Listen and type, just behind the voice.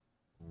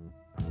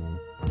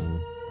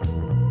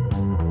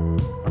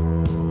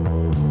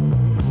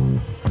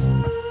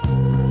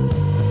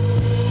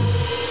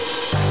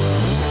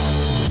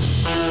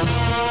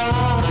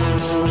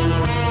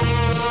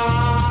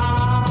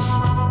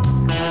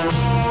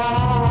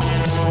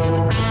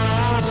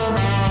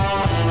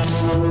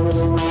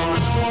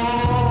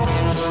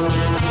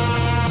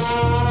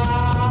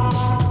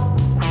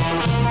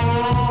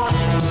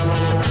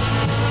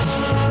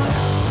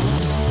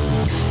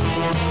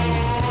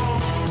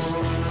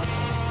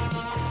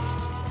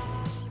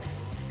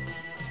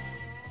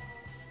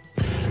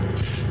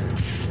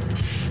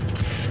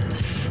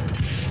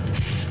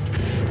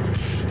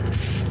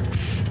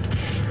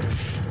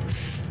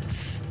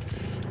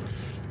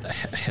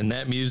And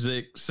that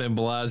music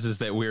symbolizes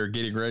that we're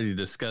getting ready to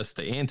discuss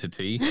The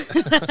Entity.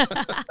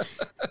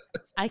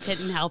 I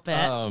couldn't help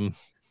it.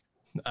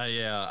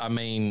 Yeah, I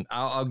mean,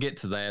 I'll get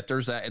to that.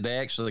 They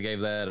actually gave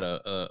that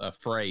a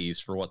phrase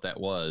for what that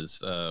was.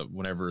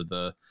 Whenever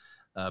the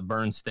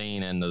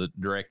Bernstein and the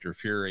director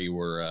Fury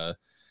were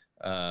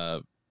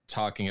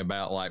talking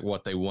about like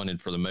what they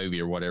wanted for the movie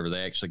or whatever,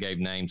 they actually gave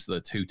names to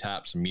the two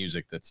types of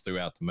music that's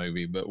throughout the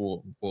movie. But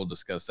we'll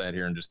discuss that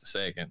here in just a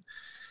second.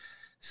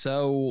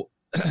 So.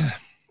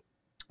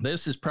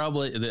 This is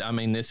probably, I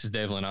mean, this is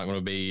definitely not going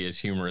to be as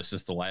humorous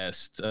as the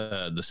last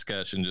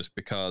discussion, just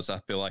because I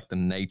feel like the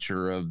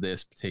nature of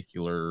this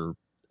particular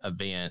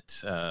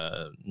event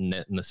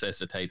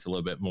necessitates a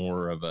little bit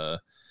more of a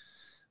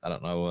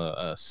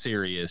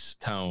serious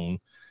tone.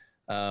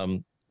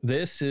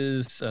 This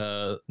is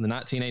the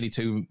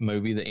 1982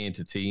 movie, The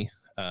Entity,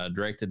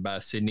 directed by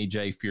Sidney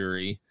J.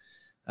 Furie,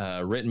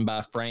 written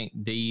by Frank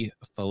D.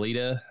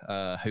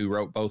 Fallida, who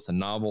wrote both the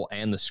novel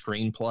and the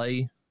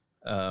screenplay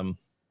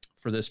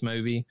for this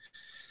movie.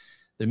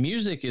 The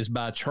music is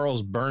by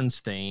Charles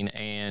Bernstein,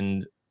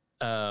 and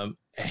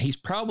he's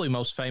probably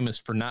most famous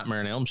for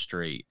Nightmare on Elm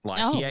Street.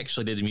 He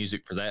actually did the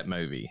music for that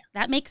movie.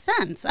 That makes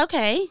sense.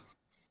 Okay.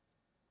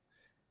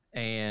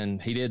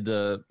 And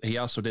he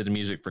also did the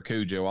music for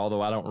Cujo,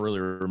 although I don't really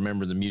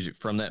remember the music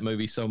from that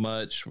movie so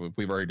much.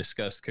 We've already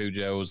discussed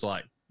Cujo. It was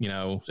like, it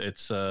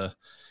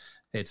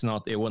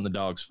wasn't the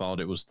dog's fault.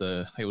 It was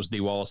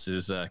Dee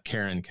Wallace's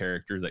Karen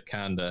character that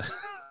kind of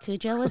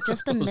Cujo was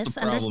just a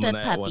misunderstood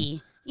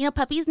puppy.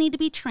 Puppies need to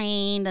be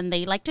trained, and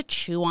they like to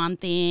chew on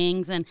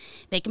things, and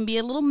they can be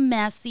a little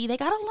messy. They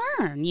got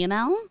to learn,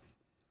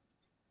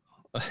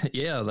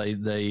 Yeah,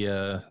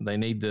 they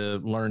need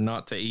to learn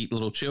not to eat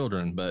little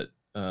children, but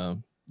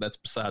that's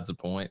besides the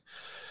point.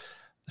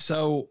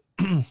 So,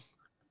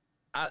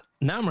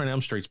 Nightmare on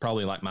Elm Street is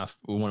probably like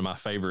one of my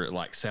favorite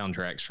like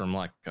soundtracks from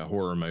like a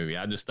horror movie.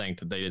 I just think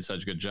that they did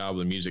such a good job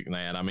with the music in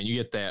that. I mean, you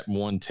get that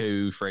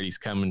 1-2, Freddy's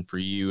coming for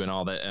you, and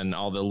all that, and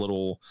all the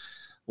little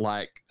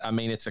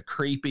it's a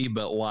creepy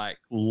but like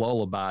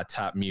lullaby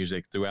type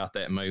music throughout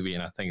that movie,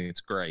 and I think it's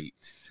great.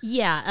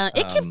 Yeah,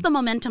 it keeps the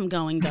momentum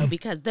going though,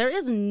 because there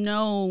is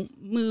no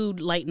mood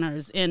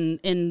lighteners in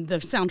the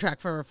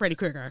soundtrack for Freddy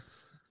Krueger.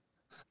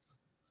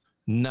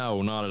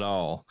 No, not at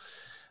all.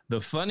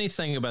 The funny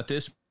thing about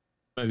this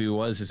movie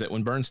is that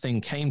when Bernstein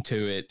came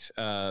to it,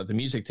 the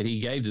music that he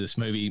gave to this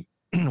movie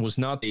was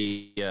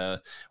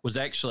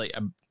actually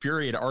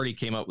Fury had already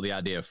came up with the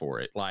idea for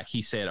it. Like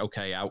he said,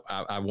 okay,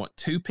 I want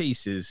two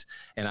pieces,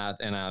 and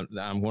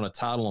I'm going to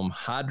title them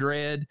High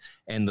Dread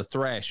and the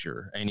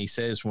Thrasher. And he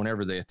says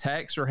whenever the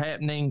attacks are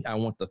happening, I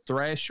want the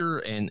Thrasher,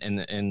 and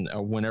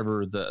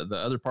whenever the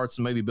other parts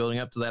of the movie building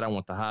up to that, I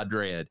want the High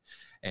Dread.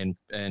 And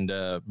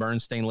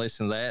Bernstein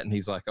listened to that, and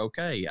he's like,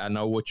 okay, I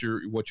know what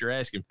you're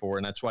asking for.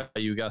 And that's why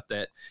you got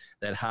that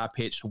high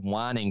pitched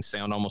whining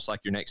sound, almost like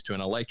you're next to an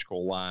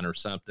electrical line or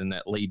something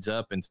that leads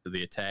up into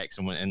the attacks.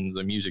 And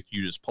the music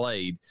you just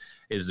played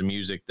is the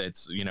music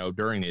that's,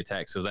 during the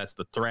attacks. So that's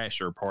the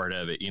thrasher part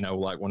of it,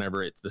 like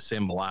whenever it's to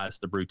symbolize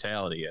the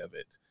brutality of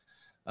it.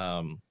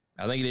 I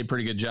think he did a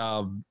pretty good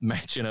job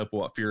matching up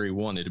what Fury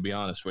wanted, to be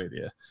honest with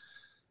you.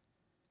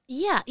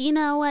 Yeah. You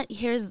know what?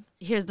 Here's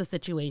the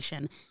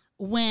situation.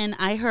 When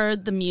I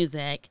heard the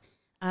music,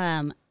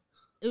 I've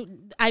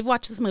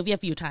watched this movie a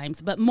few times,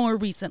 but more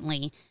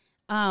recently,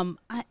 now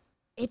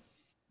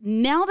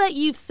that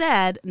you've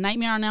said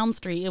Nightmare on Elm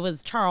Street, it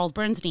was Charles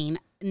Bernstein.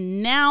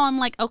 Now I'm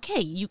like,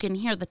 okay, you can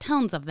hear the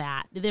tones of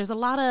that. There's a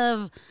lot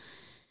of,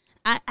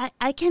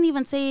 I can't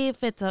even say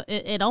if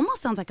it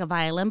almost sounds like a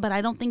violin, but I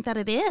don't think that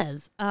it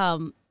is.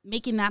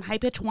 Making that high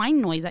pitched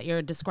whine noise that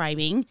you're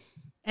describing,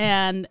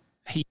 and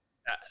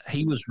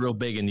he was real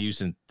big in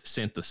using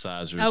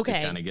synthesizers to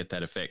kind of get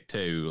that effect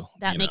too.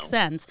 That makes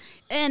sense.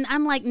 And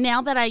I'm like,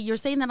 now that you're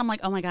saying that, I'm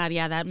like, oh my God,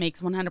 yeah, that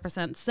makes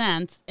 100%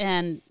 sense.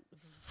 And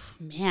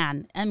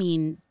man, I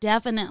mean,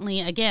 definitely,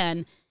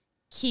 again,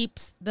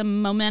 keeps the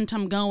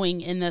momentum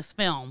going in this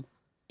film.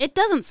 It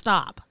doesn't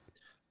stop.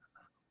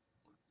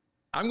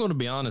 I'm going to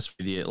be honest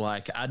with you.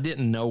 Like, I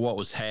didn't know what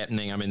was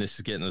happening. I mean, this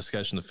is getting the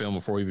discussion of the film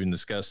before we even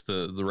discussed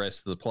the rest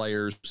of the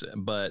players,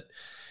 but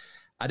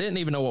I didn't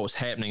even know what was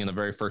happening in the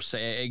very first scene.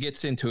 It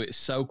gets into it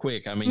so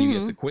quick. I mean, you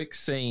get the quick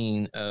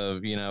scene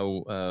of,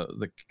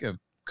 of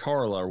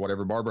Carla or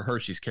whatever, Barbara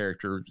Hershey's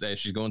character, as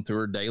she's going through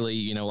her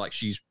daily, like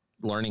she's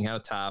learning how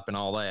to type and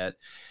all that.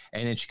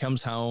 And then she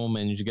comes home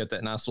and you get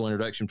that nice little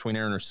introduction between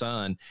her and her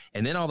son.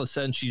 And then all of a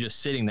sudden she's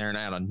just sitting there and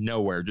out of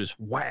nowhere, just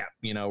whap,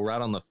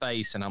 right on the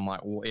face. And I'm like,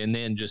 and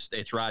then just,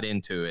 it's right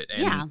into it.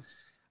 And yeah.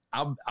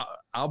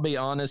 I'll be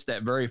honest,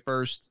 that very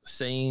first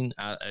scene,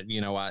 I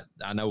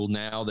know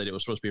now that it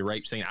was supposed to be a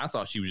rape scene. I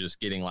thought she was just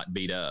getting like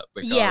beat up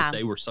because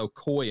they were so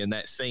coy in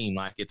that scene.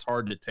 Like, it's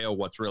hard to tell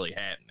what's really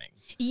happening.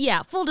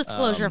 Yeah. Full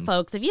disclosure,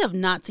 folks, if you have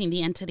not seen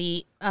The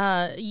Entity,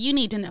 you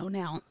need to know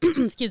now.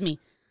 Excuse me.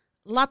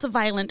 Lots of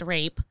violent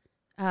rape,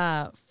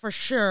 for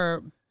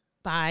sure,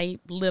 by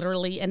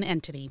literally an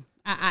entity.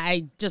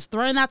 I just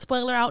throwing that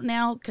spoiler out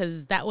now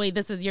because that way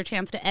this is your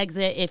chance to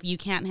exit if you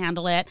can't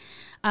handle it.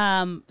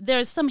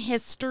 There's some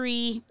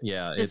history.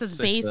 Yeah, this is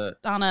based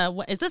on a.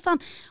 What is this on?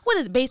 What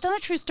is it, based on a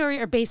true story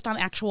or based on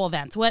actual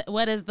events?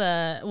 What is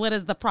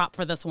the prop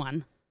for this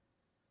one?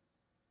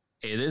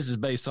 This is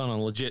based on a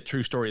legit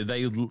true story.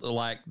 They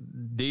like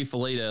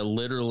DeFilippo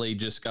literally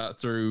just got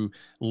through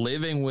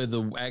living with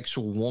the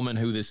actual woman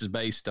who this is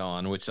based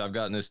on, which I've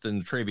gotten this in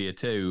the trivia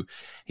too.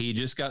 He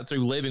just got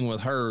through living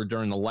with her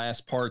during the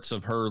last parts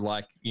of her,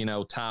 like, you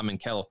know, time in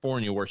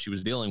California where she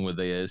was dealing with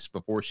this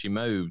before she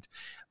moved.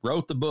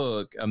 Wrote the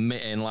book,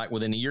 and like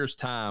within a year's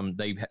time,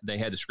 they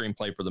had the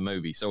screenplay for the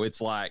movie. So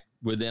it's like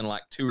within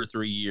like 2 or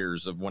 3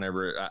 years of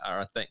whenever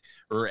I think,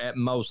 or at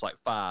most like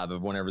 5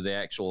 of whenever the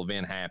actual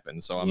event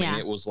happened. So I mean,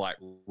 it was like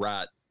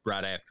right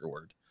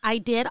afterward. I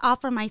did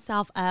offer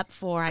myself up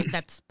for,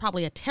 that's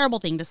probably a terrible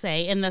thing to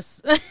say in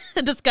this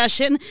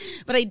discussion,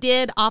 but I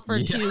did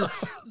offer to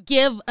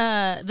give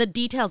the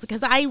details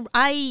because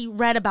I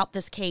read about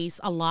this case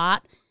a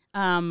lot.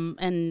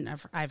 And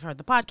I've heard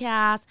the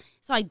podcast,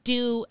 so I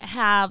do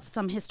have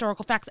some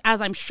historical facts,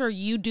 as I'm sure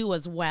you do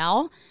as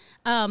well.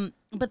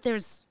 But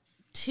there's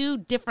 2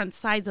 different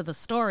sides of the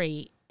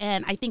story,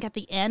 and I think at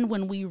the end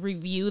when we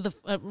review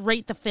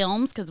rate the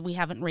films, because we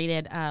haven't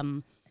rated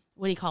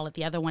what do you call it,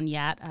 the other one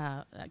yet?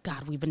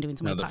 God, we've been doing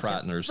so many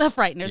podcasts. Frighteners.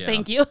 The Frighteners,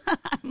 thank you.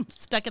 I'm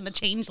stuck in the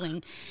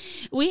Changeling.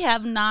 We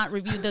have not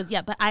reviewed those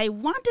yet, but I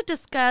want to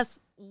discuss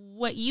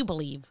what you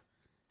believe.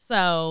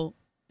 So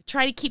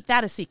try to keep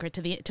that a secret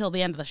till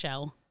the end of the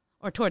show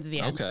or towards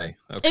the end. Okay.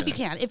 If you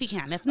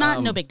can. If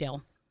not, no big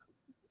deal.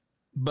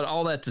 But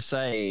all that to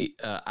say,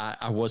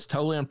 I was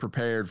totally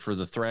unprepared for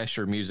the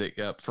Thrasher music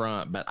up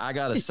front, but I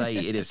got to say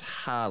it is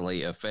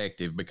highly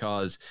effective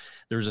because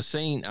there's a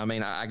scene. I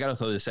mean, I got to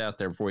throw this out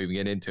there before we even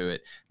get into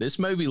it. This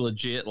movie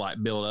legit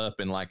like built up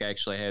and like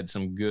actually had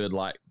some good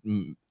like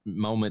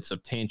moments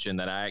of tension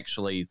that I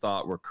actually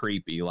thought were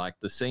creepy. Like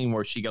the scene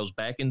where she goes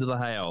back into the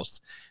house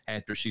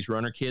after she's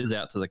run her kids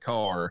out to the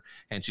car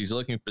and she's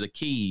looking for the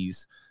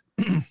keys.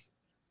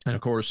 And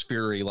of course,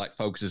 Fury like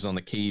focuses on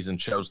the keys and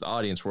shows the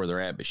audience where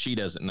they're at, but she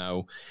doesn't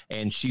know.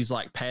 And she's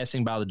like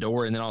passing by the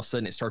door, and then all of a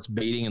sudden it starts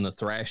beating, and the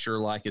Thrasher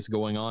like is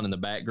going on in the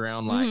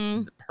background,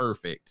 like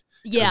perfect.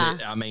 Yeah,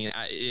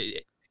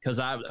 because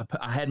I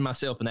had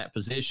myself in that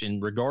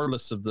position,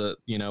 regardless of the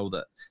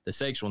the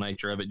sexual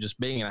nature of it, just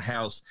being in a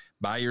house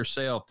by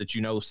yourself that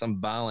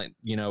some violent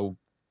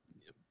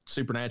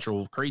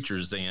supernatural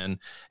creatures in,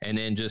 and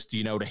then just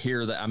to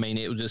hear that. I mean,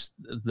 it was just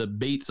the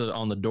beats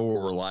on the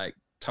door were like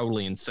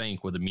totally in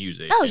sync with the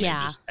music. Oh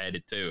yeah, just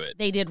added to it.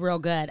 They did real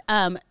good.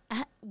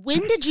 When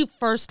did you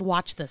first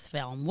watch this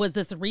film? Was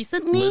this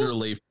recently?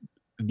 Literally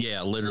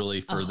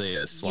for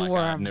this. You like were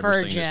I've a never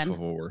virgin.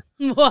 seen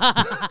this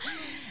before.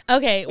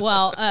 Okay,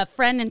 well, a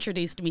friend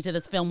introduced me to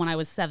this film when I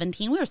was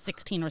 17. We were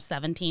 16 or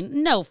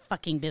 17. No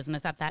fucking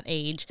business at that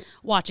age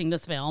watching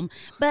this film.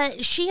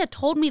 But she had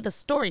told me the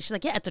story. She's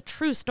like, yeah, it's a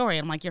true story.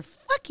 And I'm like, you're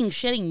fucking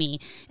shitting me.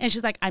 And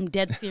she's like, I'm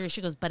dead serious.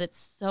 She goes, but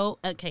it's so,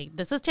 okay,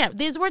 this is terrible.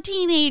 These were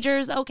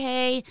teenagers,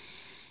 okay?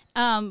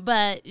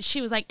 But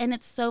she was like, and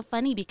it's so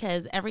funny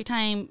because every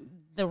time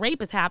the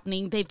rape is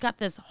happening, they've got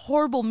this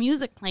horrible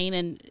music playing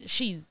and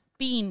she's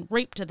being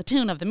raped to the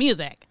tune of the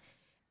music.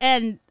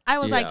 And I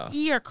was like,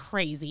 you're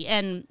crazy.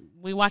 And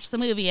we watched the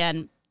movie,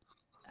 and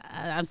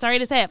I'm sorry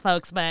to say it,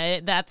 folks,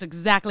 but that's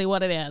exactly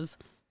what it is.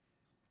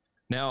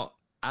 Now,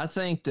 I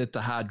think that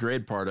the high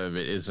dread part of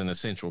it is an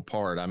essential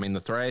part. I mean,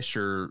 the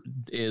Thrasher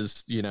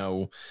is,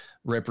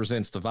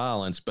 represents the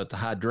violence, but the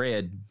high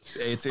dread,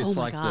 it's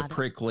like God. The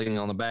prickling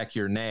on the back of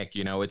your neck.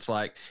 It's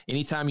like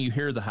anytime you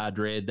hear the high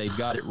dread, they've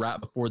got it right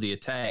before the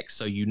attack,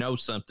 so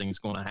something's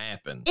going to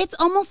happen. It's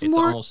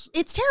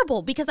it's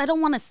terrible because I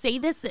don't want to say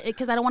this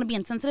because I don't want to be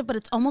insensitive, but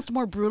it's almost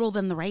more brutal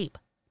than the rape.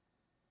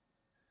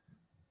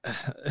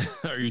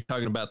 Are you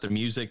talking about the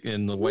music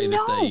and the way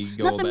that they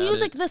go not about the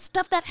music, it? the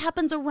stuff that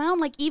happens around,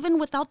 like even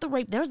without the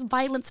rape, there's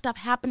violent stuff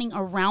happening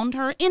around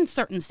her in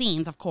certain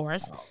scenes, of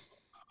course.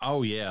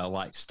 Oh yeah,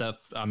 like stuff.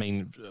 I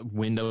mean,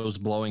 windows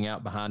blowing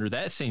out behind her.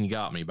 That scene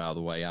got me, by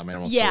the way. I mean,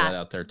 I'm gonna throw that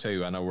out there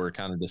too. I know we're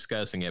kind of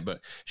discussing it, but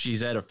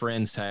she's at a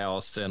friend's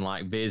house and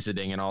like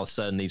visiting, and all of a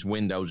sudden these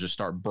windows just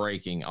start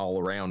breaking all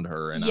around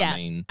her. And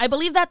yes. I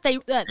believe that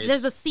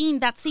there's a scene.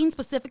 That scene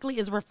specifically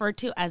is referred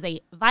to as a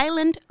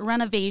violent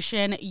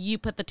renovation. You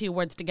put the 2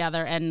 words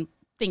together and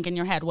think in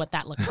your head what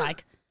that looks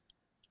like.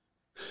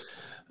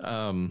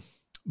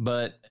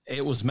 But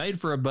it was made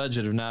for a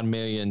budget of $9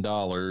 million,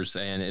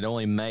 and it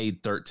only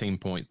made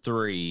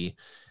 13.3.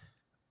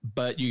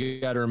 But you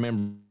got to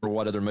remember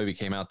what other movie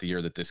came out the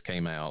year that this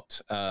came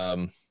out.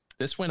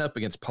 This went up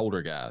against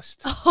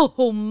Poltergeist.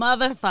 Oh,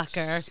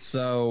 motherfucker.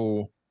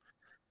 So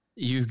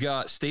you've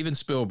got Steven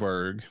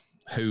Spielberg,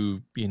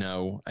 who,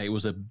 it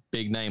was a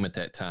big name at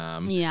that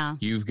time. Yeah.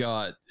 You've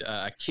got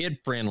a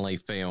kid-friendly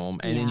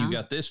film, and then you've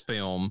got this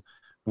film,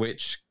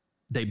 which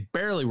they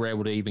barely were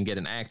able to even get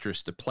an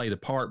actress to play the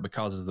part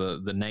because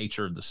of the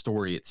nature of the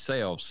story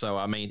itself. So,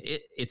 I mean,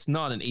 it's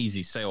not an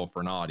easy sell for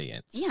an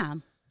audience. Yeah.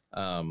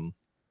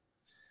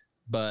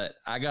 But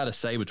I got to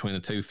say, between the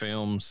two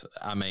films,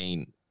 I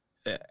mean,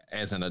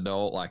 as an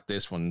adult, like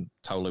this one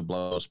totally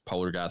blows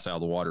Poltergeist out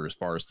of the water as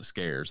far as the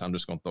scares. I'm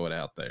just going to throw it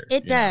out there.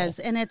 It does.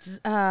 And it's,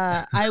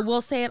 I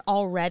will say it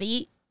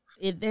already.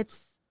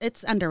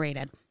 It's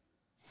underrated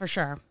for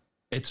sure.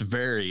 It's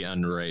very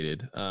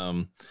underrated.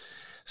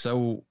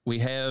 So we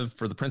have,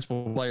 for the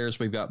principal players,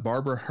 we've got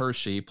Barbara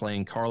Hershey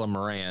playing Carla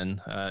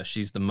Moran.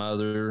 She's the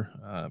mother.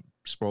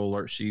 Spoiler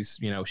alert, she is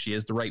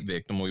the rape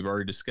victim. We've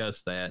already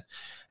discussed that.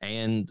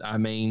 And I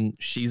mean,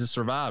 she's a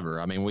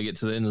survivor. I mean, we get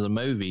to the end of the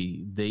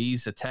movie,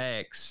 these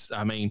attacks,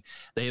 I mean,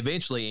 they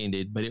eventually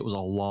ended, but it was a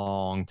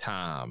long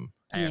time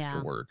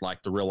afterward,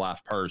 like the real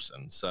life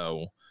person.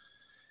 So,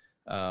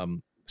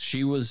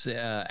 she was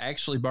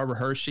actually, Barbara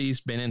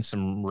Hershey's been in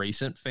some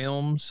recent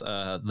films.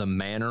 The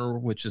Manor,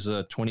 which is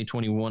a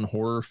 2021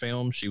 horror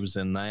film. She was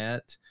in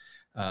that.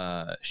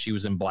 She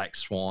was in Black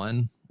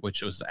Swan,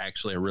 which was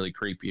actually a really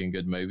creepy and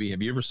good movie.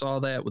 Have you ever saw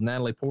that with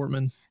Natalie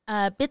Portman?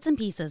 Bits and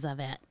pieces of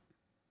it.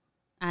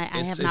 I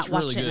have not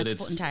watched really it in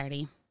its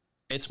entirety.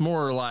 It's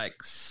more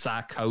like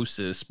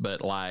psychosis,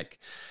 but like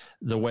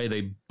the way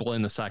they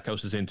blend the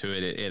psychosis into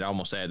it, it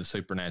almost adds a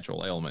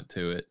supernatural element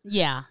to it.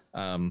 Yeah.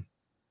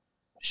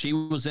 She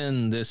was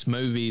in this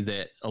movie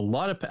that a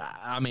lot of,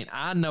 I mean,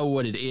 I know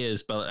what it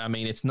is, but I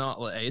mean, it's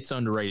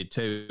underrated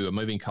too. A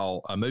movie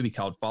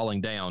called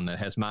Falling Down that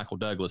has Michael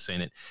Douglas in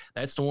it.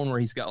 That's the one where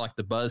he's got like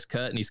the buzz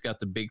cut and he's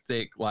got the big,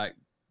 thick, like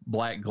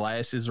black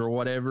glasses or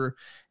whatever.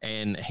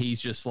 And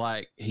he's just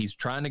like, he's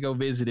trying to go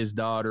visit his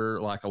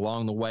daughter. Like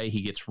along the way,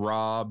 he gets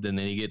robbed and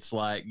then he gets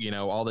like,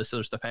 all this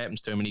other stuff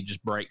happens to him and he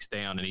just breaks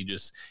down and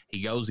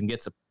he goes and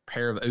gets a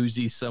pair of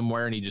Uzis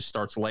somewhere and he just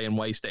starts laying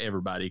waste to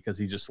everybody because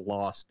he just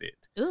lost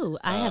it. Ooh,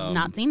 I have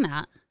not seen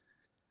that.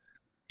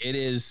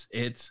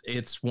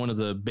 It's one of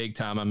the big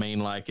time. I mean,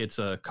 like it's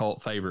a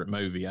cult favorite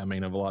movie. I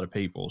mean, of a lot of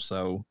people.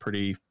 So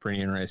pretty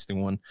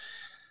interesting one.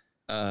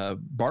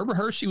 Barbara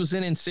Hershey was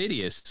in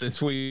Insidious.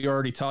 Since we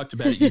already talked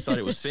about it, you thought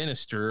it was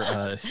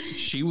sinister.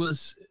 She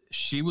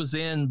was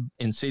in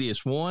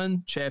Insidious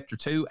 1, Chapter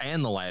 2,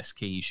 and The Last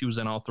Key. She was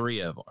in all three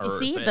of them.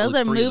 See, those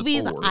are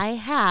movies I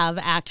have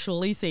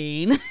actually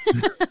seen.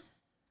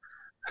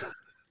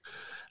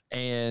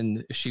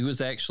 And she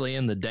was actually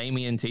in the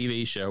Damien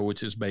TV show,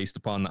 which is based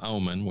upon The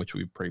Omen, which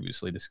we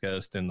previously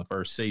discussed in the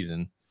first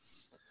season.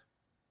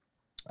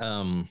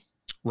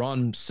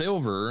 Ron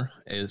Silver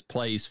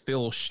plays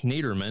Phil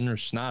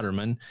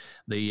Schneiderman,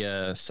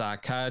 the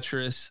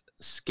psychiatrist,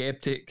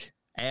 skeptic,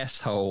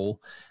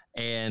 asshole,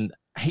 and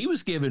he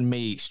was giving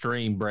me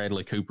extreme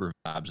Bradley Cooper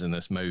vibes in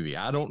this movie.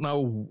 I don't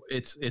know.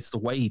 It's the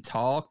way he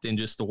talked and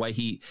just the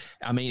way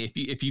I mean,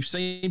 if you've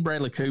seen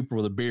Bradley Cooper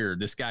with a beard,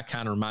 this guy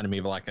kind of reminded me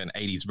of like an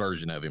 80s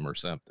version of him or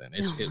something.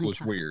 It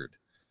was weird.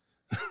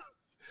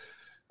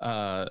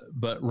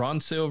 But Ron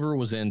Silver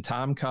was in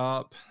Time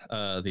Cop,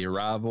 The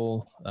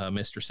Arrival,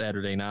 Mr.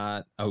 Saturday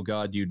Night, Oh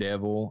God, You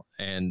Devil,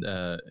 and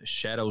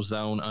Shadow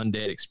Zone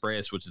Undead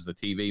Express, which is the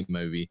TV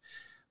movie.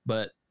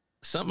 But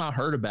something I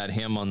heard about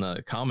him on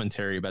the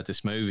commentary about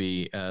this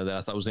movie that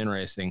I thought was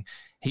interesting,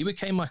 he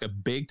became like a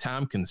big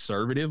time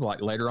conservative,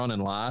 like later on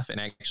in life,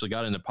 and actually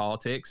got into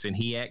politics, and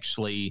he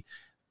actually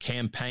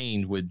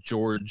campaigned with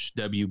George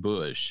W.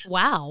 Bush.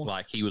 Wow.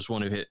 Like he was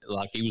one of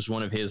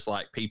his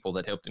like people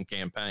that helped him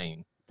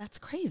campaign. That's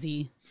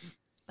crazy.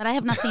 But I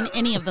have not seen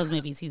any of those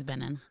movies he's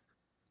been in.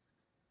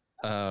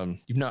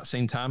 You've not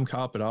seen Time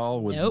Cop at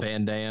all with Nope.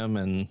 Van Damme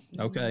and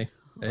okay.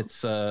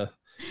 It's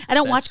I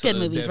don't watch good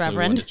movies,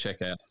 Reverend. To check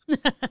out.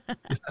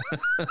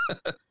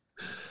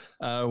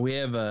 We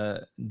have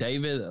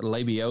David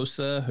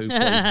Labiosa who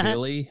plays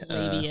Billy.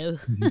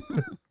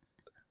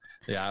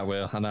 Yeah,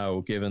 well, I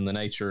know, given the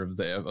nature of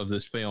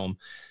this film,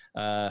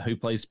 who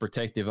plays the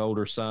protective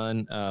older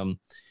son.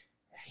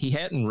 He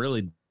hadn't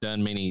really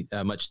done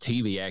much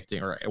TV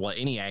acting or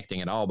any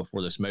acting at all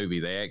before this movie.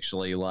 They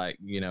actually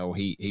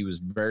he was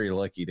very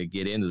lucky to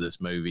get into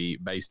this movie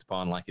based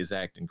upon like his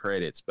acting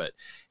credits, but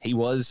he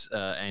was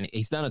and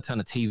he's done a ton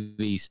of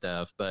TV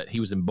stuff, but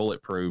he was in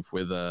Bulletproof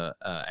with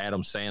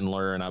Adam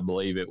Sandler, and I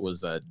believe it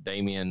was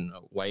Damon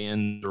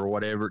Wayans or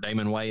whatever.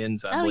 Damon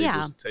Wayans, I believe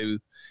was too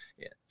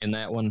in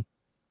that one.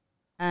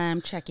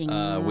 I'm checking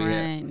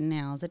right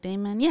now. Is it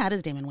Damon? Yeah, it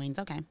is Damon Wayans.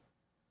 Okay.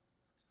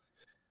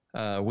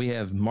 We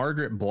have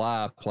Margaret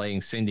Bly playing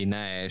Cindy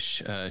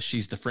Nash.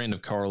 She's the friend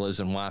of Carla's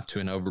and wife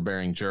to an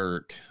overbearing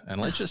jerk. And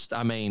let's just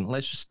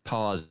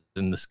pause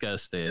and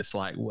discuss this.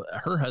 Like,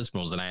 her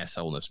husband was an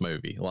asshole in this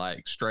movie,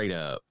 like straight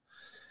up.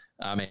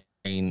 I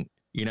mean,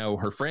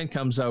 her friend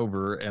comes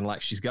over and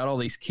like she's got all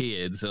these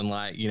kids, and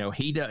like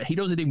he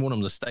doesn't even want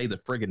them to stay the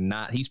friggin'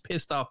 night. He's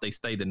pissed off they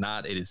stayed the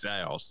night at his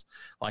house.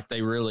 Like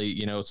they really,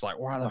 it's like,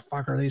 why the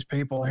fuck are these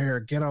people here?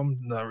 Get them,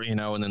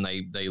 and then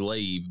they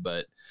leave.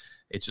 But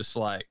it's just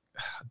like,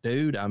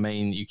 dude, I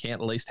mean, you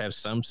can't at least have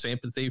some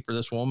sympathy for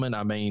this woman.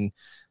 I mean,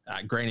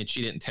 granted,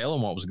 she didn't tell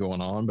him what was going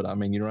on, but I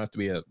mean, you don't have to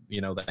be that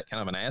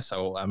kind of an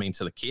asshole. I mean,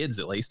 to the kids,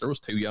 at least there was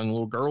 2 young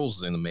little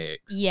girls in the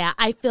mix. Yeah.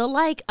 I feel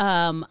like,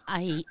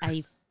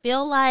 I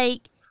feel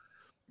like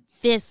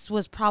this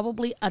was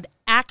probably an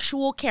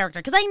actual character.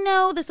 Because I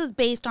know this is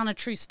based on a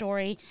true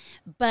story,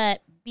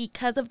 but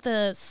because of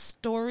the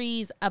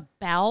stories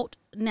about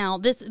now,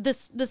 this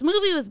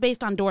movie was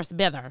based on Doris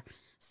Bither.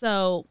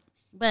 So,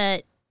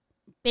 but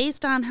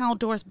based on how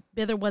Doris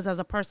Bither was as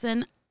a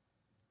person,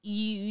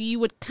 you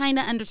would kind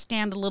of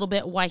understand a little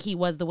bit why he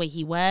was the way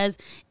he was.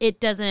 It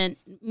doesn't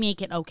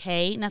make it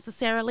okay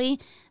necessarily,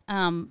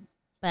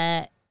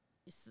 but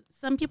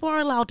some people are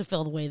allowed to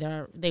feel the way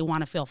they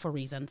want to feel for a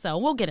reason. So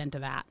we'll get into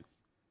that.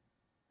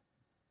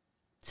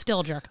 Still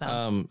a jerk,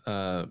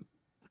 though.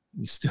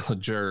 Still a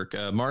jerk.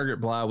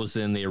 Margaret Bly was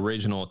in the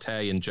original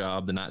Italian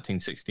Job, the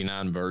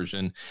 1969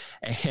 version.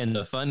 And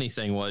the funny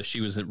thing was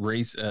she was at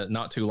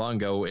not too long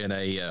ago in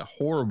a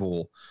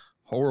horrible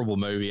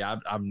movie.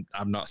 I've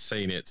not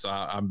seen it, so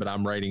but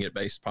I'm rating it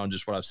based upon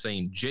just what I've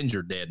seen.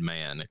 Ginger Dead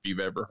Man, if you've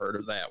ever heard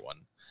of that one.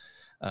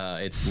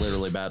 It's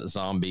literally about a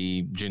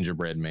zombie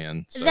gingerbread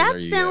man. So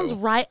that sounds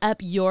right up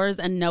yours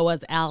and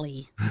Noah's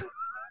alley.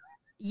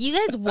 You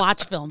guys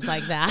watch films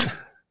like that.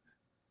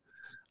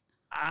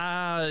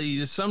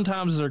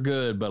 Sometimes they're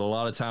good, but a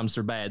lot of times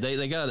they're bad.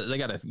 They got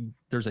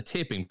there's a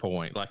tipping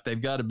point. Like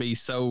they've got to be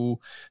so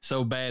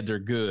bad they're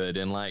good.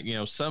 And like,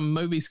 some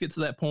movies get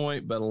to that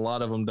point, but a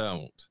lot of them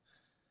don't.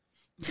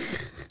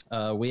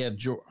 We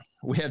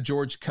have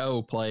George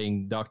Coe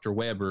playing Dr.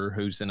 Weber,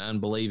 who's an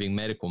unbelieving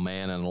medical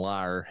man and a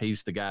liar.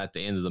 He's the guy at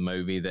the end of the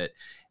movie that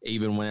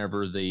even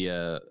whenever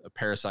the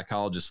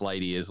parapsychologist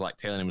lady is like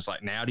telling him, it's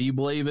like, now do you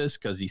believe us?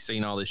 Because he's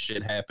seen all this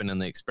shit happen in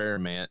the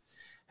experiment.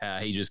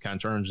 He just kind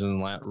of turns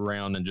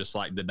around and just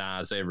like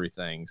denies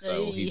everything.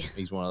 So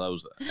he's one of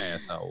those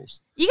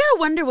assholes. You got to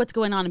wonder what's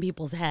going on in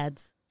people's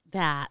heads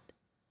that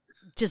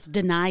just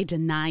deny,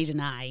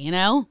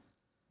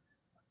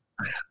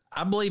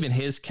 I believe in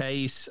his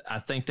case, I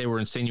think they were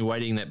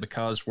insinuating that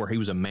because where he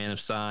was a man of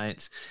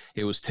science,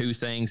 it was two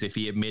things. If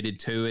he admitted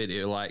to it,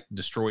 it like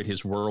destroyed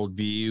his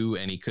worldview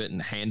and he couldn't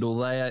handle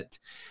that.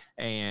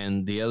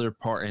 And the other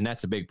part, and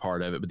that's a big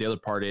part of it, but the other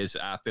part is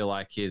I feel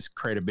like his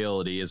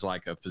credibility as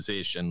like a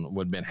physician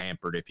would have been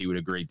hampered if he would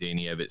agree to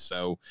any of it.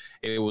 So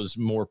it was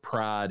more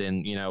pride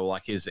and,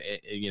 like his,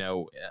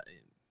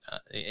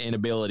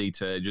 inability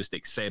to just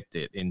accept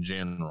it in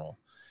general.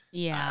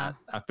 Yeah.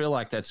 I feel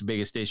like that's the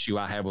biggest issue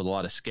I have with a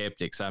lot of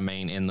skeptics. I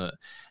mean,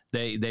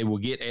 they will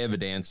get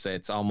evidence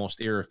that's almost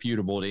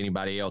irrefutable to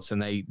anybody else,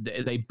 and they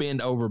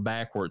bend over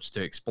backwards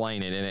to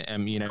explain it.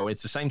 And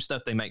it's the same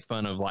stuff they make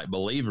fun of like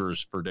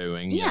believers for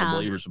doing. Yeah.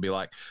 Believers will be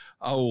like,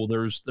 oh,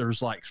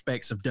 there's like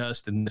specks of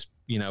dust in this,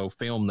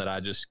 film that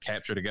I just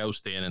captured a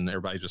ghost in, and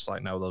everybody's just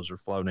like, no, those are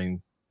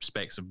floating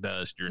specks of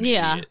dust. You're an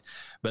idiot.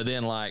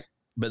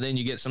 But then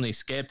you get some of these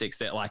skeptics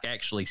that like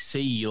actually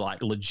see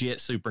like legit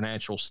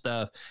supernatural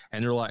stuff,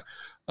 and they're like,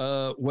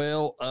 I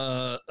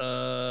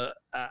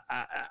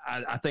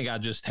think I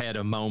just had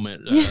a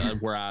moment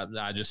where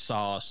I just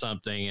saw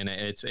something, and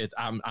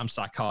I'm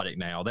psychotic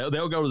now.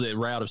 They'll go to the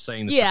route of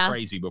saying that they're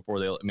crazy before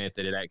they'll admit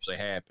that it actually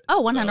happened.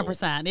 Oh,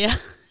 100%, yeah.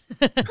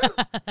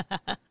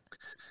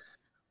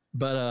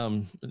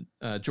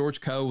 But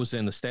George Coe was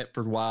in the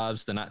Stepford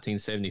Wives, the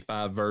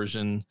 1975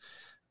 version.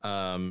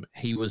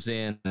 He was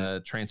in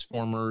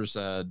Transformers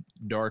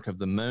Dark of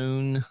the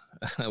Moon,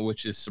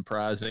 which is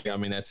surprising. I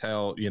mean, that's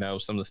how,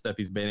 some of the stuff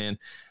he's been in.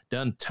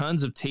 Done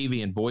tons of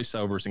TV and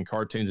voiceovers and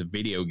cartoons and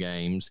video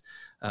games,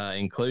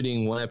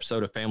 including one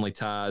episode of Family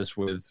Ties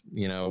with,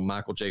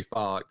 Michael J.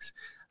 Fox.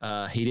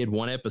 He did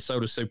one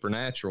episode of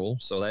Supernatural,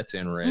 so that's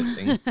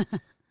interesting.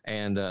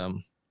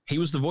 And he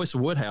was the voice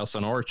of Woodhouse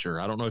on Archer.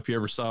 I don't know if you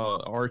ever saw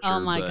Archer. Oh,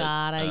 my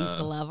God. I used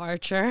to love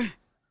Archer.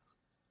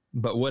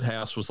 But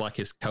Woodhouse was like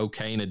his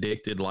cocaine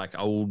addicted, like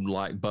old,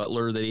 like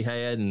butler that he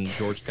had. And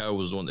George Coe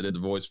was the one that did the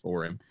voice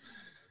for him.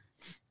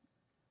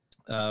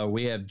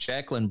 We have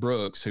Jacqueline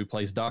Brooks, who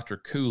plays Dr.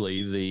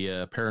 Cooley,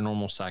 the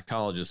paranormal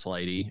psychologist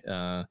lady.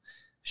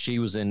 She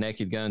was in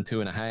Naked Gun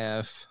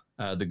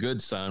 2.5, The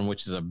Good Son,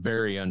 which is a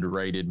very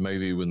underrated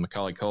movie with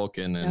Macaulay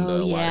Culkin and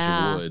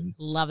Elijah Wood.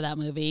 Love that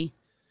movie.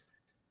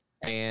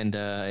 And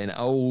an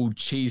old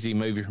cheesy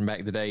movie from back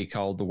in the day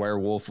called The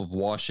Werewolf of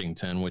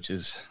Washington, which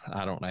is,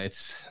 I don't know.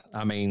 It's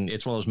one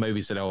of those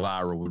movies that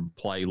Elvira would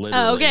play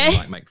literally and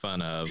like make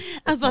fun of.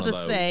 I was about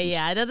to say,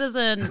 yeah, that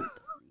doesn't,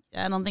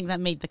 I don't think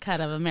that made the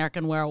cut of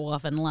American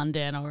Werewolf in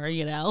London or,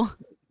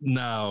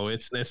 No,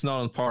 it's not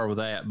on par with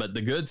that. But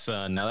The Good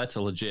Son, now that's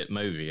a legit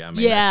movie. I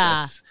mean,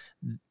 yeah.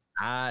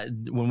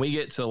 When we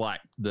get to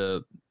like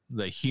the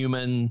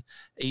Human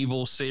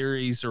Evil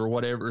series or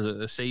whatever,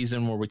 the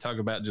season where we talk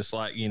about just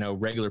like,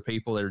 regular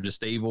people that are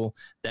just evil,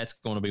 that's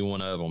going to be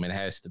one of them. It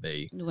has to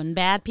be. When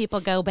bad people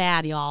go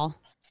bad, y'all.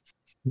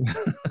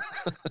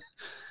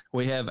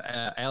 We have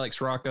Alex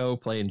Rocco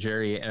playing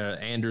Jerry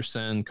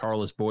Anderson,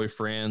 Carla's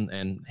boyfriend,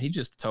 and he's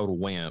just a total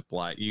wimp.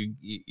 Like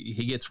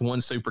he gets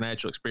one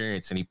supernatural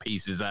experience and he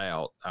pieces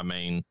out. I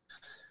mean,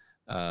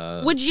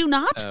 would you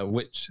not?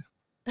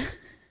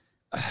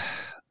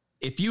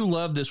 if you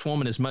love this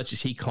woman as much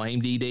as he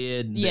claimed he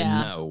did,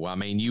 then no. I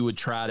mean, you would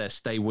try to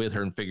stay with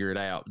her and figure it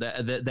out.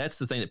 That's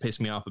the thing that pissed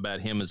me off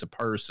about him as a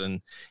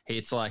person.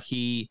 It's like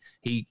he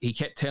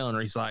kept telling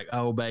her, he's like,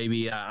 "Oh,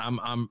 baby,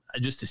 I'm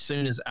just as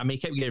soon as he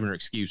kept giving her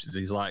excuses.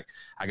 He's like,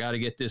 I got to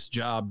get this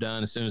job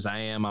done. As soon as I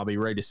am, I'll be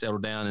ready to settle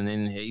down." And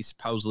then he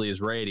supposedly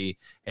is ready,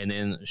 and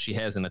then she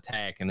has an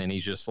attack, and then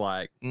he's just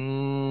like,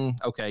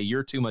 "Okay,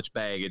 you're too much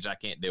baggage. I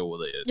can't deal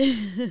with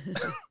this."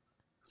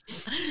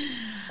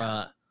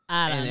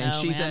 I don't know,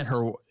 she's man. at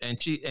her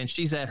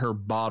she's at her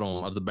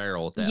bottom of the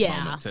barrel at that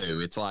moment too.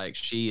 It's like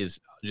she is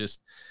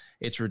just,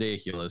 it's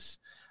ridiculous.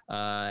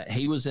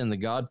 He was in The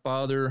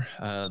Godfather,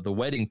 The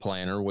Wedding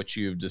Planner, which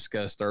you've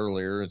discussed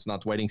earlier. It's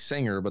not the wedding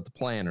singer, but the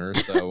planner.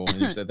 So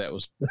you said that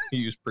was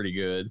he was pretty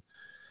good.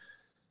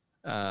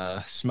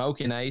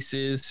 Smoking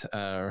Aces,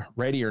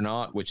 Ready or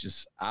Not, which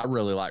is, I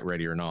really like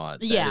Ready or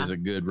Not. That is a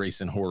good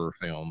recent horror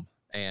film,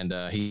 and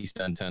he's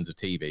done tons of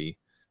TV.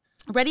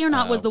 Ready or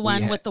Not was the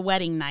one with the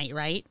wedding night,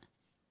 right?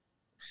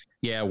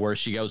 Yeah, where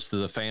she goes to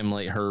the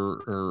family,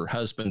 her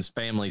husband's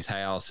family's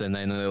house, and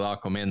then they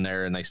lock them in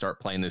there, and they start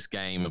playing this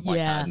game of like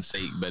hide and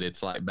seek. But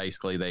it's like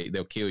basically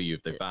they'll kill you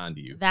if they find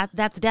you.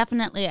 That's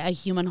definitely a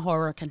human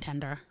horror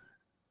contender.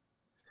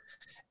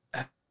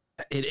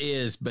 It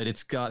is, but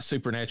it's got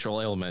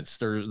supernatural elements.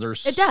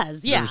 There's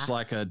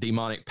like a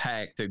demonic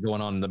pact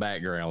going on in the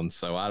background.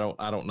 So I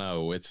don't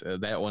know. It's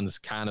that one's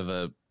kind of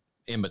a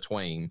in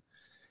between.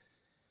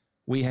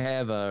 We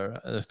have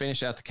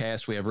finish out the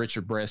cast. We have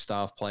Richard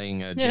Brestoff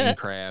playing Gene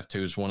Kraft,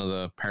 who's one of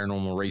the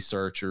paranormal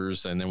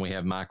researchers, and then we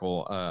have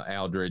Michael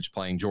Aldridge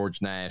playing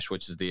George Nash,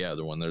 which is the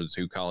other one. They're the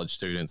two college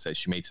students that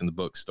she meets in the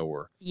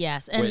bookstore.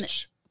 Yes, and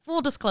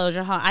full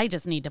disclosure, I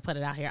just need to put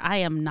it out here. I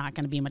am not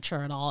going to be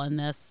mature at all in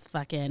this.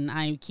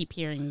 I keep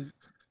hearing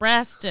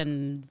breast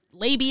and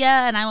labia,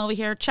 and I'm over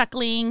here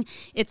chuckling.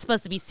 It's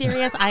supposed to be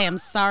serious. I am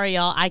sorry,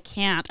 y'all. I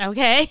can't.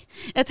 Okay,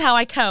 it's how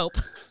I cope.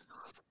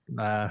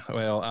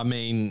 Well, I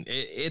mean,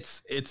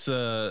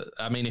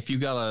 I mean, if you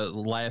gotta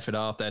laugh it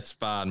off, that's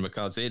fine,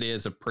 because it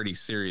is a pretty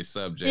serious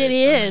subject. It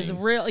is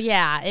real.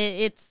 Yeah.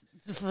 It's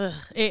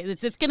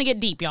going to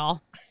get deep,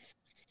 y'all.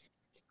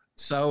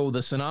 So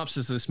the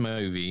synopsis of this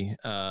movie,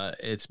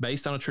 it's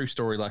based on a true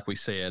story. Like we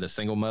said, a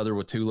single mother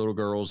with two little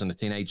girls and a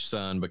teenage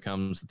son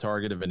becomes the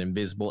target of an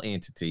invisible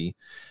entity,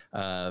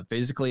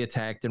 physically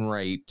attacked and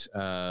raped.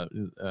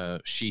 Carla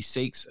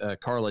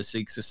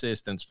seeks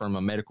assistance from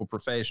a medical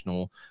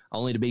professional,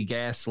 only to be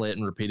gaslit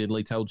and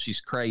repeatedly told she's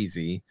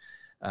crazy.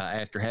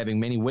 After having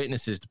many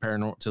witnesses to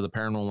the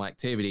paranormal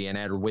activity and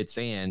at her wit's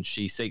end,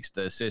 she seeks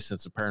the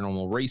assistance of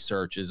paranormal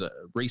researchers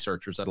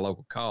at a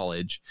local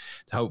college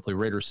to hopefully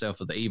rid herself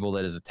of the evil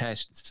that has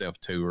attached itself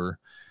to her.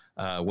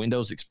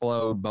 Windows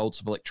explode, bolts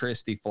of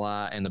electricity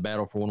fly, and the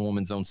battle for one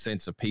woman's own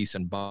sense of peace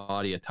and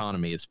body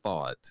autonomy is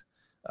fought.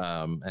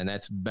 And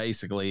that's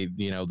basically,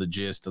 the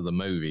gist of the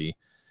movie.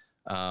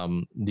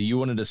 Do you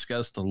want to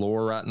discuss the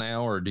lore right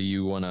now, or do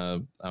you want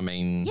to, I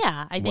think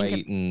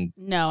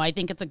I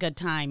think it's a good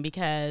time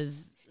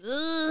because,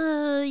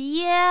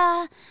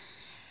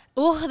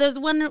 there's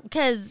one,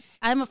 because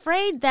I'm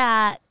afraid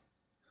that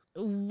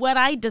what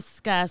I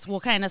discuss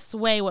will kind of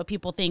sway what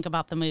people think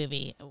about the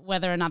movie,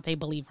 whether or not they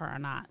believe her or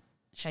not.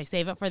 Should I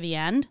save it for the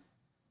end?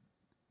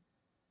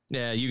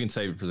 Yeah, you can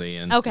save it for the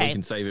end. Okay. We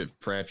can save it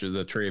for after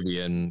the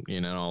trivia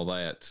and, all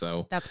that.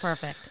 So that's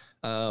perfect.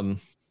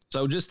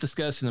 So just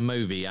discussing the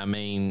movie, I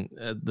mean,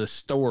 the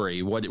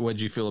story, what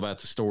did you feel about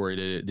the story?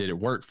 Did it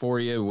work for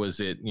you? Was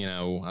it,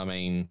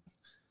 the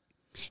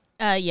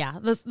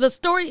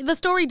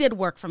story did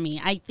work for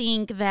me. I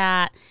think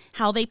that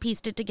how they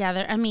pieced it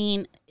together, I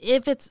mean,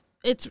 if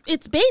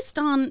it's based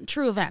on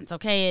true events,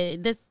 okay?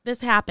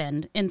 This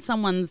happened in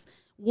someone's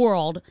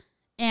world,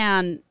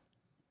 and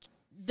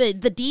the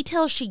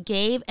details she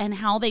gave and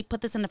how they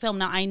put this in the film.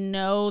 Now, I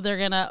know they're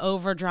going to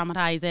over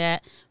dramatize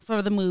it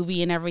for the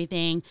movie and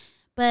everything,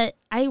 but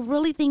I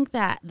really think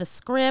that the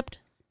script,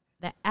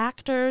 the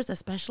actors,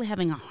 especially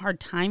having a hard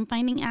time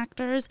finding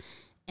actors,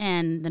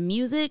 and the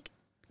music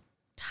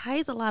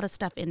ties a lot of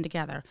stuff in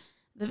together.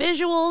 The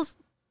visuals,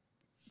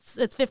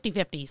 it's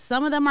 50-50.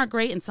 Some of them are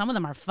great and some of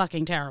them are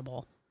fucking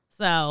terrible.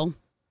 So,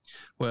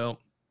 well,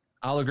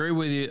 I'll agree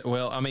with you.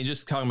 Well, I mean,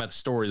 just talking about the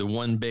story, the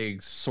one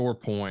big sore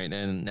point,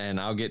 and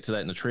I'll get to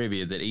that in the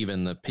trivia, that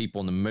even the people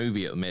in the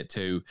movie admit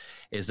to,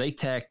 is they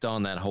tacked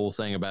on that whole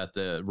thing about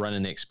the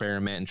running the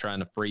experiment and trying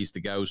to freeze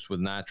the ghost with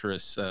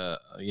nitrous, or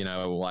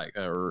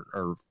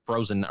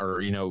frozen,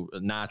 or,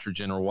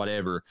 nitrogen or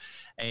whatever.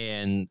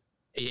 And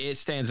it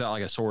stands out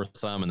like a sore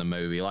thumb in the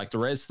movie. Like the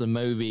rest of the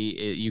movie,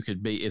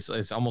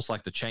 it's almost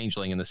like The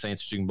Changeling, in the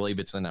sense that you can believe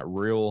it's in that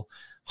real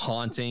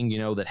haunting,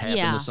 that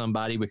happened to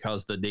somebody,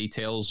 because the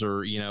details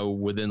are,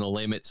 within the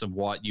limits of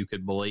what you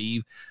could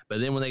believe.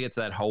 But then when they get to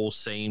that whole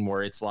scene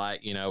where it's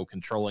like,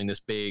 controlling this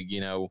big,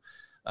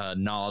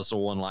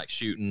 nozzle and like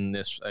shooting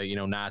this,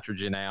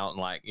 nitrogen out, and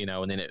like,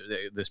 and then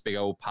this big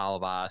old pile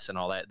of ice and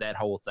all that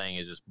whole thing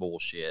is just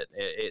bullshit.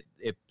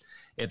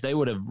 if they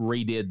would have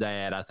redid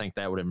that, I think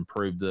that would have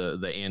improved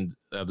the end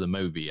of the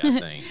movie, I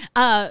think.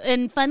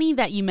 And funny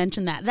that you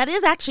mentioned that. That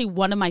is actually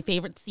one of my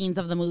favorite scenes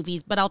of the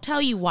movies, but I'll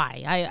tell you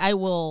why. I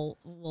will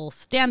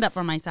stand up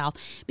for myself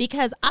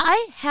because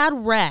I had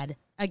read,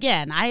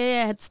 again, I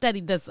had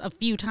studied this a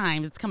few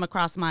times. It's come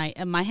across my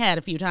head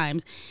a few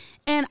times.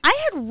 And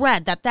I had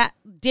read that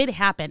did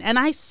happen. And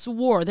I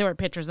swore there were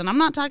pictures. And I'm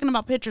not talking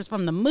about pictures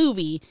from the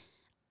movie.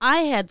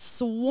 I had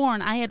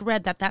sworn I had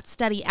read that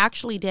study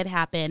actually did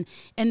happen.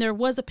 And there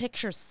was a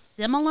picture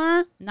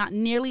similar, not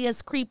nearly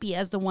as creepy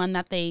as the one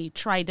that they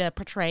tried to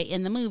portray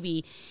in the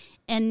movie.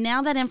 And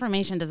now that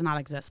information does not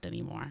exist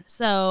anymore.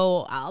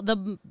 So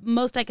the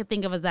most I could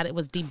think of is that it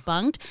was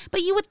debunked.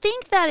 But you would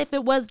think that if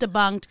it was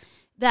debunked,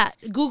 that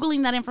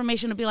Googling that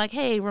information would be like,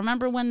 hey,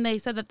 remember when they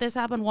said that this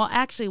happened? Well,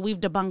 actually,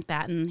 we've debunked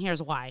that, and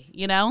here's why,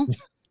 you know?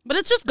 But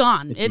it's just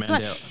gone. Thank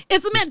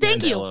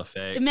you.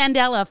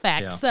 Mandela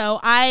effect. Yeah. So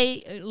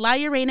La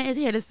Llorona is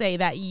here to say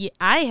that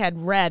I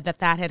had read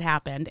that had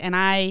happened,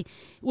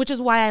 which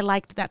is why I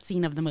liked that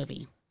scene of the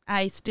movie.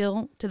 I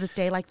still, to this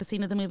day, like the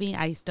scene of the movie.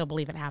 I still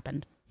believe it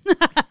happened.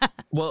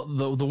 Well,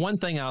 the one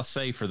thing I'll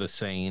say for the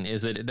scene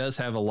is that it does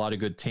have a lot of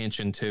good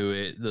tension to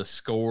it. The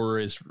score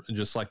is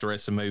just like the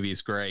rest of the movie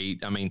is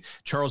great. I mean,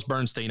 Charles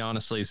Bernstein,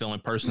 honestly, is the only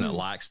person that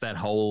likes that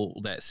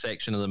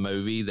section of the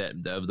movie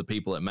of the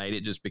people that made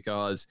it, just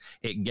because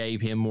it gave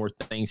him more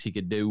things he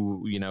could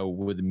do, you know,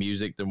 with the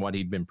music than what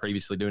he'd been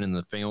previously doing in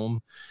the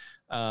film.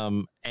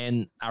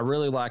 And I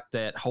really like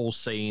that whole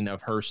scene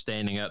of her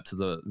standing up to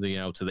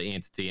the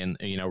entity, and,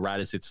 you know,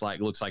 right as it's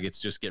looks like it's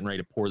just getting ready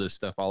to pour this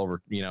stuff all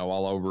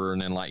over,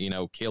 and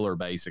then kill her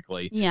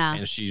basically. Yeah.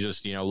 And she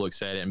just,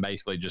 looks at it and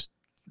basically just,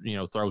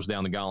 throws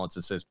down the gauntlets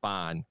and says,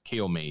 fine,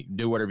 kill me,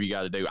 do whatever you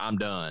got to do. I'm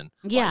done.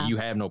 Yeah. You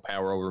have no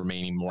power over me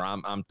anymore.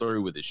 I'm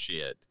through with this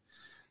shit.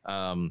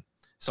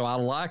 So I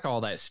like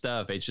all that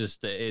stuff. It's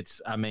just, it's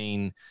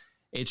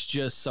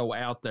just so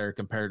out there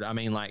compared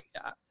to,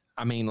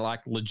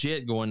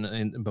 legit going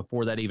in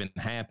before that even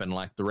happened,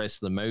 like the rest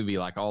of the movie,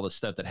 like all the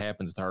stuff that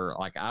happens to her,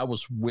 like I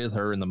was with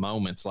her in the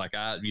moments, like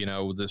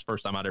this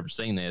first time I'd ever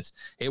seen this,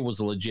 it was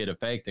legit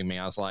affecting me.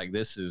 I was like,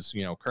 this is,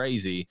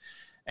 crazy.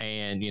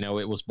 And,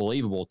 it was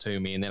believable to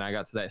me. And then I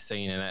got to that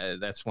scene,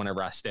 and that's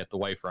whenever I stepped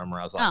away from her.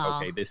 I was like,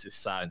 okay, this is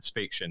science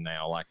fiction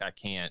now. Like, I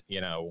can't,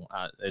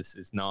 this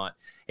is not,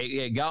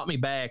 it got me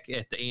back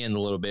at the end a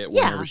little bit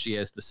whenever she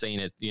has the scene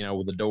at,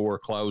 with the door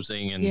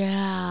closing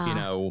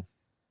and,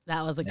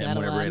 that was a good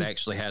whenever one. it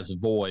actually has a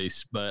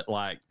voice, but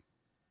but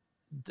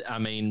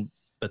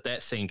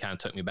that scene kind of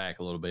took me back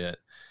a little bit.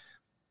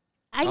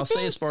 I'll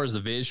say as far as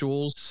the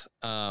visuals,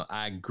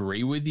 I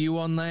agree with you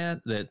on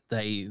that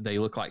they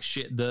look like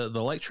shit. The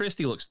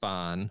electricity looks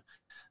fine.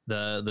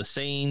 The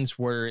scenes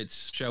where it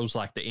shows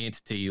like the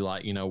entity,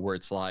 like, where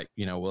it's like,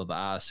 well, the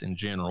ice in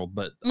general,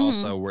 but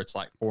also where it's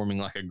like forming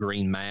like a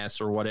green mass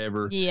or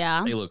whatever.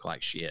 Yeah. They look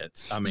like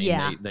shit.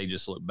 They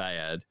just look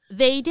bad.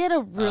 They did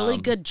a really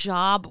good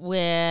job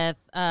with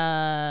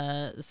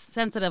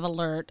Sensitive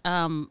Alert,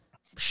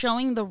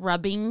 showing the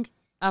rubbing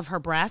of her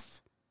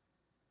breasts.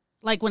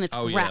 Like when it's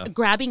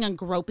grabbing and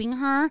groping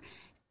her.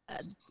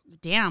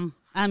 Damn.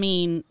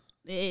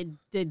 They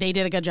did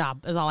a good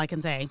job is all I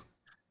can say.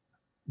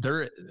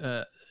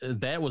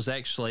 That was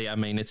actually,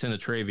 it's in the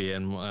trivia,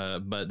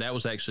 but that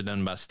was actually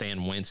done by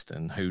Stan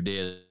Winston, who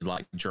did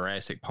like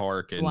Jurassic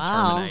Park and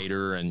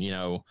Terminator, and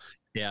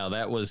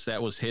that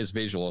was his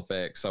visual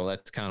effects. So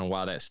that's kind of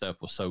why that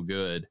stuff was so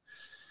good.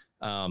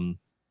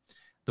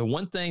 The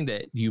one thing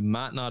that you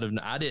might not have,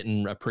 I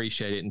didn't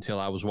appreciate it until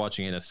I was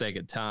watching it a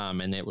second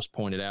time, and it was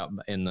pointed out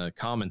in the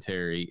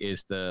commentary,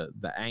 is the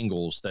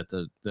angles that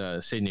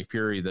the Sidney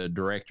Furie, the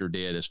director,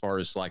 did as far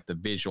as like the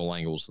visual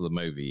angles of the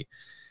movie.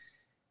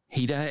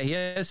 He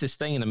has this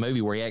thing in the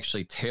movie where he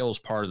actually tells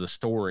part of the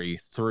story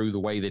through the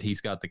way that he's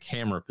got the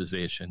camera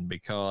position,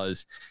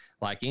 because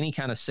like any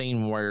kind of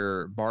scene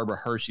where Barbara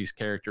Hershey's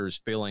character is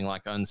feeling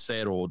like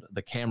unsettled,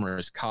 the camera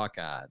is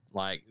cockeyed.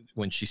 Like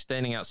when she's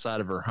standing outside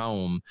of her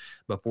home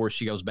before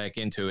she goes back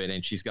into it,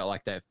 and she's got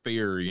like that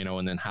fear,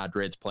 and then High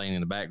Dread's playing in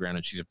the background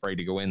and she's afraid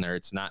to go in there.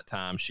 It's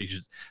nighttime.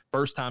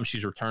 First time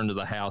she's returned to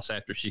the house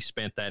after she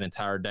spent that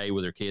entire day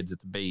with her kids at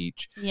the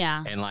beach.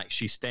 Yeah. And like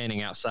she's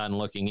standing outside and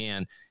looking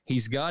in.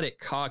 He's got it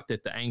cocked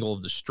at the angle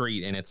of the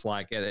street, and it's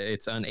like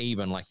it's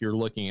uneven, like you're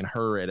looking at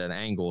her at an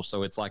angle.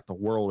 So it's like the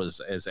world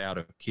is out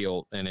of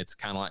kilt, and it's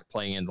kind of like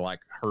playing into like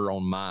her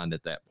own mind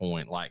at that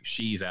point, like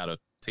she's out of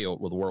tilt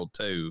with the world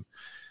too.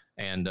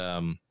 And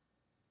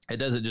it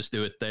doesn't just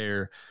do it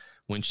there.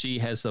 When she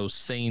has those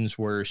scenes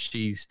where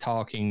she's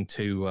talking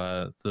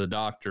to the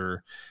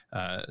doctor,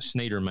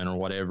 Sneederman or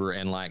whatever,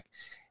 and like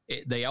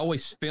they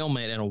always film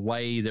it in a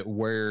way that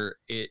where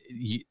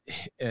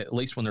at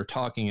least when they're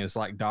talking as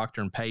like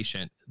doctor and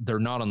patient, they're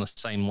not on the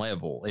same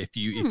level. If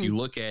you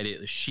look at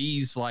it,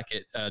 she's like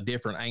at a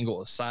different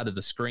angle side of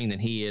the screen than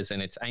he is,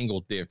 and it's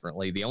angled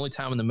differently. The only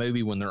time in the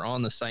movie when they're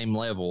on the same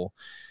level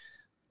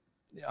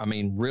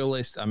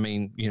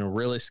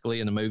realistically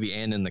in the movie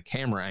and in the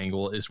camera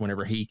angle is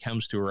whenever he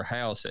comes to her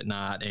house at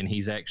night and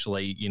he's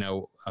actually,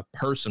 a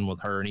person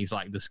with her and he's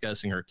like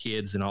discussing her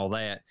kids and all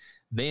that.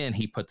 Then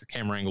he put the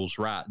camera angles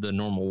right the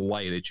normal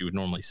way that you would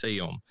normally see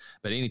them.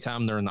 But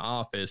anytime they're in the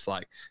office,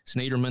 like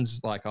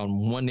Sneederman's like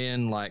on one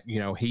end, like,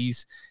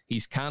 he's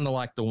kind of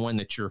like the one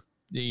that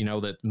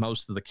that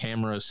most of the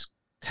cameras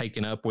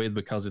taken up with,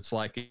 because it's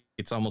like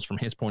it's almost from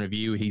his point of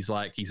view. He's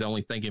like he's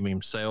only thinking of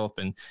himself,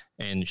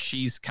 and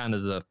she's kind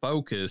of the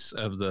focus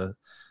of the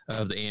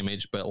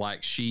image, but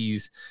like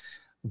she's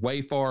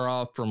way far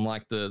off from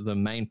like the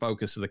main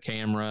focus of the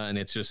camera, and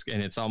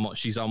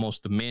she's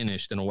almost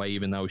diminished in a way,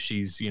 even though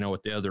she's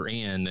at the other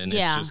end, and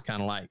it's just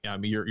kind of like, I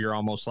mean, you're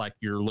almost like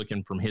you're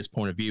looking from his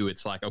point of view.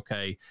 It's like,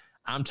 okay,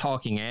 I'm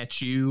talking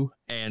at you,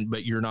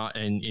 but you're not,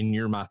 and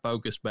you're my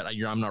focus, but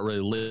I'm not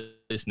really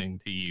listening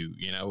to you.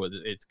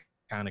 It's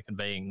kind of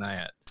conveying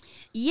that.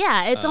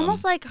 Yeah, it's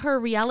almost like her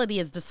reality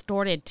is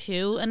distorted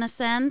too, in a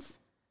sense,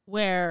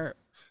 where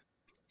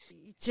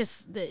it's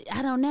just,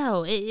 I don't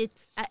know.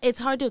 It's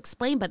hard to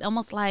explain, but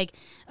almost like,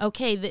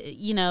 okay,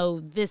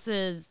 this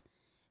is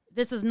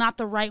not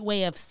the right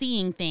way of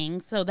seeing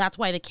things, so that's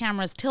why the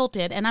camera's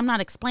tilted, and I'm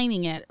not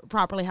explaining it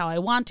properly how I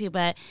want to,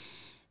 but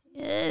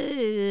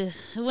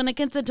when I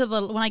get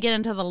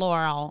into the lore,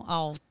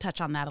 I'll touch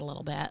on that a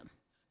little bit.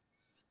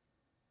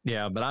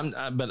 Yeah, but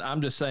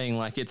I'm just saying,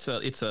 like, it's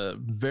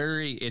interesting,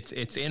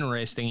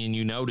 and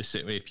you notice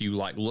it if you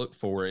like look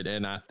for it,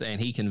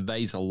 and he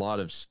conveys a lot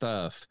of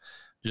stuff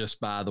just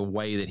by the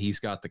way that he's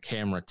got the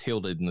camera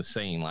tilted in the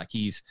scene. Like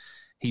he's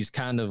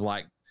kind of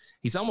like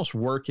he's almost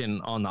working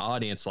on the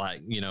audience,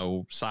 like,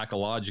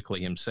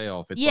 psychologically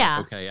himself. It's like,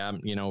 okay,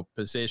 I'm,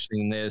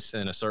 positioning this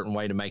in a certain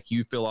way to make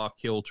you feel off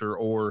kilter,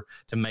 or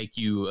to make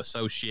you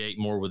associate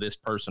more with this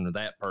person or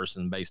that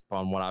person based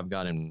upon what I've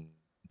got in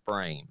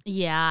frame.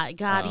 Yeah,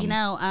 God,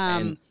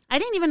 I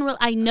didn't even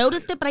I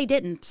noticed it, but I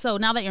didn't. So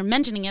now that you're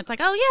mentioning it, it's like,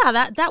 oh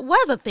yeah, that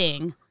was a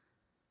thing.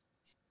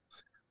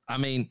 I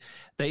mean,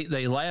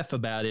 they laugh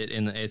about it,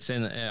 and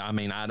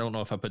I don't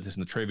know if I put this in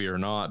the trivia or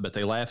not, but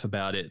they laugh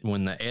about it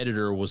when the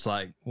editor was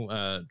like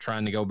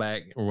trying to go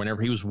back, or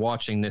whenever he was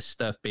watching this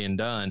stuff being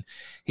done,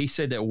 he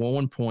said that at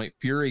one point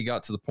Fury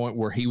got to the point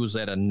where he was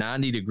at a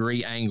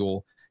 90-degree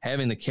angle,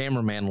 having the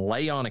cameraman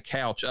lay on a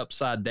couch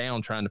upside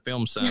down trying to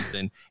film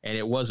something, and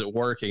it wasn't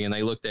working. And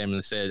they looked at him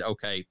and said,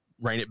 okay,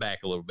 rein it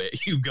back a little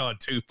bit. You've gone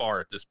too far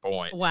at this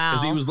point. Wow.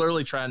 Because he was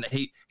literally trying to,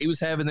 he was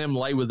having them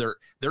lay with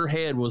their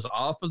head was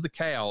off of the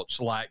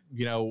couch, like,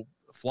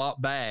 flop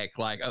back,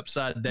 like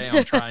upside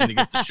down, trying to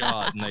get the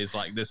shot. And he's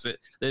like, this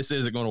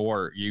isn't going to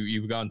work.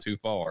 You've gone too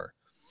far.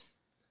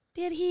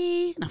 Did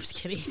he? No, I'm just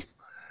kidding.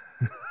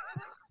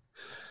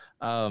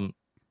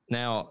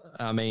 Now,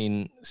 I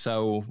mean,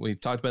 so we've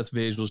talked about the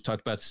visuals,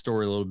 talked about the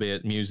story a little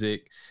bit,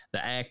 music.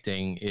 The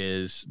acting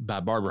is by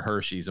Barbara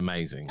Hershey's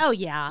amazing. Oh,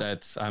 yeah.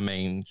 That's, I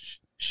mean,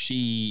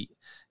 you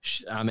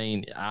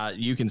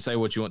can say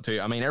what you want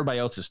to. I mean, everybody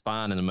else is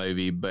fine in the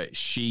movie, but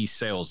she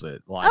sells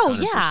it like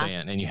 100%. Yeah.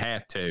 And you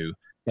have to,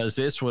 because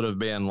this would have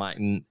been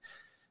laughed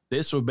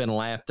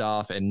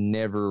off, and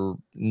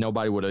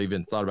nobody would have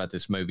even thought about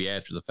this movie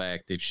after the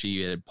fact if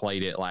she had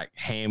played it like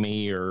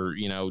hammy or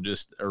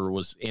or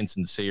was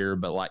insincere,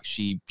 but like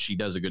she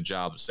does a good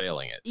job of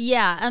selling it.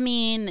 Yeah, I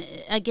mean,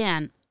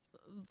 again,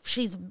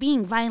 she's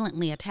being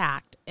violently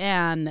attacked,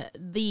 and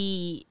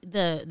it's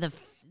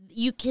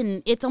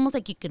almost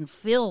like you can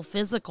feel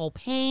physical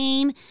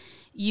pain,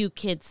 you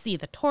could see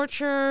the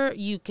torture,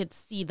 you could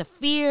see the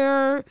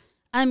fear.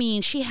 I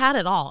mean, she had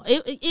it all.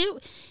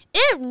 It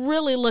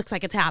really looks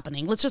like it's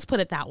happening. Let's just put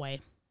it that way.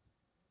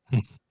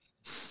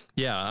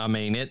 Yeah, I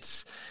mean,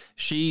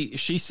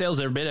 she sells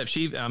every bit of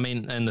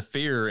and the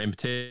fear in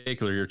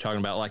particular you're talking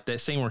about, like that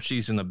scene where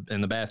she's in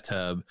the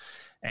bathtub,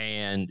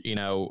 and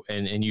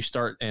and you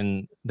start,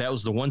 and that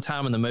was the one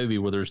time in the movie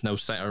where there's no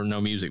sound or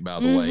no music, by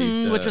the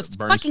way, which was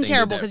fucking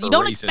terrible because you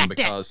don't expect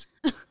it.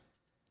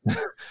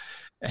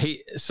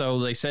 So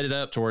they set it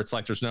up to where it's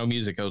like there's no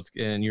music,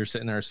 and you're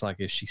sitting there, it's like,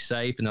 is she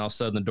safe? And all of a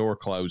sudden the door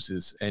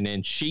closes, and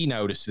then she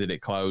noticed that it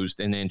closed,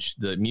 and then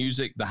the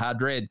music, the high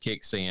dread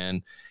kicks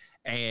in,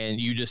 and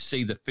you just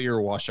see the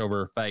fear wash over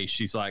her face.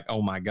 She's like,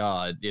 oh my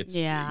God, it's,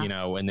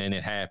 and then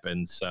it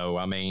happens. So,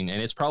 I mean,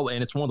 and it's one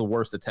of the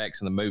worst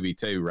attacks in the movie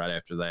too, right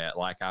after that.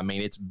 Like, I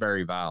mean, it's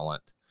very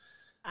violent.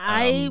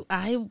 I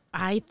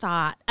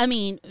thought, I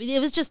mean, it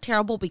was just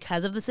terrible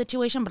because of the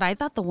situation, but I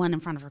thought the one in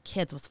front of her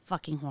kids was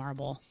fucking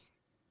horrible.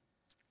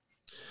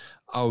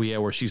 Oh yeah,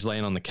 where she's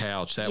laying on the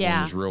couch. That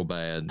one was real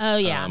bad. Oh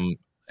yeah.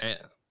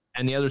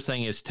 And the other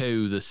thing is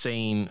too, the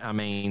scene, I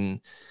mean,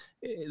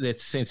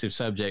 that's a sensitive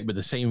subject, but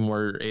the scene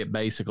where it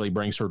basically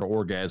brings her to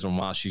orgasm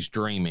while she's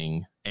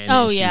dreaming, and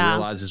then she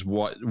realizes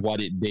what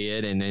it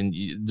did, and then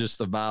just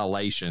the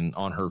violation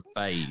on her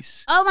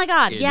face. Oh my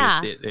God, she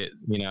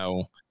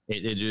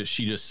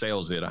just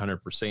sells it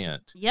 100%.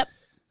 Yep.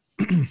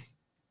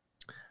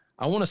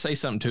 I want to say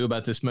something too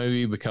about this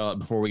movie, because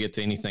before we get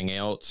to anything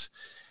else,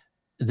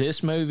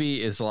 this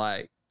movie is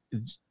like,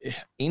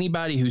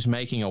 anybody who's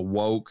making a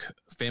woke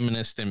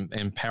feminist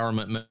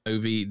empowerment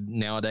movie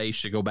nowadays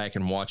should go back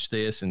and watch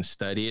this and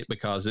study it,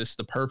 because it's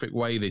the perfect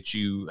way that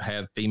you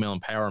have female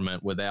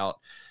empowerment without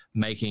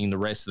making the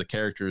rest of the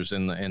characters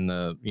in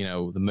the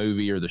the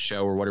movie or the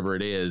show or whatever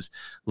it is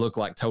look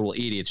like total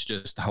idiots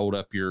just to hold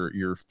up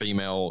your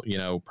female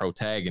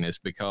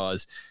protagonist.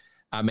 Because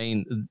I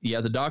mean, yeah,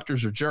 the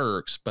doctors are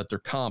jerks, but they're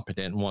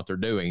competent in what they're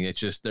doing. It's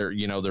just their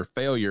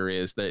failure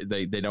is that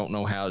they don't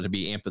know how to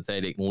be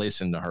empathetic and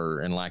listen to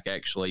her and like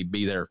actually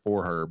be there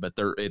for her. But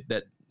but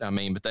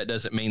that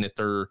doesn't mean that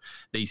they're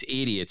these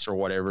idiots or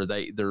whatever.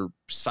 They're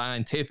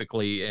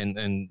scientifically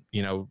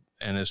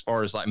and as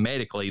far as like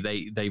medically,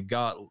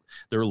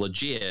 they're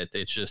legit.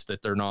 It's just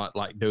that they're not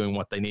like doing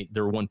what they need.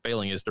 Their one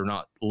failing is they're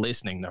not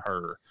listening to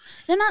her.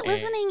 They're not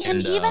listening.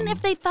 And even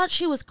if they thought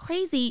she was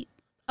crazy,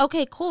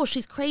 okay, cool,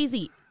 she's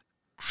crazy.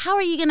 How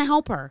are you going to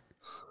help her?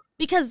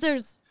 Because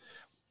there's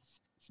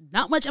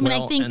not much. I mean,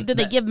 I think, did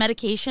they give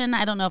medication?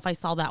 I don't know if I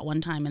saw that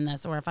one time in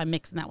this or if I'm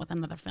mixing that with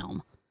another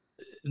film.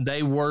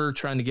 They were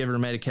trying to give her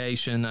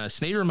medication.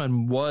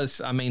 Sneederman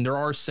was, I mean, there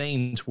are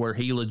scenes where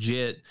he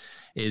legit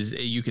is,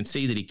 you can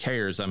see that he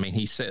cares. I mean,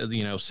 he said,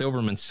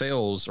 Silverman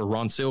sells, or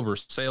Ron Silver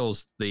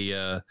sells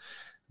the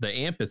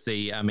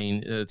empathy, I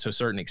mean, to a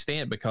certain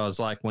extent, because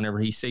like whenever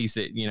he sees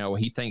that,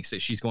 he thinks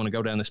that she's going to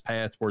go down this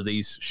path where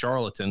these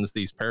charlatans,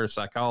 these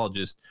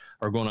parapsychologists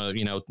are going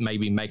to,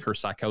 maybe make her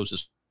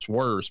psychosis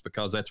worse,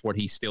 because that's what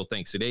he still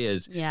thinks it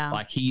is. Yeah.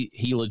 Like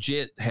he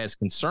legit has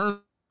concern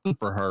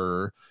for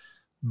her.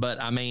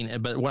 But I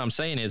mean, but what I'm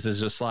saying is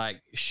just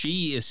like,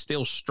 she is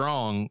still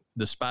strong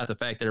despite the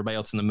fact that everybody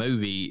else in the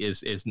movie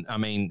is, I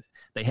mean,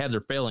 they have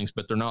their failings,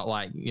 but they're not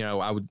like,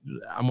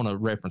 I'm going to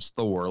reference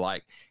Thor.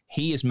 Like,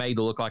 he is made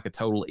to look like a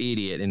total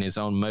idiot in his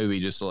own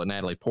movie, just so that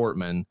Natalie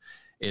Portman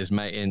is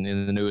made in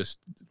the newest,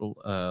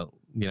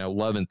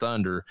 Love and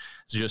Thunder,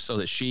 just so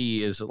that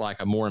she is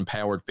like a more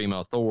empowered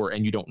female Thor.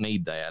 And you don't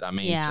need that. I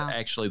mean,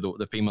 actually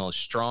the female is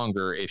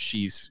stronger if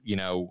she's,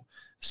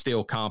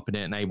 still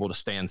competent and able to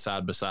stand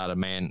side by side a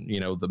man,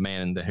 the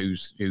man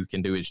who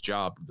can do his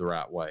job the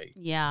right way.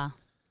 Yeah.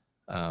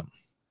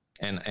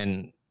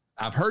 And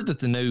I've heard that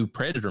the new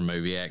Predator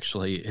movie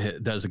actually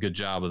does a good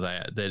job of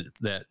that.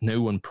 That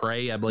new one,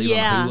 Prey, I believe,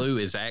 on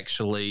Hulu, is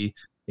actually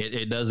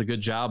it does a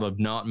good job of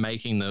not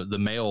making the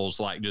males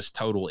like just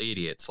total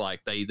idiots.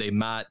 Like they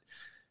might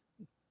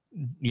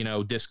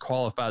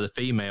disqualify the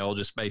female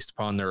just based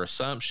upon their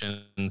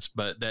assumptions,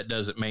 but that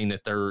doesn't mean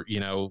that they're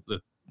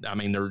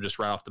they're just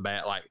right off the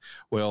bat like,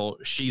 well,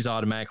 she's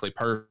automatically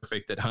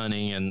perfect at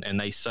hunting and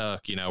they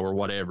suck, or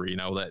whatever,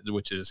 that,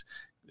 which is,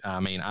 I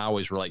mean, I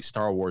always relate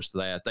Star Wars to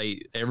that.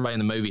 Everybody in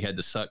the movie had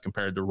to suck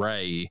compared to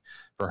Rey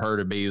for her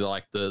to be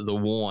like the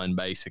one,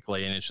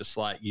 basically. And it's just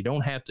like, you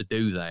don't have to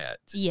do that.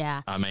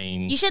 Yeah. I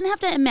mean, you shouldn't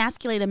have to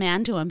emasculate a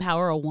man to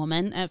empower a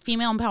woman.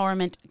 Female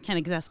empowerment can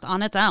exist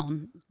on its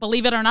own,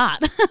 believe it or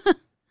not.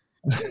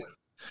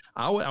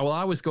 I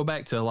always go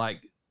back to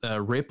like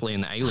Ripley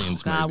in the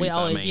Aliens movies. We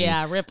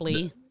always,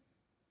 Ripley.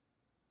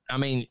 I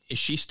mean,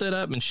 she stood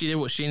up and she did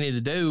what she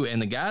needed to do. And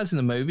the guys in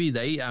the movie,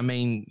 they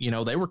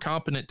were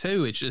competent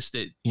too. It's just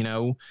that,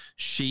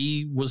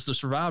 she was the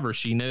survivor.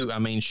 She knew, I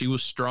mean, she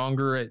was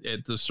stronger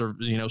at the,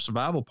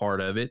 survival part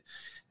of it.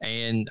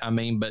 And I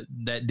mean, but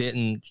they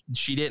didn't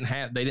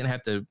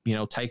have to,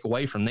 take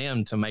away from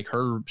them to make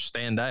her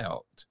stand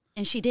out.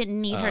 And she didn't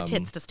need her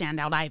tits to stand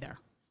out either.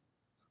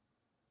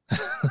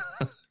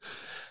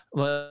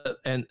 Well,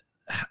 and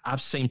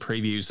I've seen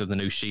previews of the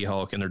new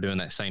She-Hulk, and they're doing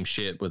that same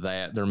shit with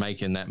that. They're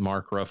making that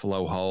Mark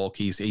Ruffalo Hulk.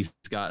 He's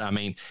got, I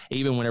mean,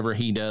 even whenever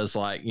he does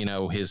like,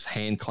 his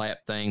hand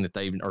clap thing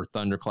or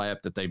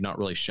thunderclap that they've not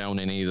really shown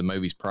in any of the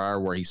movies prior,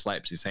 where he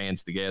slaps his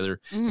hands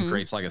together and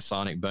creates like a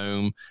sonic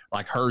boom.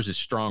 Like, hers is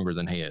stronger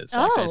than his.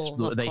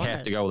 Like, they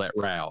have to go that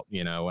route,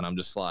 and I'm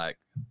just like,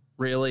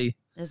 really?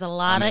 There's a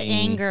lot of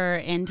anger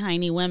in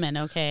tiny women,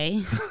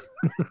 okay?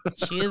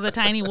 She is a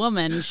tiny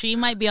woman. She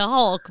might be a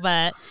Hulk,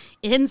 but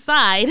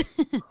inside,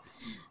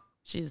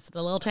 she's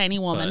a little tiny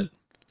woman.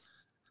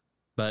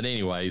 But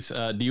anyways,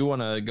 do you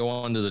want to go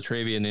on to the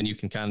trivia, and then you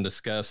can kind of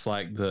discuss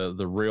like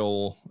the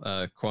real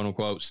quote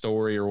unquote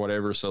story or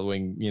whatever, so we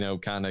can,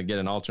 kind of get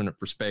an alternate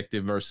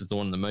perspective versus the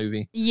one in the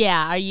movie?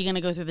 Yeah. Are you going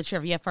to go through the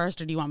trivia first,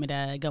 or do you want me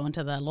to go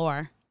into the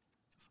lore?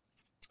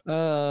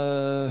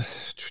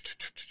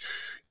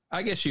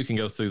 I guess you can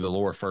go through the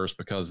lore first,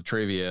 because the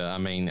trivia, I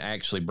mean,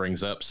 actually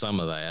brings up some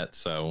of that.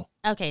 So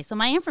okay, so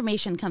my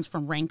information comes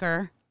from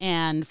Ranker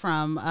and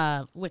from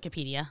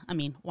Wikipedia. I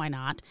mean, why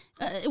not?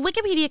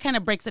 Wikipedia kind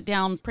of breaks it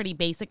down pretty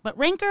basic, but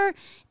Ranker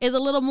is a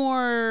little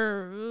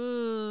more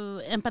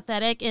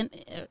empathetic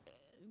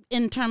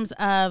in terms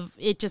of,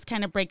 it just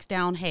kind of breaks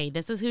down, hey,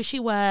 this is who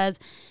she was.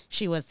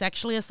 She was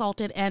sexually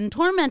assaulted and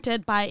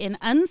tormented by an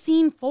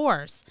unseen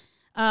force.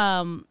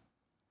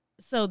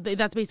 So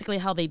that's basically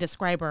how they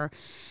describe her.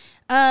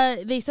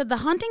 They said the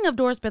haunting of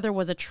Doris Bither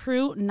was a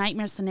true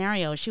nightmare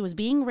scenario. She was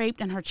being raped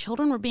and her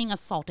children were being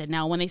assaulted.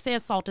 Now, when they say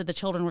assaulted, the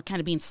children were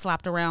kind of being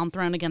slapped around,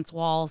 thrown against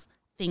walls,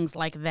 things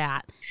like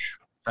that.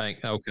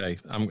 Okay.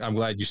 I'm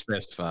glad you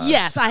specified.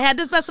 Yes, I had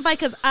to specify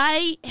because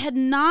I had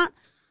not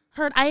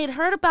heard. I had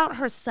heard about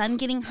her son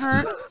getting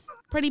hurt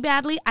pretty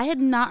badly. I had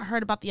not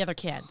heard about the other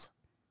kids.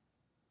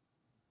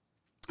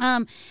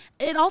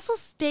 It also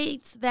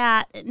states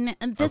that and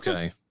this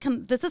Okay.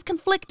 this is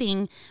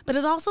conflicting, but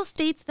it also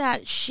states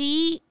that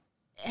she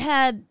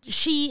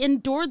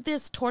endured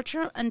this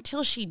torture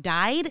until she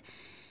died.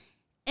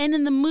 And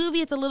in the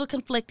movie, it's a little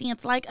conflicting.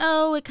 It's like,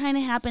 oh, it kind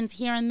of happens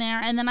here and there.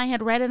 And then I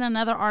had read in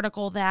another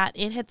article that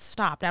it had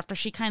stopped after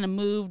she kind of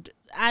moved.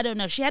 I don't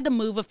know. She had to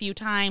move a few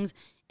times,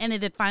 and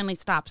it had finally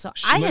stopped. So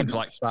She moved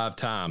like 5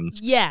 times.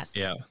 Yes.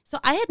 Yeah. So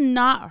I had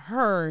not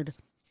heard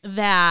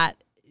that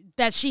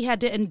she had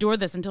to endure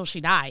this until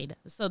she died.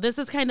 So this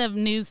is kind of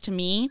news to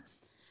me.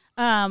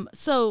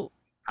 So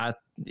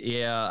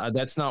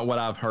that's not what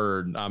I've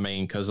heard. I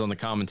mean, because on the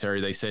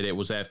commentary, they said it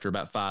was after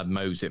about 5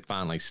 moves it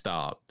finally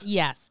stopped.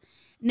 yes.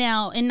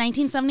 Now, in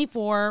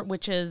 1974,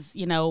 which is,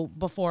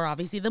 before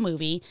obviously the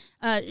movie,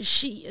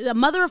 a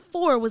mother of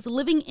 4 was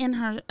living in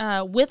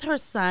her with her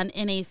son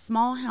in a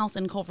small house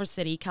in Culver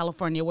City,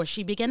 California, where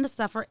she began to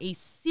suffer a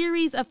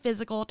series of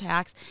physical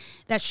attacks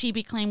that she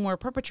claimed were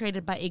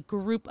perpetrated by a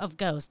group of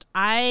ghosts.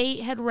 I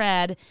had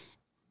read,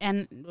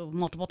 and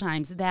multiple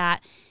times,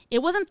 that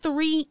it wasn't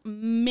 3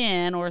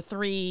 men or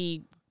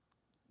 3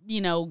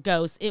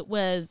 ghosts. It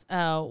was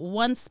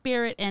 1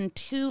 spirit and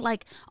 2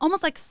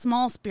 almost like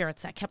small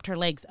spirits that kept her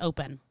legs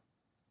open.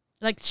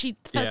 Like she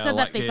said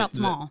that they felt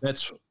small.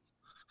 That's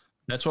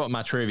what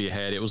my trivia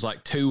had. It was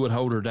like 2 would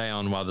hold her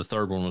down while the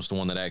third one was the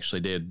one that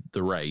actually did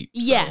the rape.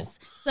 Yes.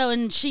 So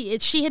and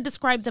she had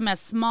described them as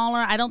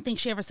smaller. I don't think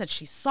she ever said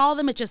she saw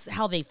them. It's just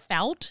how they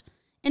felt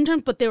in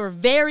terms, but they were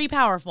very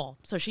powerful.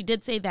 So she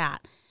did say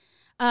that.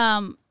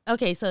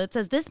 Okay, so it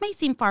says, this may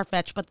seem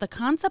far-fetched, but the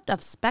concept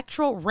of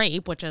spectral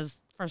rape, which is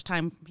first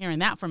time hearing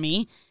that from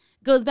me,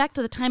 goes back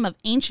to the time of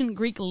ancient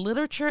Greek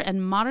literature,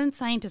 and modern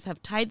scientists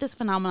have tied this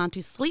phenomenon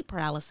to sleep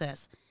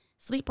paralysis.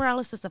 Sleep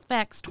paralysis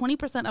affects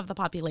 20% of the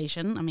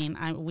population. I mean,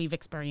 we've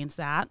experienced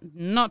that.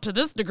 Not to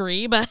this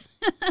degree, but...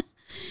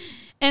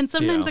 and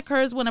sometimes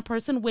occurs when a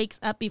person wakes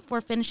up before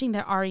finishing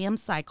their REM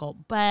cycle.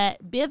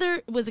 But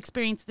Bither was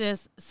experiencing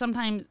this.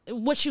 Sometimes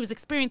what she was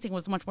experiencing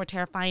was much more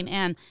terrifying.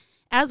 And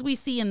as we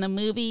see in the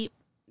movie,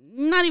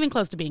 not even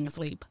close to being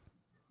asleep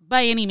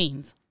by any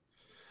means.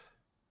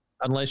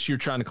 Unless you're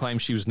trying to claim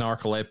she was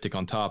narcoleptic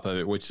on top of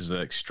it, which is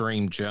an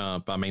extreme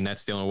jump. I mean,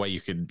 that's the only way you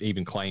could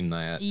even claim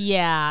that.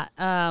 Yeah.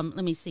 Let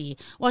me see.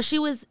 While she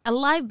was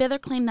alive,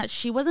 Bither claimed that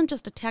she wasn't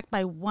just attacked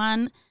by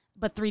 1,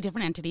 but 3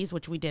 different entities,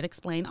 which we did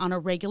explain, on a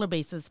regular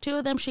basis. 2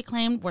 of them, she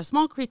claimed, were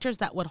small creatures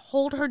that would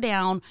hold her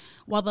down,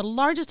 while the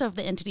largest of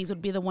the entities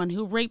would be the one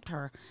who raped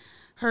her.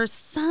 Her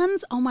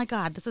sons, oh my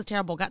God, this is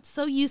terrible, got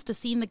so used to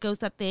seeing the ghost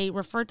that they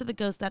referred to the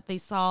ghost that they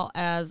saw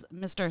as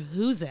Mr.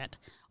 Who's It.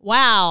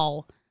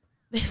 Wow.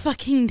 They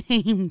fucking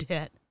named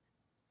it.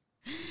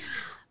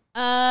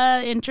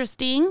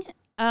 Interesting.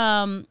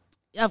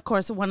 Of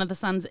course, one of the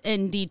sons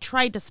indeed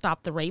tried to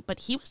stop the rape, but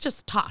he was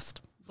just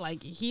tossed.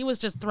 Like, he was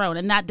just thrown,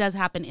 and that does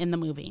happen in the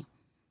movie.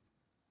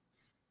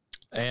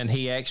 And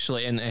he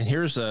actually, and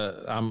here's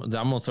I'm going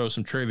to throw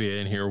some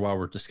trivia in here while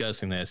we're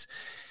discussing this.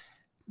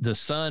 The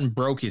son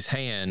broke his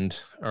hand,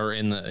 or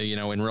in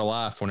real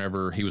life,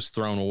 whenever he was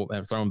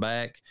thrown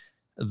back,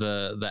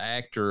 the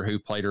actor who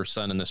played her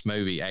son in this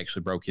movie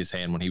actually broke his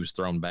hand when he was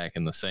thrown back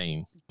in the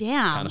scene.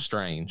 Damn. Kind of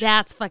strange.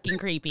 That's fucking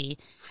creepy.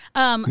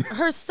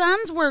 Her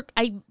sons were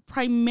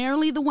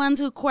primarily the ones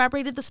who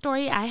corroborated the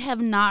story. I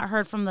have not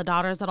heard from the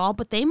daughters at all,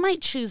 but they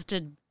might choose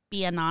to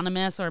be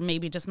anonymous or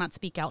maybe just not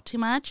speak out too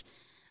much.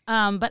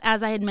 But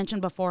as I had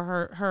mentioned before,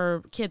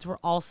 her kids were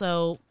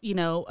also,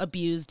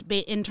 abused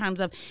in terms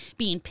of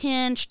being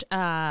pinched,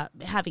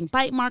 having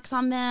bite marks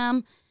on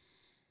them,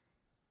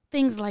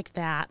 things like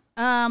that.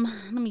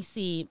 Let me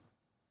see.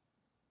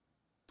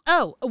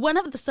 Oh, one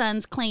of the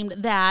sons claimed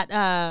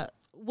that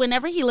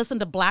whenever he listened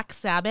to Black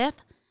Sabbath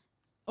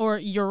or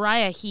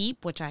Uriah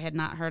Heep, which I had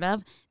not heard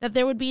of, that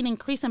there would be an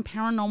increase in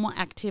paranormal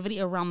activity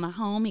around the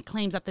home. He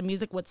claims that the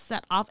music would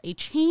set off a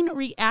chain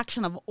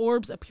reaction of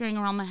orbs appearing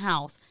around the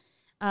house.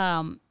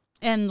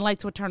 And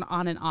lights would turn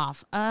on and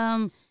off.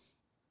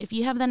 If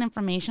you have that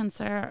information,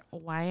 sir,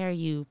 why are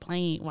you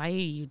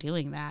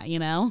doing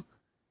that,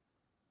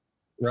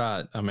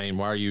 Right. I mean,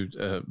 why are you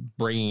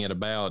bringing it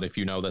about if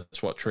you know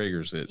that's what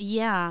triggers it?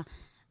 Yeah.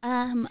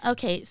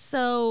 Okay,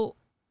 so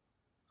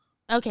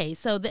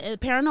the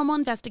paranormal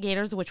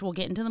investigators, which we'll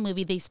get into the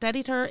movie, they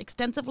studied her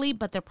extensively,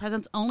 but their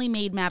presence only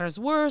made matters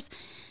worse.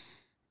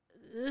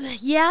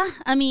 Yeah,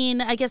 I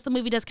mean, I guess the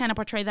movie does kind of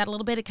portray that a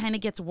little bit. It kind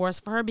of gets worse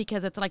for her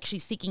because it's like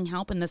she's seeking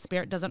help and the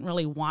spirit doesn't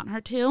really want her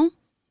to.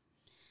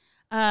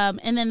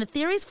 And then the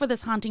theories for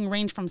this haunting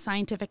range from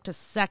scientific to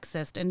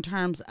sexist in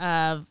terms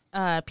of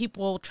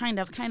people trying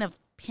to kind of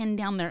pin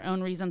down their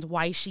own reasons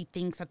why she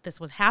thinks that this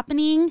was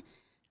happening.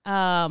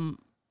 If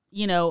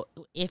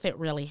it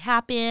really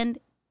happened,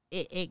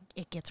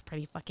 it gets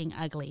pretty fucking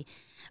ugly.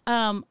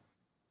 All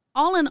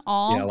in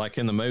all. Yeah, like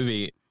in the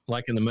movie,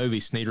 like in the movie,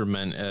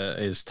 Sneederman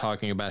is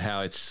talking about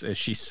how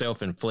she's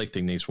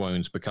self-inflicting these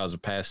wounds because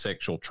of past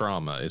sexual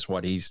trauma, is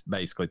what he's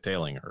basically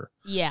telling her.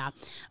 Yeah.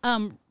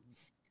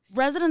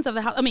 Residents of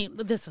the house, I mean,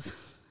 this is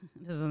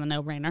a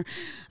no-brainer.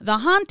 The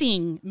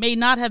haunting may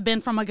not have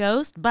been from a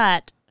ghost,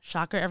 but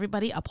shocker,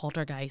 everybody, a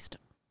poltergeist.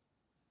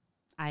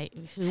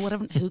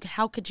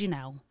 How could you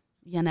know?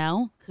 You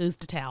know, who's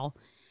to tell?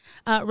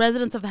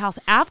 Residents of the house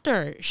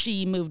after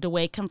she moved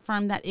away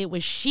confirmed that it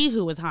was she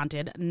who was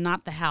haunted,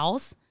 not the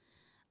house.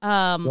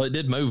 Well, it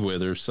did move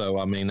with her, so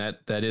I mean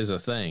that is a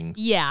thing.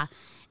 Yeah.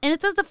 And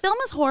it says the film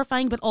is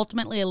horrifying, but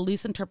ultimately a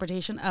loose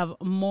interpretation of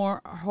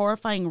more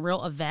horrifying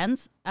real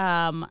events.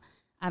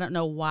 I don't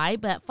know why,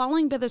 but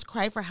following Bither's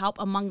cry for help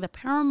among the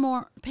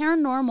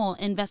paranormal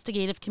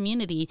investigative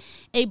community,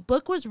 a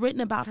book was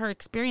written about her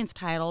experience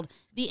titled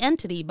The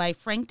Entity by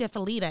Frank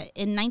DeFelitta.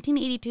 In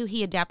 1982,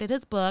 he adapted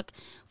his book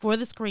for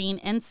the screen,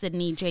 and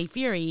Sidney J.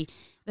 Furie,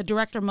 the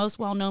director most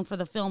well known for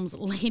the films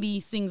Lady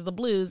Sings the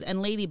Blues and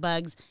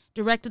Ladybugs,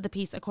 directed the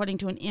piece according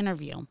to an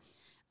interview.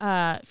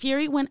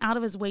 Furie went out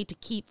of his way to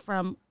keep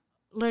from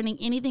learning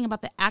anything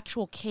about the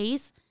actual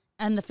case,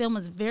 and the film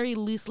is very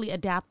loosely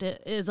adapted,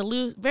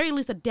 very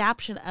loose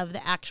adaptation of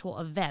the actual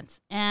events.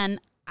 And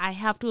I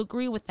have to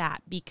agree with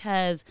that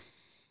because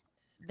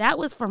that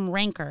was from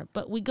Ranker.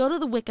 But we go to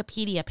the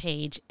Wikipedia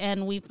page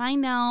and we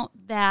find out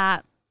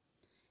that,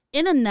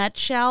 in a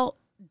nutshell,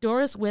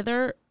 Doris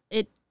Wither,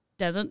 it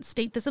doesn't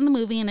state this in the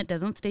movie and it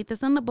doesn't state this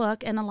in the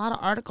book, and a lot of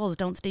articles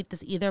don't state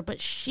this either,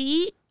 but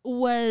she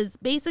was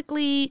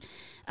basically,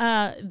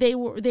 they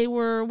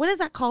were, what is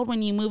that called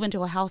when you move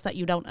into a house that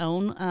you don't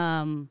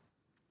own?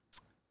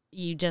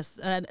 You just,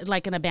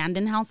 like an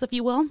abandoned house, if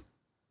you will.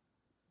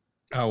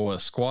 Oh, a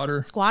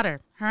squatter?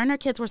 Squatter. Her and her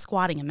kids were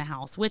squatting in the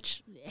house,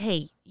 which,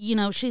 hey, you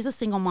know, she's a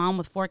single mom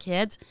with 4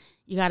 kids.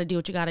 You got to do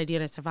what you got to do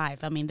to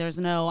survive. I mean,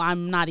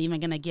 I'm not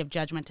even going to give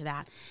judgment to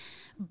that.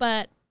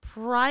 But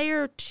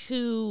prior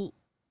to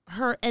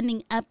her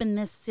ending up in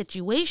this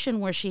situation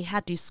where she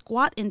had to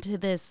squat into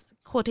this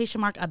quotation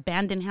mark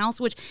abandoned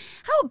house, which,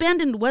 how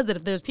abandoned was it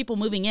if there's people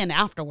moving in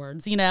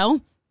afterwards, you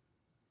know?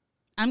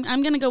 I'm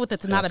going to go with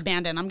it's not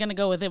abandoned. I'm going to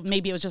go with it.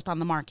 Maybe it was just on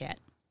the market.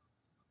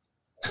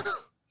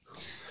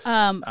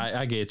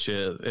 I get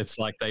you. It's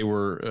like they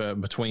were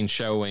between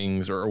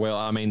showings, or well,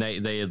 I mean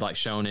they had like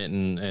shown it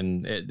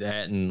and it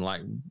hadn't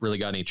like really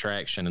got any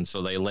traction, and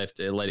so they let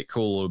it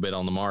cool a little bit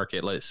on the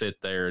market, let it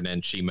sit there, and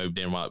then she moved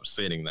in while it was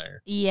sitting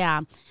there.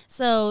 Yeah.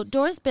 So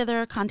Doris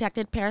Bither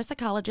contacted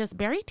parapsychologist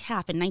Barry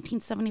Taff in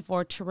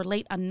 1974 to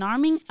relate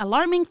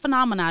alarming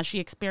phenomena she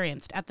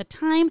experienced. At the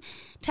time,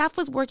 Taff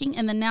was working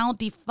in the now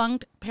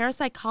defunct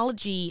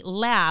parapsychology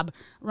lab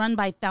run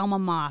by Thelma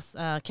Moss,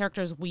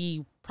 characters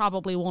we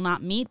probably will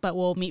not meet, but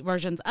we'll meet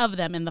versions of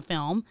them in the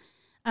film,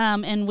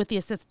 and with the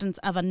assistance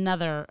of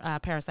another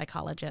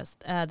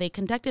parapsychologist. They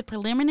conducted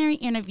preliminary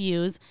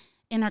interviews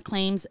in her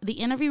claims. The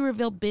interview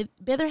revealed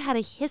Bither had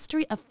a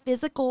history of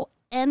physical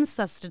and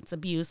substance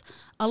abuse,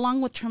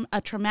 along with a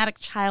traumatic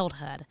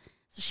childhood.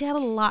 So she had a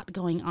lot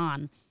going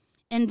on.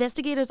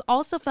 Investigators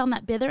also found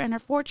that Bither and her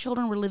 4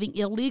 children were living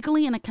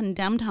illegally in a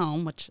condemned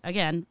home, which,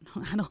 again,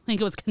 I don't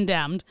think it was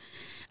condemned,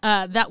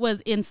 that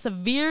was in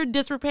severe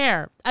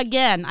disrepair.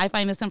 Again, I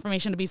find this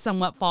information to be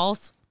somewhat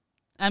false.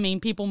 I mean,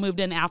 people moved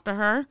in after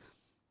her.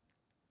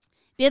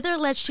 Bither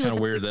alleged she was... kind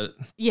of weird that...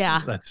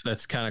 Yeah.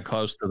 That's kind of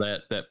close to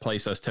that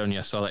place I was telling you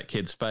I saw that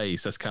kid's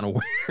face. That's kind of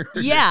weird.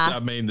 Yeah. I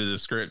mean, the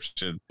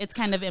description. It's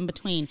kind of in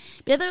between.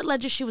 Bither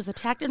alleges she was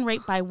attacked and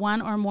raped by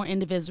one or more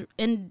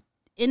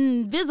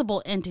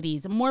invisible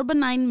entities. More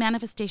benign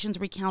manifestations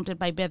recounted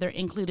by Bither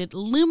included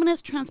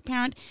luminous,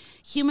 transparent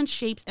human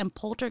shapes and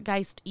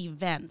poltergeist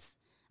events.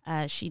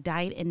 She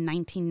died in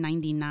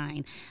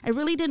 1999. I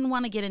really didn't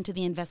want to get into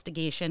the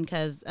investigation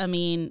because, I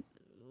mean,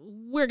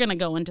 we're going to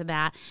go into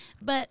that.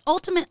 But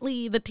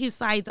ultimately, the two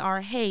sides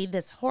are, hey,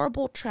 this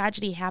horrible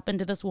tragedy happened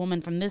to this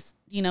woman from this,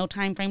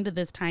 time frame to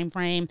this time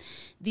frame.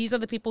 These are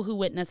the people who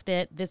witnessed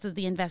it. This is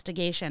the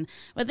investigation.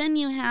 But then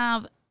you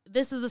have...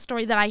 This is the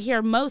story that I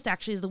hear most,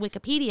 actually, is the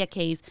Wikipedia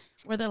case,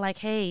 where they're like,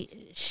 hey,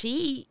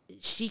 she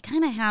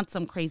kind of had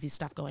some crazy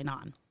stuff going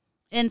on.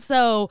 And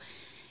so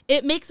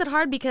it makes it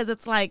hard because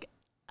it's like,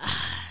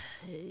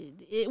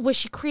 was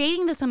she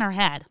creating this in her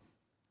head?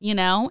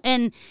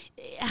 And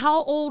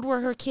how old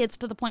were her kids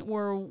to the point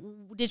where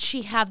did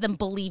she have them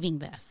believing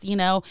this?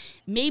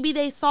 Maybe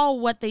they saw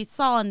what they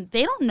saw and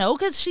they don't know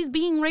because she's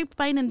being raped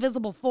by an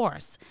invisible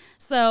force.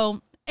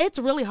 So it's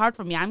really hard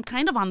for me. I'm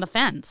kind of on the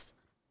fence.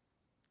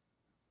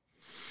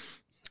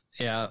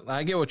 Yeah,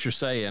 I get what you're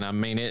saying. I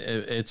mean,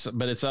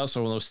 but it's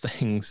also one of those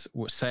things,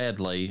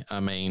 sadly, I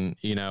mean,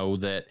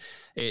 that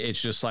it's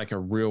just like a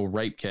real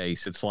rape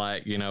case. It's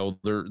like,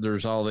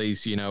 there's all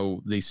these,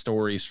 these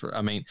stories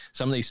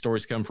some of these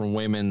stories come from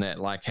women that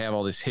like have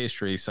all this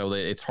history, so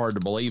that it's hard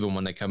to believe them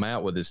when they come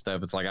out with this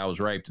stuff. It's like, I was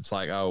raped. It's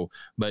like, oh,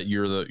 but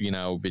you're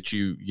but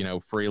you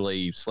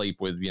freely sleep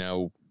with,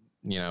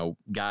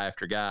 guy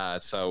after guy.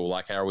 So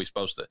like, how are we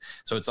supposed to?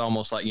 So it's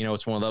almost like,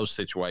 it's one of those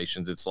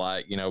situations. It's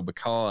like,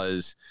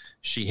 because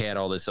she had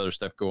all this other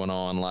stuff going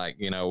on, like,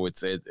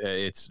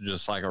 it's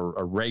just like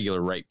a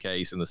regular rape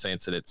case in the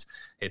sense that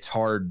it's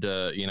hard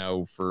to,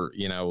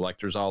 like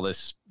there's all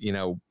this,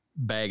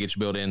 baggage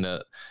built in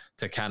to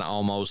kind of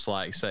almost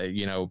like say,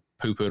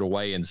 poo-poo it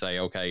away and say,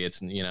 okay,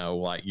 it's,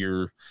 like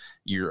you're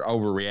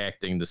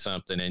overreacting to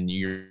something and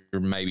you're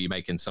maybe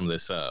making some of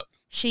this up.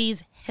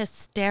 She's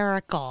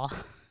hysterical.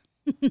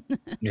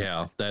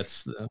 Yeah,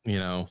 that's, that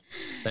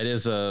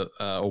is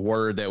a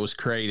word that was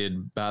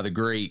created by the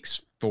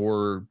Greeks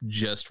for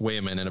just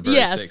women in a very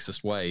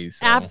sexist way.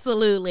 So.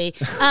 Absolutely.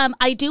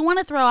 I do want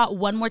to throw out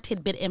one more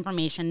tidbit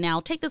information. Now,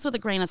 take this with a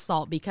grain of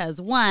salt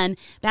because, one,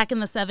 back in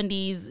the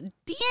 70s,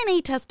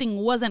 DNA testing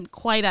wasn't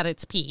quite at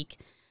its peak.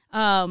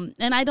 And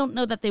I don't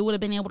know that they would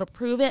have been able to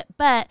prove it,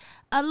 but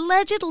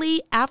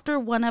allegedly after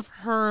one of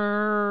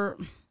her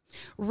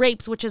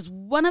rapes, which is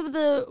one of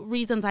the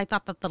reasons I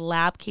thought that the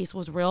lab case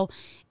was real,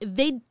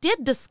 they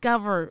did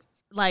discover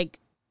like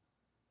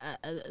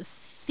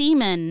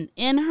semen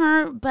in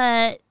her,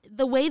 but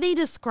the way they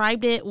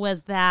described it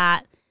was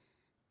that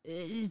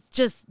it's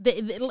just they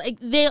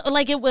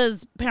it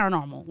was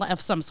paranormal of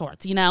some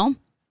sorts,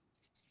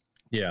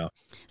 Yeah.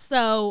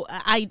 So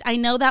I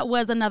know that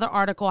was another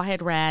article I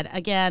had read,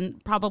 again,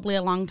 probably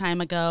a long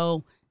time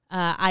ago.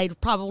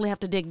 I'd probably have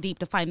to dig deep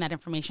to find that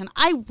information.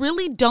 I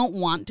really don't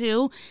want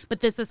to,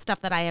 but this is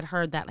stuff that I had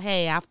heard that,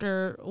 hey,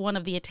 after one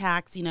of the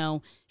attacks,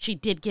 she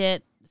did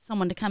get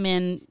someone to come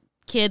in.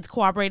 Kids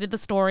corroborated the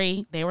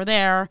story. They were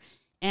there,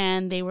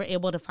 and they were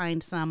able to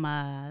find some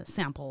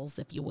samples,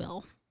 if you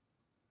will.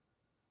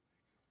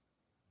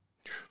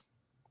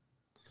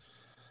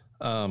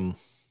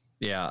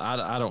 Yeah,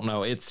 I don't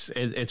know. It's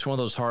one of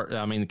those hard,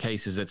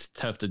 cases that's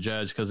tough to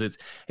judge because it's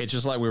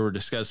just like we were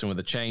discussing with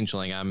the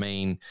Changeling. I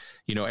mean,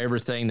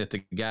 everything that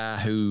the guy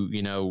who,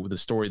 the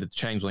story that the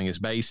Changeling is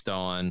based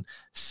on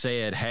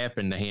said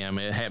happened to him.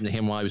 It happened to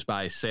him while he was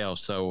by himself.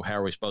 So how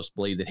are we supposed to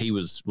believe that he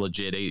was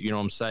legit? You know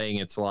what I'm saying?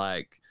 It's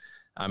like,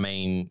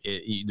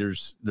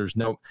 there's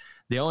no,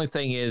 the only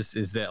thing is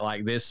that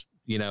like this,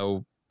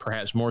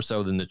 perhaps more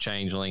so than the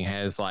Changeling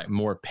has like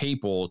more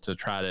people to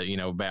try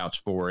to,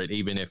 vouch for it.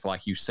 Even if,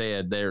 like you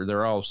said,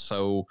 they're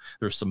also,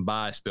 there's some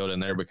bias built in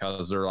there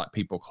because they're like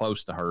people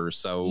close to her.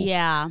 So,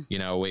 yeah,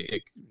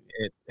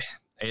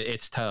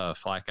 it's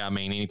tough. Like,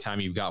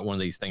 anytime you've got one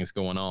of these things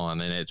going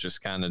on, and it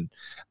just kind of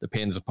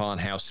depends upon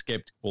how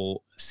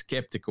skeptical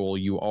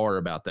you are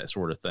about that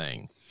sort of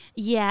thing.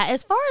 Yeah.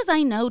 As far as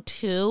I know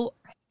too,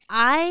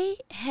 I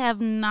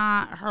have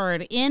not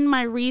heard in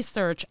my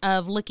research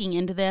of looking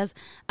into this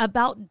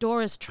about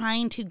Doris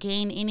trying to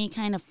gain any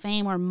kind of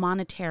fame or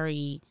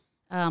monetary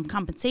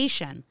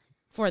compensation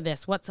for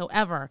this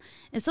whatsoever.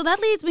 And so that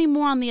leads me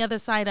more on the other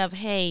side of,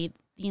 hey,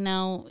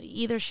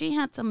 either she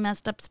had some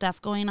messed up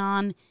stuff going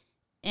on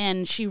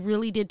and she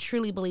really did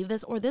truly believe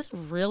this, or this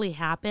really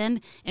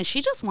happened and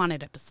she just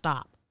wanted it to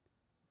stop.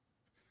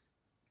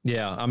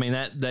 Yeah,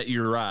 that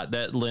you're right.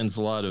 That lends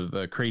a lot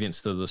of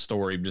credence to the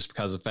story just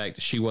because of the fact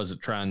that she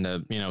wasn't trying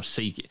to,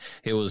 seek it.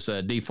 It was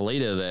De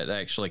Fileta that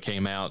actually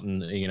came out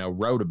and,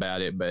 wrote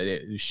about it, but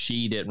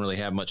she didn't really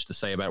have much to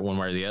say about it one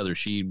way or the other.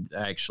 She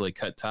actually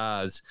cut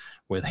ties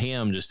with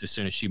him just as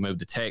soon as she moved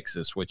to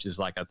Texas, which is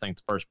like, I think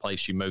the first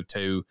place she moved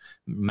to,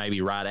 maybe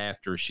right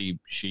after she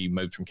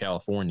moved from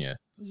California.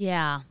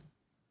 Yeah.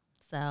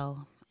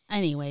 So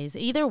anyways,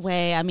 either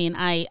way,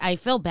 I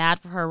feel bad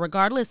for her,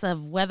 regardless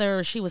of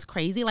whether she was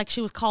crazy, like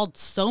she was called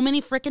so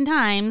many freaking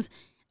times,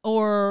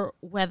 or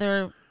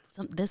whether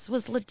this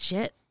was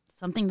legit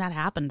something that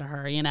happened to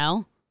her,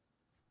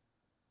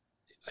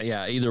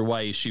 Yeah, either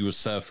way, she was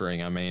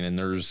suffering. And and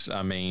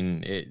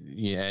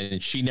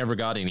she never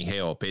got any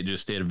help. It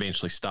just did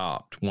eventually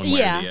stopped one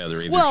way or the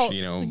other.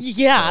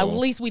 At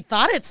least we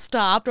thought it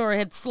stopped or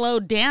had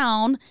slowed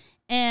down.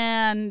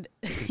 And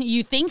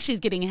you think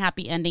she's getting a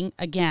happy ending.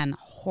 Again,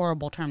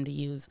 horrible term to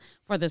use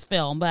for this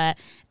film. But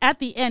at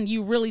the end,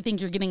 you really think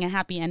you're getting a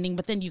happy ending.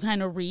 But then you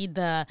kind of read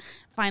the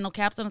final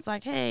caps and it's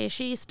like, hey,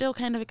 she still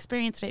kind of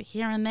experienced it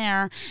here and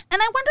there.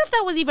 And I wonder if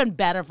that was even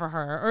better for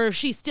her. Or if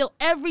she's still,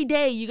 every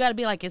day, you got to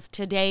be like, is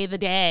today the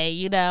day,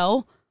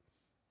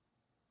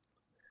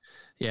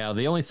 Yeah,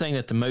 the only thing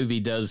that the movie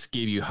does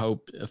give you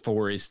hope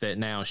for is that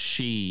now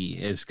she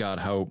has got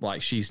hope.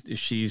 Like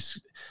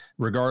she's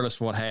regardless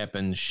of what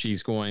happens,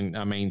 she's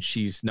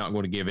not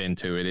going to give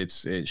into it.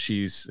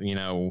 She's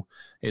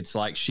it's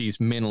like she's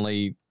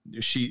mentally,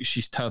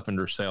 she's toughened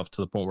herself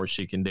to the point where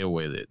she can deal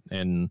with it.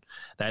 And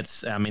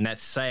that's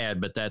sad,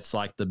 but that's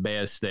like the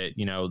best that,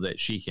 that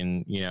she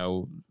can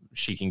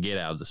get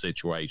out of the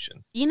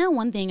situation.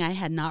 One thing I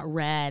had not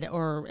read,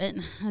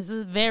 this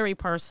is very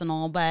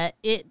personal, but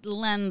it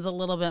lends a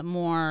little bit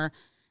more,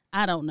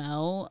 I don't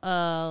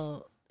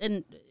know,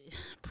 and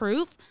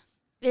proof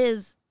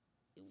is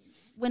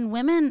when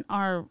women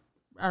are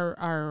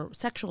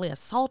sexually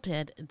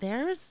assaulted,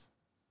 there's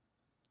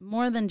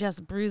more than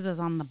just bruises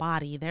on the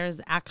body. There's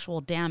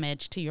actual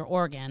damage to your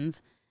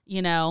organs,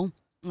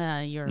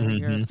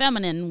 your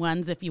feminine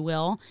ones, if you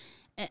will.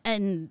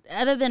 And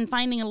other than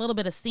finding a little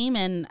bit of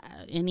semen,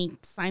 any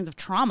signs of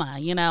trauma,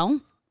 you know?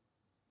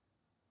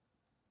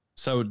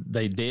 So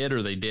they did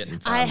or they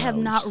didn't? I have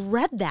not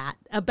read that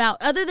about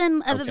other than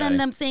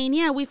them saying,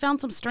 yeah, we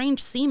found some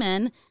strange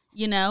semen,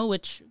 you know,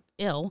 which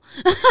ill.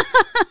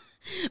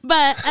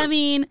 But I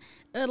mean,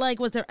 like,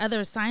 was there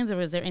other signs, or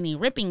was there any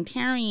ripping,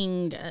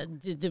 tearing?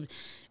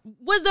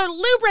 Was there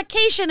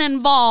lubrication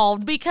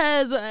involved?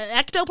 Because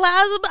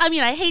ectoplasm, I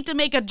mean, I hate to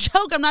make a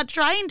joke. I'm not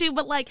trying to,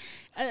 but like,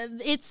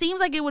 it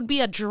seems like it would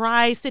be a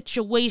dry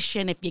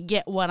situation, if you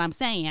get what I'm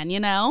saying, you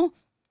know?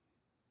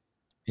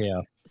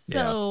 Yeah.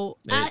 So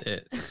I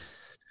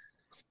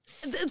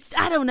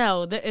don't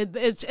know.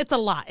 It's a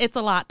lot. It's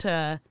a lot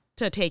to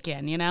take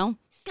in, you know?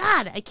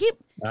 God, I keep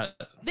the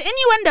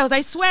innuendos,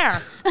 I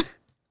swear.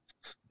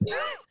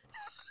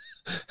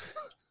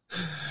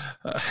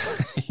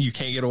 You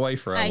can't get away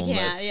from them. I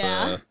can't,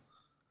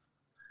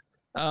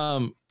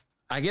 yeah.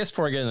 I guess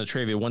before I get into the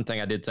trivia, one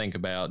thing I did think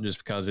about, just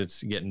because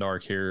it's getting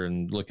dark here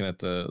and looking at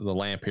the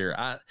lamp here,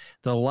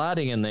 the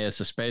lighting in this,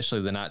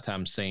 especially the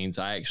nighttime scenes,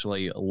 I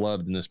actually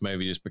loved in this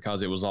movie just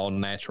because it was all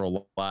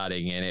natural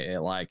lighting, and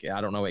it like, I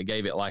don't know, it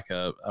gave it like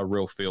a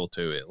real feel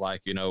to it.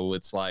 Like, you know,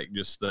 it's like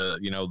just the,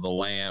 you know, the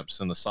lamps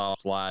and the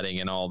soft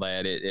lighting and all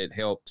that. It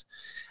helped.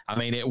 I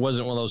mean, it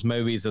wasn't one of those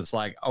movies that's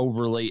like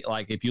overly,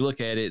 like, if you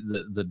look at it,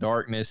 the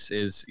darkness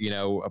is, you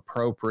know,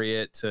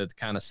 appropriate to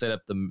kind of set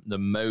up the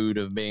mood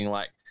of being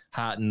like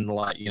heightened,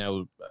 like, you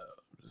know,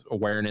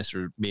 awareness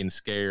or being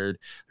scared.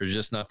 There's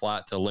just enough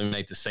light to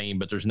illuminate the scene,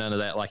 but there's none of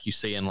that like you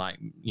see in, like,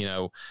 you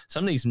know,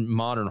 some of these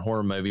modern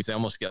horror movies. They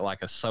almost get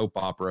like a soap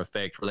opera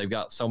effect where they've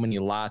got so many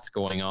lights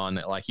going on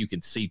that like you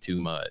can see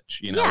too much,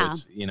 you know. Yeah.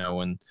 It's, you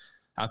know, and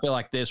I feel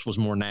like this was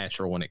more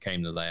natural when it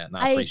came to that, and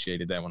I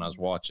appreciated that when I was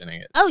watching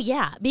it. Oh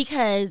yeah,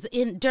 because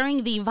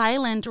during the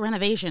violent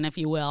renovation, if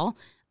you will,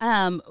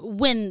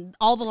 when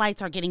all the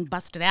lights are getting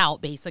busted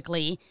out,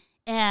 basically,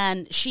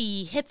 and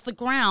she hits the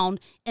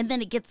ground, and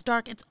then it gets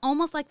dark. It's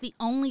almost like the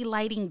only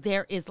lighting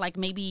there is like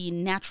maybe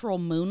natural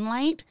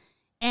moonlight,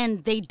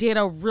 and they did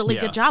a really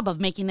good job of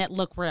making it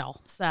look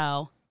real.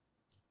 So.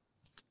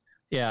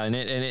 Yeah, and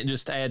it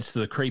just adds to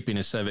the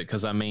creepiness of it,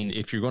 because I mean,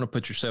 if you're going to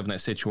put yourself in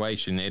that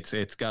situation,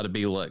 it's got to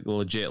be like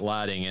legit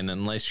lighting, and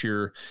unless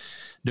you're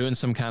doing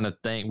some kind of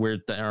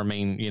weird thing, I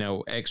mean, you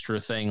know, extra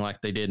thing like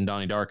they did in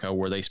Donnie Darko,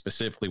 where they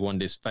specifically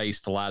wanted his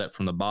face to light up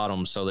from the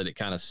bottom so that it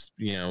kind of,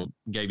 you know,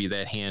 gave you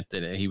that hint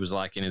that he was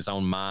like in his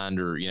own mind,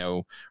 or, you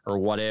know, or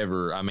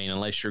whatever. I mean,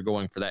 unless you're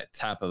going for that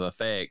type of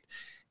effect,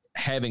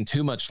 having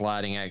too much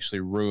lighting actually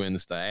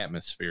ruins the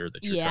atmosphere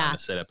that you're trying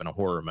to set up in a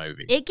horror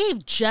movie. It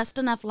gave just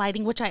enough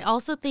lighting, which I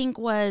also think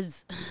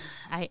was,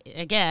 I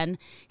again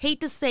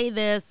hate to say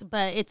this,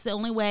 but it's the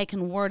only way I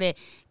can word it,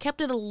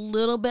 kept it a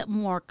little bit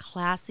more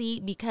classy,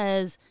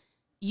 because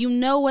you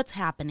know what's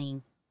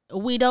happening.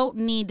 We don't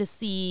need to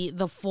see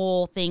the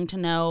full thing to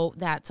know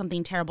that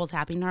something terrible is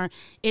happening to her.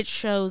 It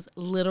shows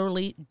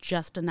literally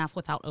just enough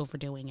without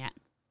overdoing it.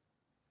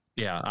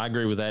 Yeah, I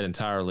agree with that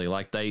entirely.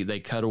 Like they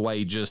cut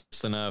away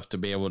just enough to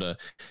be able to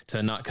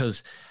not,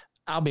 because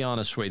I'll be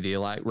honest with you,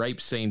 like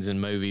rape scenes in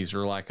movies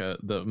are like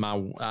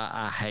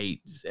I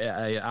hate.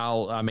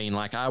 I mean,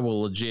 like I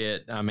will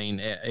legit. I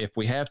mean, if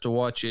we have to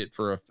watch it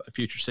for a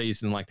future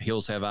season, like The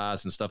Hills Have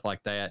Eyes and stuff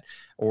like that,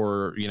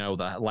 or, you know,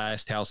 The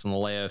Last House on the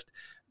Left,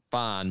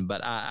 fine,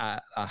 but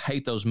I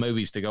hate those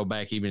movies to go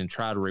back even and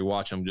try to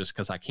rewatch them, just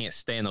because I can't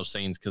stand those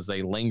scenes, because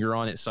they linger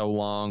on it so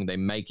long. They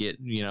make it,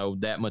 you know,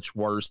 that much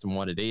worse than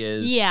what it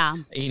is. Yeah.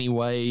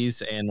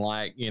 Anyways, and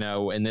like, you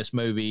know, and this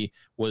movie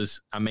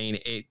was, I mean,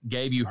 it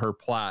gave you her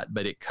plot,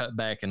 but it cut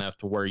back enough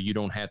to where you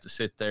don't have to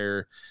sit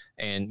there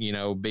and, you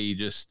know, be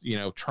just, you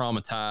know,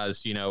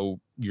 traumatized, you know,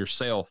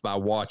 yourself by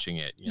watching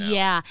it. You know?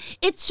 Yeah.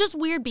 It's just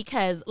weird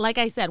because, like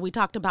I said, we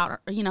talked about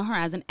her, you know, her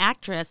as an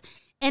actress,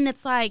 and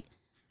it's like,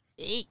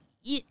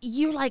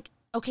 you're like,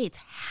 okay, it's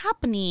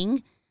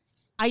happening.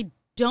 I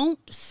don't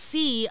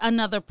see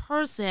another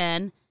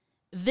person.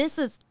 This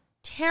is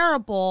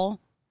terrible,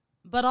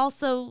 but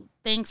also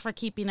thanks for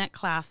keeping it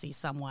classy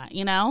somewhat,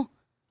 you know?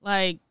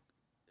 Like,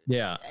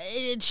 yeah,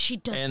 she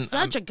does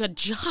such a good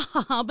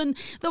job. And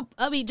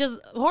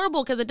just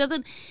horrible, because it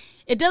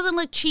doesn't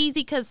look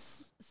cheesy,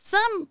 because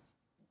some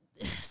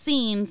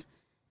scenes,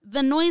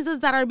 the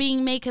noises that are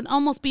being made can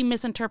almost be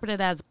misinterpreted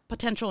as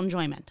potential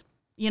enjoyment.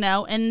 You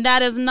know, and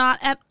that is not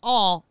at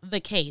all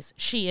the case.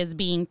 She is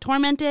being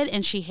tormented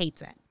and she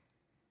hates it.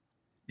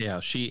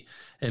 Yeah,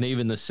 and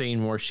even the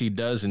scene where she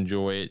does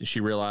enjoy it, she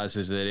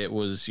realizes that it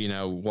was, you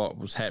know, what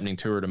was happening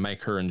to her to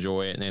make her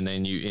enjoy it, and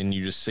then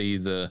you just see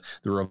the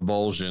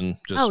revulsion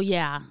just,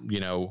 you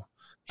know,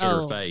 hit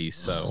her face.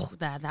 So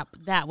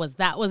that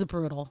was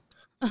brutal.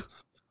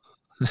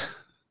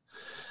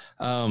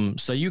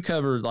 So you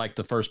covered like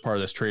the first part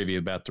of this trivia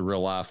about the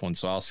real life one,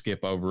 so I'll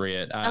skip over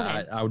it.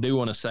 Okay. I do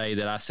want to say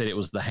that I said it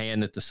was the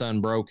hand that the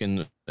son broke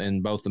in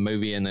both the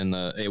movie, and then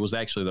it was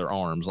actually their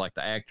arms. Like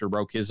the actor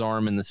broke his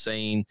arm in the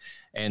scene,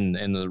 and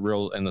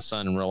the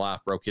son in real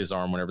life broke his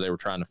arm whenever they were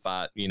trying to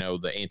fight,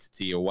 the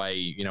entity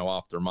away,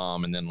 off their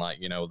mom, and then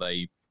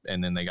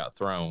then they got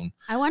thrown.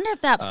 I wonder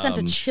if that sent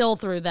a chill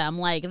through them,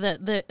 like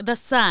the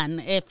son,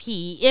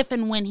 if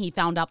and when he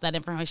found out that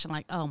information,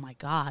 like, oh my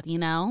God,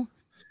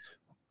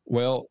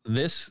 Well,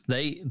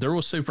 there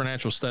was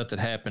supernatural stuff that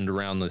happened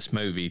around this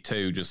movie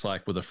too, just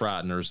like with the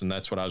Frighteners, and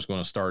that's what I was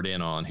going to start in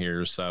on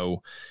here.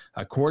 So,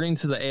 according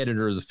to the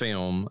editor of the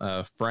film,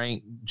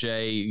 Frank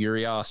J.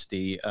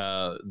 Uriosti,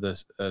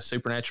 the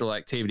supernatural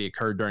activity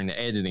occurred during the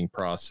editing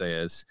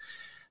process.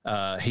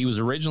 He was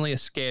originally a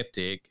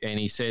skeptic, and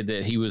he said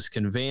that he was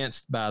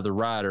convinced by the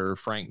writer,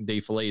 Frank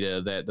De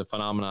Felitta, that the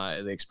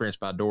phenomena experienced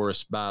by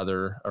Doris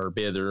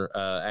Bither,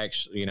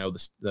 actually,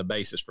 the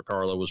basis for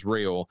Carla was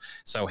real.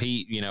 So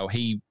he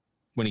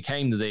when he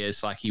came to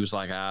this, like, he was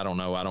like, I don't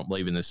know, I don't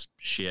believe in this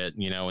shit,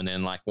 and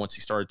then like once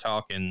he started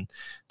talking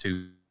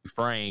to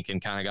Frank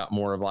and kind of got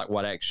more of like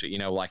what actually,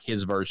 like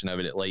his version of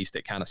it, at least,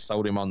 it kind of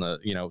sold him on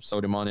it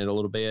a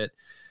little bit.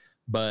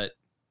 But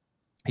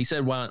he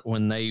said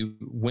when they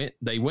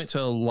went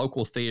to a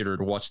local theater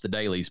to watch the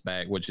dailies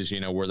back, which is,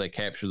 where they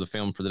capture the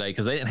film for the day,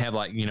 because they didn't have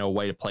like, a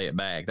way to play it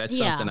back. That's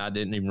something I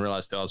didn't even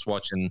realize till I was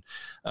watching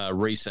a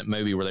recent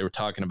movie where they were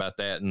talking about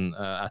that. And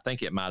I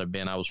think it might have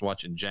been, I was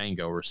watching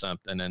Django or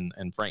something,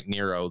 and Frank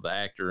Nero, the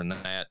actor in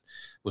that,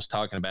 was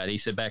talking about it. He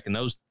said back in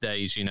those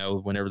days,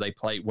 whenever they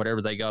played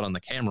whatever they got on the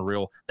camera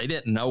reel, they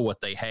didn't know what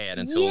they had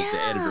until the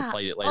editor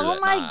played it later that night. Oh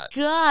my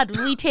God.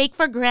 We take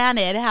for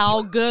granted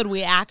how good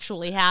we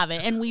actually have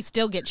it, and we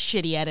still get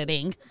shitty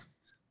editing.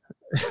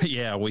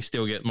 Yeah, we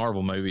still get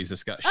Marvel movies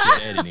that's got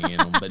shit editing in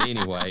them. But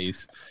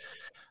anyways,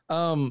 they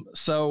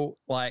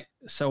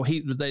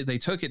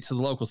took it to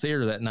the local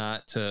theater that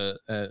night, to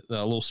a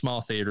little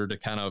small theater, to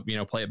kind of,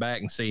 play it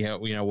back and see how,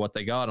 what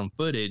they got on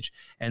footage.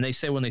 And they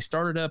said when they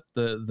started up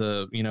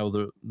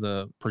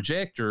the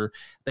projector,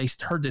 they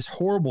heard this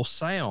horrible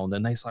sound,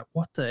 and they was like,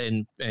 what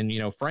the,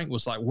 and Frank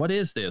was like, what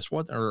is this?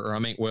 What, or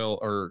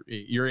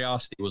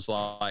Uriosti was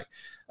like,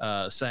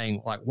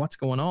 saying like, what's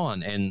going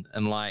on? And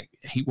like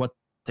what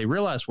they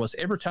realized was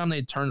every time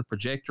they'd turn the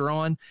projector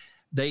on,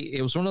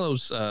 it was one of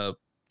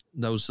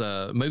those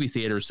movie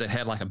theaters that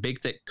had like a big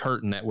thick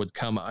curtain that would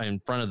come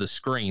in front of the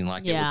screen,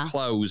 like it would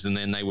close, and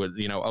then they would,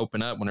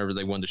 open up whenever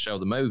they wanted to show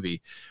the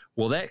movie.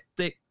 Well, that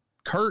thick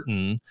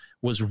curtain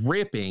was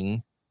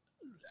ripping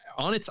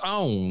on its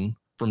own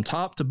from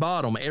top to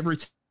bottom every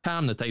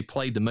time that they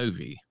played the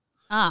movie.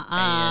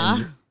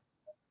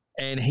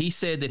 And he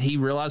said that he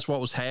realized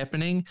what was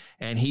happening,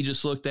 and he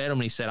just looked at him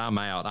and he said, I'm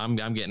out. I'm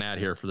getting out of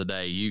here for the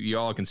day. You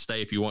all can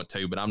stay if you want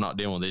to, but I'm not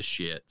dealing with this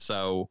shit.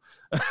 So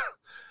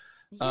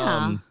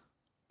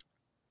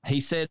he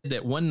said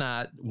that one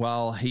night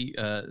while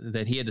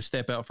that he had to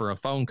step out for a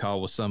phone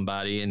call with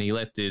somebody, and he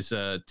left his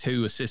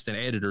two assistant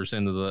editors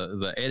into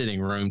the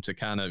editing room to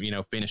kind of,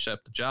 finish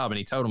up the job. And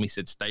he told him, he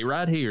said, stay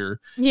right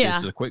here. This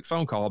is a quick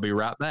phone call. I'll be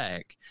right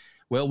back.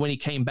 Well, when he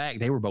came back,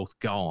 they were both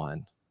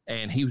gone.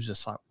 And he was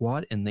just like,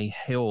 what in the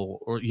hell,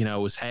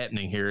 was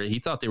happening here? He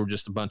thought they were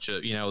just a bunch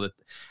of,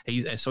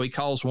 so he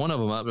calls one of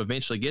them up,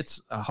 eventually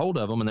gets a hold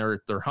of them, and they're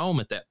at their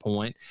home at that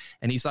point.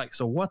 And he's like,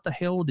 so what the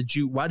hell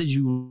why did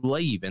you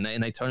leave? And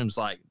they told him, it's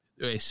like,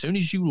 as soon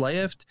as you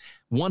left,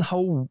 one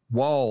whole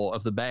wall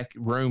of the back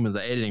room of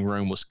the editing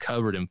room was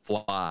covered in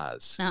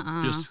flies,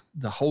 just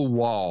the whole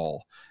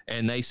wall.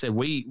 And they said,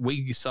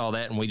 we saw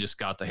that and we just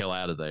got the hell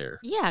out of there.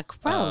 Yeah.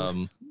 Gross.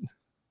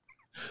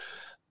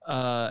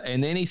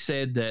 And then he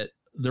said that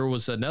there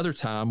was another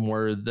time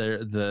where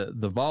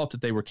the vault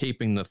that they were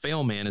keeping the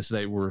film in, as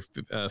they were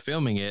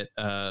filming it,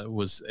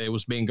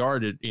 was being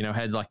guarded,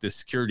 had like this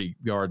security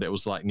guard that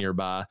was like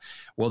nearby.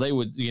 Well, they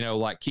would,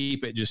 like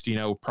keep it just,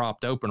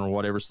 propped open or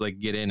whatever, so they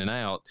could get in and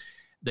out.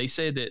 They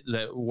said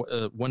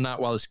that one night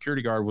while the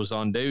security guard was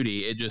on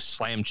duty, it just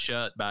slammed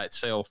shut by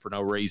itself for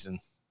no reason.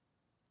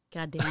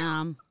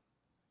 Goddamn.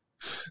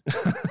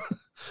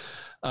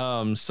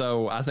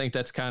 So I think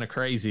that's kind of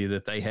crazy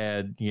that they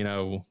had,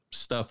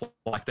 stuff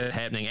like that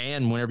happening.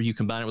 And whenever you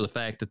combine it with the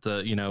fact that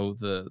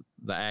the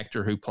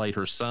actor who played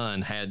her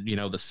son had,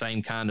 the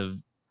same kind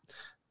of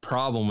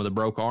problem with a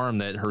broke arm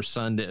that her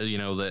son did,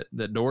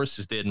 that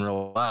Doris's did in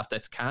real life,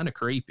 that's kind of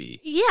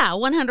creepy. Yeah,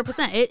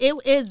 100%. It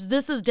is.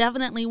 This is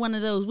definitely one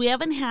of those. We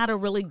haven't had a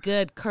really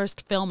good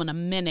cursed film in a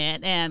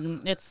minute,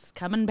 and it's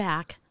coming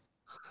back.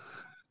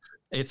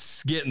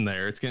 It's getting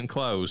there. It's getting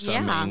close.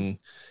 Yeah. I mean,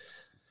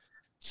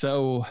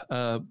 so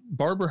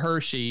Barbara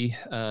Hershey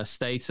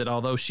states that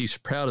although she's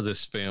proud of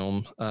this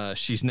film,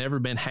 she's never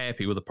been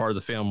happy with the part of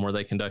the film where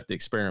they conduct the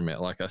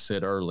experiment, like I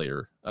said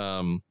earlier.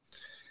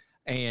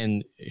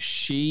 And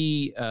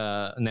she,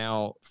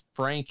 now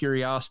Frank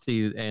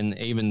Uriosti and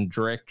even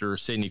director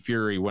Sidney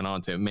Furie went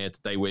on to admit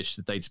that they wished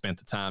that they'd spent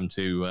the time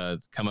to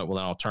come up with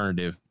an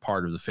alternative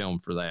part of the film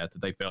for that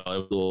they felt it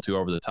was a little too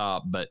over the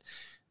top. But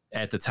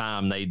at the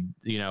time they,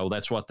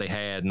 that's what they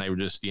had, and they were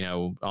just,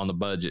 on the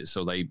budget.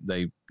 So they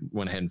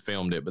went ahead and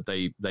filmed it, but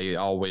they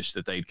all wish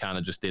that they'd kind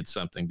of just did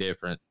something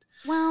different.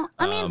 Well,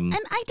 I mean,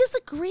 and I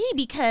disagree,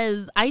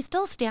 because I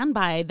still stand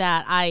by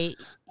that. I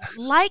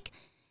like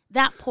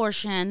that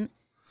portion,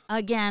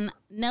 again,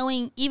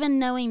 knowing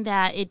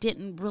that it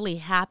didn't really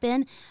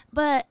happen,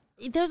 but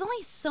there's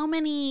only so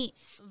many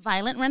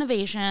violent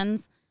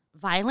renovations,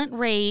 violent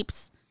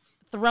rapes,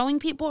 throwing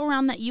people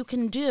around that you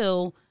can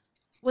do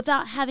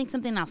without having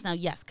something else. Now,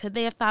 yes, could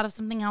they have thought of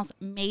something else?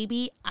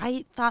 Maybe.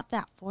 I thought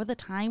that for the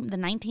time, the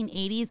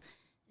 1980s,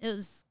 it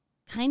was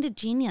kind of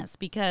genius,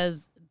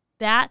 because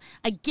that,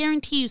 I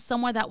guarantee you,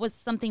 somewhere that was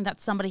something that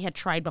somebody had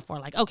tried before.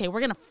 Like, okay, we're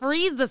going to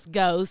freeze this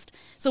ghost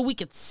so we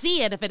could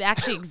see it if it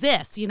actually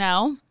exists,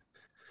 The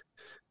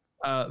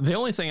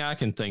only thing I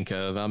can think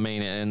of,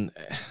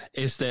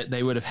 is that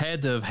they would have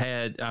had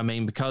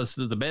because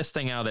the best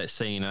thing out of that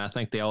scene, and I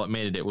think they all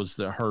admitted it, was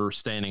her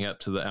standing up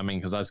to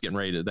because I was getting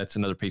ready to, that's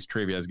another piece of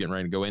trivia I was getting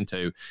ready to go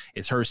into,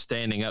 is her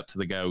standing up to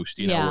the ghost,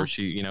 where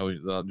she,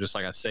 just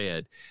like I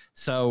said.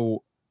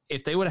 So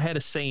if they would have had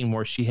a scene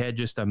where she had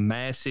just a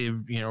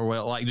massive,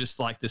 just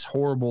like this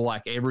horrible,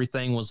 like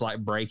everything was like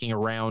breaking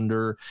around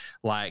her,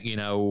 like,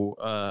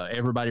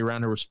 everybody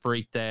around her was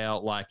freaked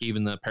out, like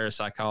even the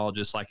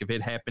parapsychologist, like if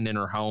it happened in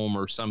her home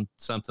or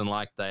something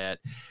like that,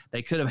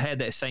 they could have had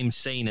that same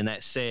scene in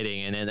that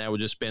setting. And then that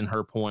would just been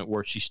her point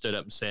where she stood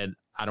up and said,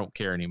 I don't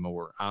care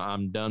anymore.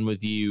 I'm done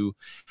with you.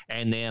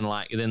 And then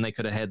they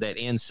could have had that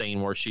end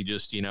scene where she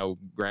just,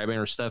 grabbing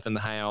her stuff in the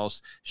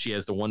house. She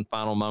has the one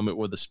final moment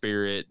with the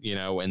spirit,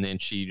 and then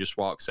she just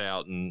walks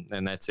out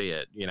and that's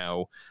it.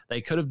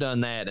 They could have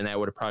done that, and that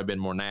would have probably been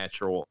more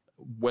natural.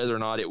 Whether or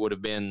not it would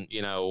have been,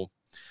 I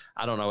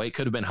don't know. It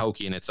could have been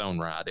hokey in its own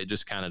right. It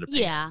just kind of depends.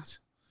 Yeah.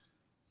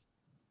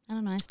 I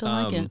don't know. I still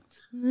like it.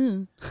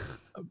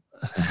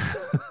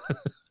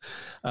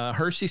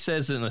 Hershey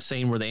says that in the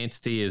scene where the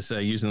entity is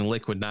using the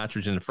liquid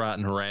nitrogen to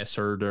frighten and harass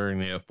her during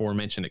the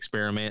aforementioned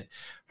experiment,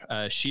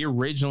 her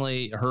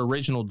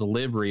original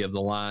delivery of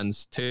the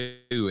lines to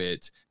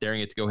it, daring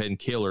it to go ahead and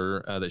kill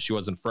her, that she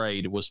wasn't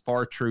afraid, was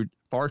far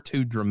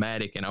too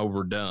dramatic and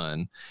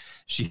overdone.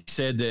 She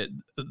said that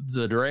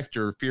the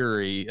director,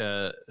 Fury,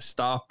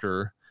 stopped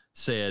her,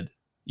 said,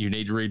 "You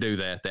need to redo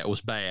that. That was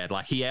bad."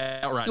 Like, he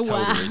outright told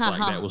her, it's like,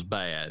 that was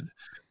bad.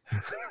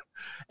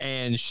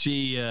 And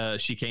she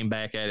came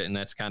back at it, and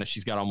that's kind of,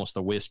 she's got almost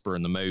a whisper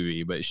in the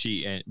movie, but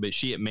she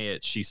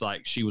admits she's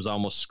like, she was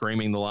almost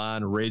screaming the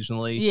line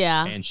originally.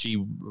 Yeah. And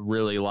she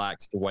really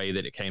likes the way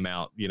that it came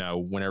out,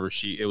 whenever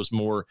it was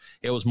more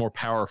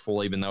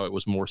powerful, even though it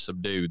was more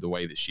subdued the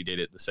way that she did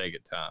it the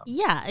second time.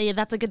 Yeah,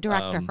 that's a good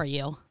director for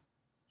you.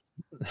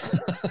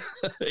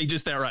 He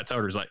just outright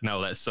told her, he's like,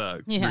 "No, that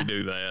sucks.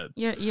 Redo that.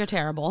 You're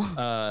terrible."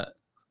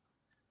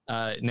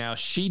 Now,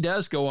 she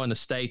does go on to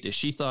state that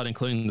she thought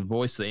including the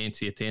voice of the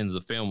entity at the end of the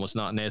film was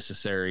not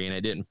necessary, and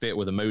it didn't fit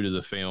with the mood of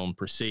the film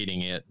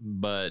preceding it.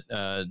 But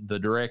the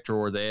director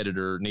or the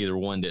editor, neither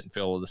one didn't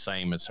feel the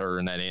same as her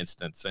in that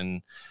instance.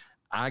 And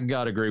I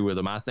got to agree with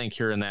them. I think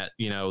hearing that,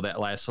 that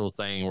last little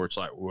thing where it's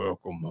like,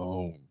 "Welcome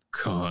home,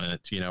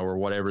 cunt," or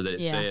whatever that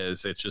it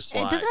says, it's just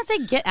like, doesn't it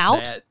say "get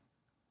out"?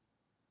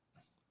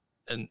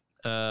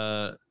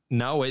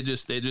 No, it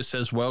just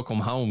says "welcome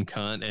home,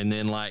 cunt," and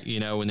then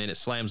and then it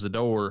slams the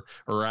door,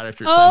 or right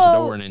after it slams the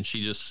door, and then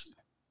she just.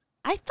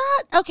 I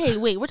thought, okay,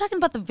 wait, we're talking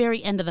about the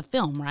very end of the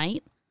film,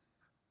 right?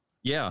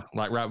 Yeah,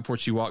 like right before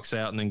she walks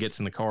out and then gets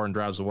in the car and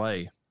drives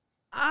away.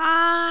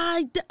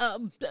 I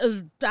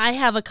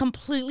have a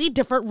completely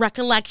different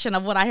recollection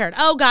of what I heard.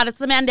 Oh God, it's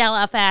the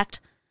Mandela effect.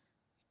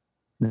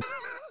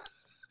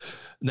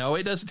 No,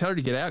 it doesn't tell her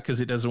to get out because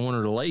it doesn't want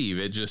her to leave.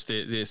 It just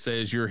it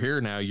says, "You're here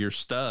now. You're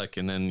stuck,"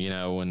 and then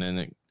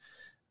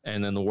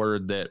and then the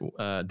word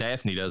that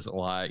Daphne doesn't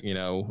like,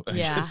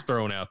 gets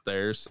thrown out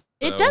there. So.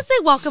 It does say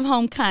 "welcome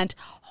home, cunt."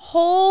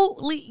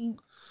 Holy,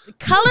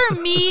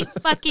 color me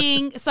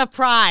fucking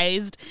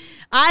surprised.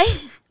 I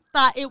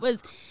thought it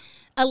was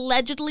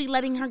allegedly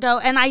letting her go,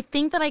 and I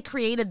think that I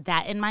created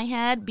that in my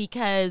head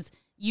because.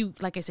 You,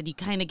 like I said, you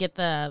kind of get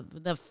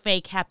the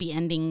fake happy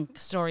ending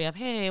story of,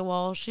 hey,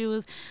 well,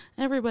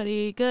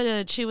 everybody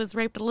good. She was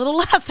raped a little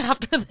less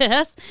after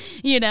this,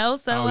 so.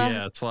 Oh,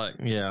 yeah, it's like,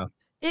 yeah.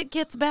 It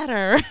gets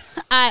better.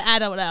 I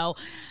don't know.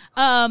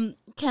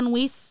 Can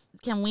we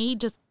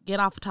just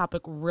get off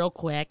topic real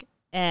quick?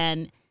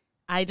 And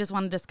I just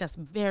want to discuss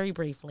very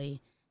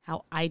briefly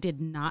how I did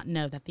not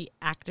know that the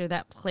actor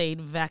that played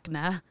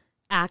Vecna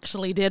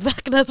actually did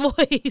Vecna's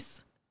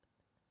voice.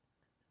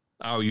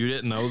 Oh, you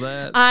didn't know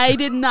that? I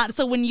did not.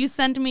 So when you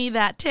sent me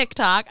that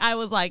TikTok, I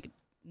was like,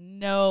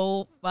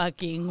 no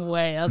fucking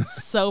way.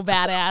 That's so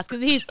badass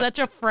because he's such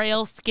a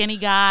frail, skinny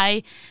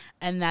guy.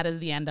 And that is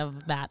the end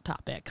of that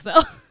topic. So,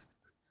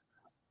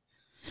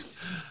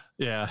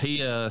 Yeah,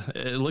 he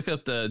look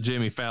up the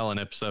Jimmy Fallon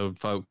episode,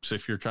 folks,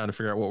 if you're trying to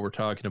figure out what we're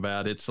talking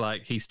about. It's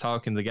like he's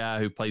talking to the guy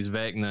who plays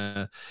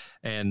Vecna,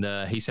 and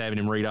he's having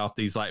him read off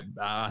these, like,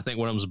 I think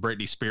one of them was a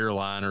Britney Spears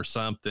line or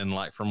something,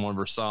 like from one of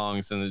her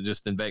songs, and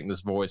just in Vecna's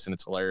voice, and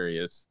it's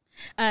hilarious.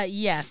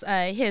 Yes,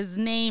 his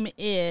name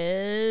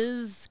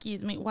is,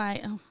 excuse me,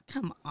 why? Oh,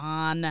 come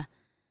on.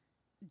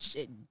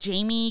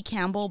 Jamie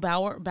Campbell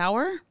Bower?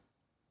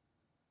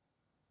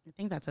 I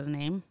think that's his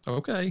name.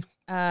 Okay.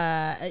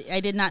 I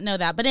did not know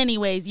that. But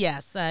anyways,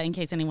 yes, in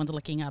case anyone's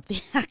looking up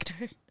the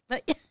actor.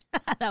 But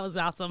that was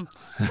awesome.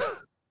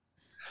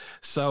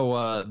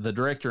 So the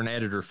director and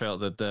editor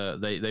felt that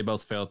they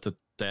both felt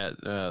that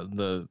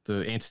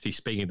the entity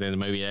speaking to the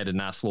movie added a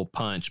nice little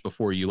punch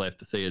before you left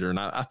the theater, and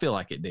I feel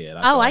like it did.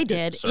 I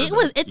did.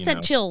 It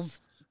sent chills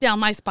down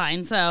my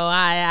spine, so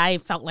I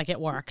felt like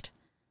it worked.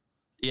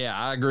 Yeah,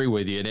 I agree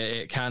with you. And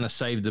it kind of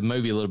saved the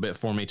movie a little bit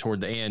for me toward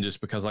the end,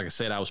 just because, like I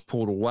said, I was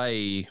pulled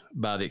away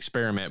by the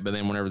experiment. But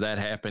then whenever that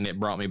happened, it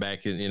brought me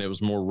back, and it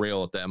was more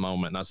real at that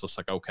moment. And I was just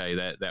like, okay,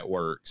 that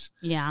works.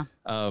 Yeah.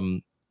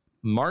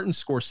 Martin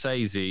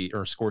Scorsese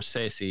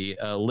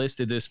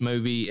listed this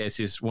movie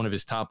as one of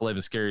his top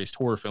 11 scariest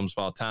horror films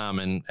of all time.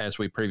 And as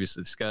we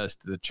previously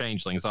discussed, The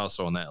Changeling is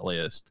also on that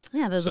list.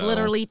 Yeah, there's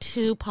literally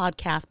 2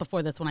 podcasts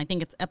before this one. I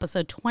think it's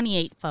episode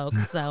 28,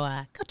 folks.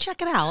 So go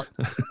check it out.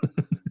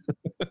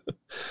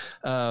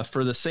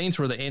 For the scenes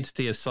where the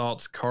entity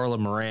assaults Carla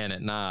Moran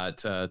at night,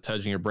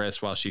 touching her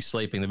breast while she's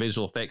sleeping, the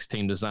visual effects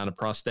team designed a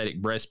prosthetic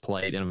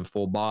breastplate and a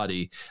full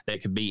body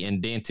that could be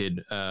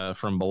indented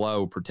from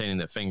below, pretending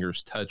that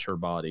fingers touch her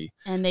body.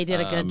 And they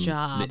did a good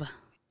job.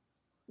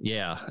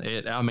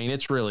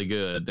 It's really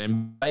good.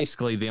 And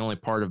basically the only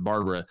part of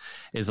Barbara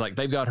is like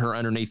they've got her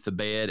underneath the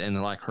bed,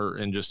 and like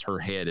just her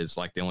head is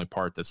like the only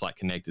part that's like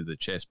connected to the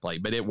chest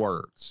plate, but it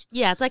works.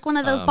 Yeah, it's like one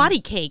of those body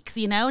cakes,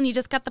 and you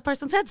just got the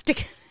person's head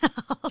sticking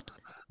out.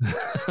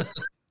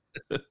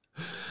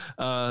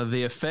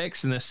 The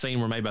effects in this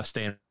scene were made by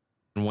Stan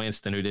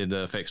Winston, who did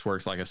the effects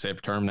works, like I said,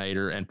 for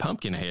Terminator and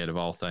Pumpkinhead, of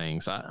all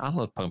things. I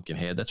love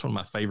Pumpkinhead. That's one of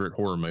my favorite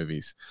horror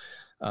movies.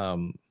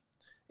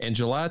 In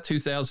July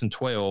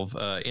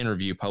 2012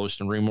 interview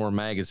published in Rumor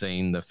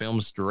magazine, the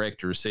film's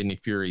director, Sidney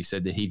Furie,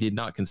 said that he did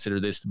not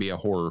consider this to be a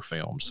horror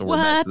film. So we're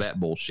back to that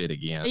bullshit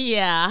again.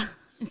 Yeah.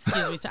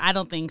 Excuse me. So I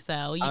don't think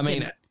so.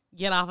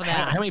 Get off of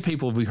that. How many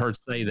people have we heard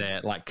say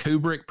that? Like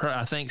Kubrick,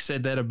 I think,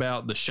 said that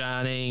about The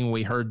Shining.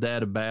 We heard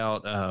that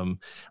about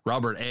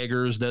Robert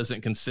Eggers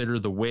doesn't consider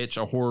The Witch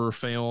a horror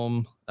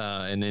film.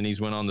 And then he's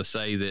went on to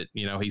say that,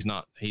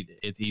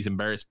 he's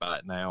embarrassed by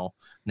it now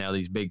that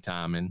he's big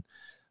time. And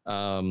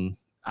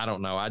I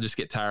don't know. I just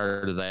get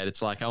tired of that.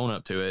 It's like, own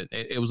up to it.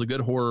 It was a good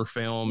horror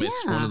film. Yeah.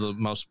 It's one of the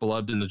most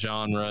beloved in the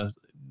genre.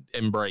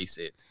 Embrace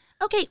it.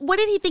 Okay, what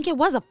did he think it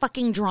was? A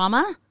fucking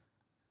drama?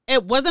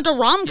 It wasn't a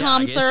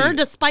rom-com, sir,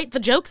 despite the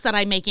jokes that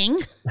I'm making.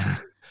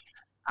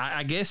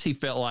 I guess he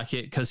felt like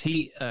it because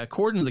he,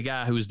 according to the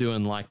guy who was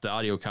doing like the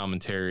audio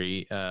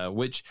commentary,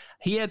 which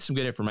he had some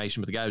good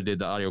information, but the guy who did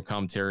the audio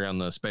commentary on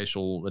the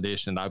special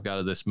edition that I've got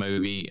of this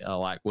movie,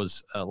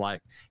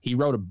 he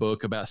wrote a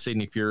book about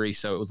Sidney Furie,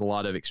 so it was a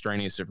lot of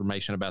extraneous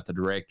information about the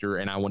director,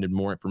 and I wanted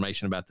more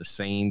information about the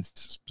scenes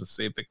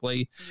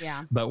specifically.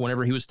 Yeah. But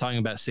whenever he was talking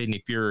about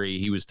Sidney Furie,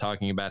 he was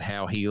talking about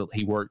how he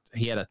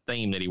had a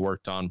theme that he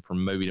worked on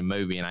from movie to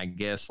movie, and I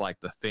guess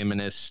like the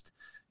feminist,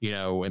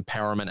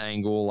 empowerment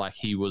angle,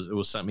 like it was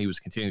something he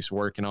was continuously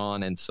working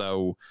on. And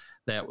so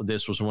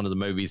this was one of the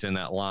movies in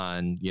that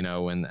line,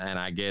 and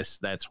I guess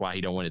that's why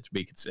he don't want it to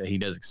be, he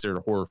doesn't consider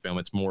it a horror film.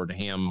 It's more to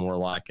him, more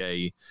like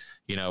a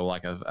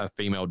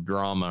female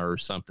drama or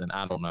something.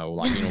 I don't know,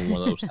 like,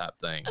 one of those type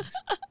things.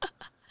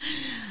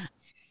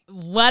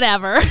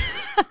 Whatever.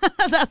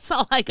 That's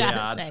all I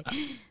gotta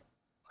say.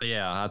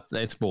 Yeah,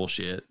 it's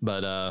bullshit.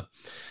 But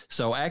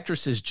so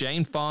actresses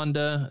Jane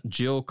Fonda,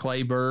 Jill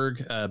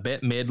Clayburgh,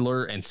 Bette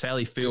Midler, and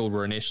Sally Field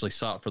were initially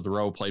sought for the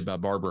role played by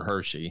Barbara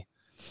Hershey.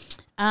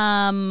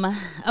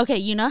 Okay,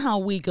 you know how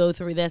we go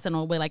through this and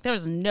we'll be like,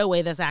 there's no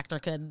way this actor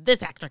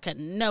could,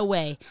 no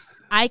way.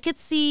 I could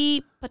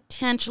see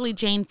potentially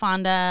Jane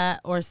Fonda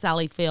or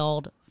Sally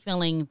Field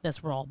filling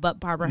this role,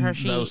 but Barbara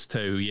Hershey. Those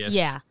two, yes.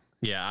 Yeah.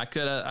 Yeah, I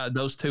could.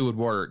 Those two would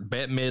work.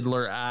 Bette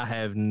Midler, I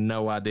have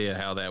no idea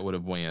how that would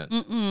have went.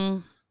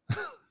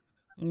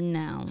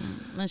 No,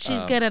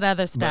 she's good at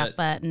other stuff,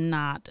 but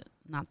not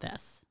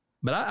this.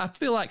 But I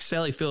feel like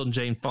Sally Field and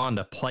Jane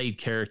Fonda played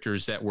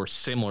characters that were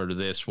similar to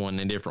this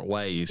one in different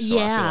ways. So I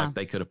feel like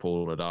they could have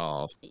pulled it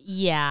off.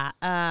 Yeah.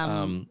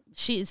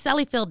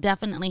 Sally Field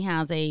definitely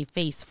has a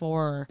face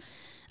for.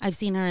 I've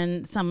seen her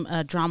in some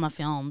drama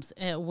films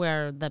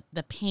where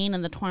the pain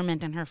and the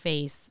torment in her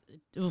face.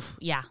 Oof,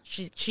 yeah,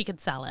 she could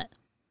sell it.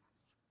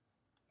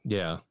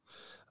 Yeah.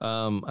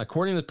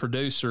 According to the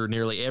producer,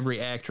 nearly every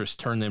actress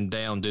turned them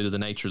down due to the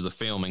nature of the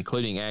film,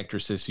 including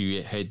actresses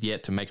who had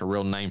yet to make a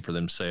real name for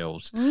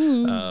themselves.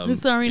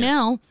 Sorry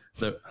now.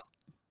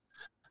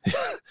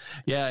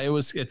 Yeah,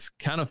 it's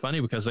kind of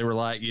funny because they were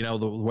like,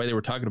 the way they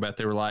were talking about,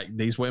 they were like,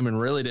 these women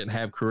really didn't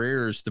have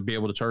careers to be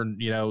able to turn,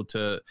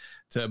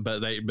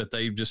 but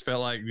they just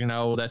felt like,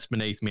 that's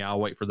beneath me. I'll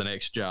wait for the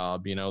next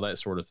job, that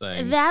sort of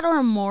thing. That,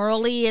 or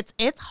morally,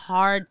 it's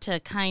hard to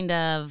kind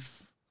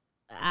of,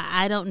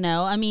 I don't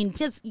know. I mean,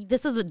 because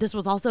this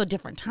was also a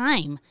different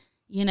time,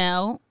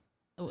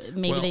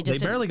 Maybe well, they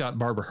just barely got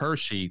Barbara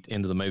Hershey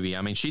into the movie.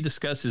 I mean, she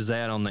discusses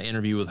that on the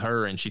interview with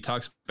her, and she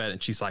talks about it.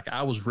 And she's like,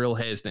 "I was real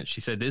hesitant." She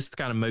said, "This is the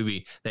kind of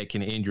movie that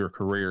can end your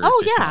career if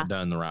it's not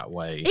done the right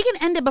way. It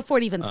can end it before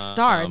it even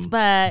starts."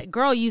 But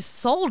girl, you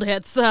sold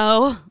it,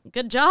 so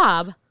good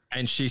job.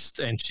 And she's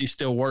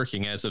still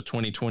working as of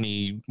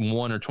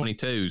 2021 or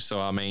 22.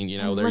 So I mean,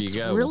 there you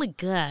go. Really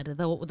good.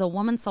 The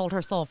woman sold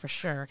her soul for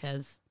sure,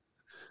 because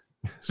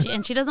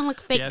she doesn't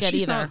look fake good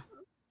either.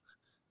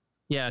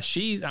 Yeah,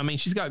 she's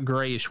got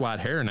grayish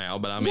white hair now,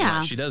 but I mean,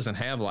 like, she doesn't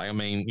have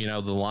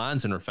the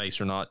lines in her face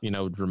are not,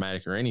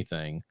 dramatic or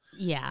anything.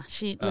 Yeah,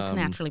 she looks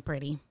naturally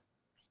pretty.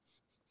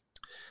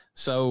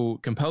 So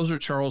composer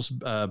Charles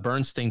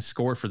Bernstein's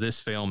score for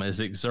this film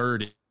is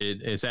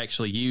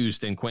actually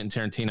used in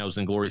Quentin Tarantino's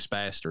Inglourious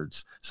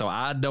Basterds. So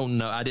I didn't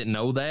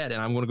know that,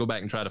 and I'm going to go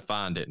back and try to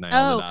find it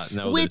now that I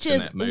know which that it's in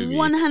that movie.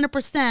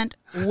 100%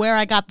 where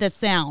I got this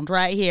sound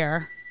right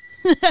here.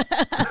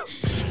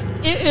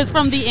 It is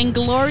from the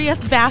Inglourious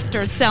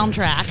Basterds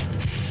soundtrack.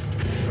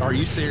 Are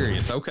you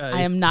serious? Okay.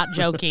 I am not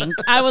joking.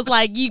 I was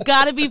like, you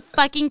gotta be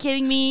fucking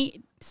kidding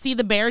me. See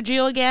the bear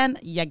Jew again?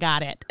 You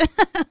got it.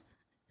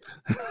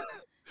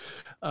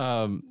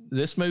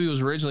 This movie was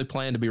originally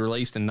planned to be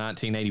released in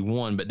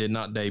 1981, but did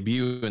not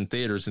debut in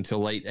theaters until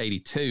late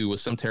 82,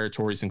 with some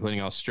territories, including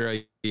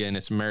Australia, and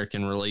its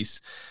American release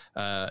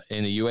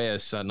in the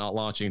U.S. Not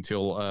launching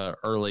until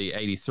early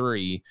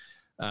 83.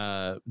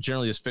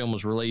 Generally, this film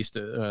was released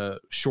a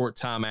short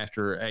time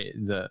after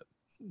the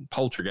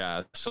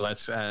Poltergeist, so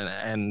that's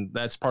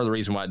part of the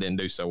reason why it didn't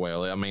do so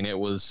well. I mean, it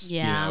was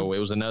it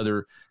was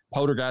another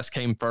Poltergeist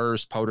came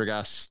first.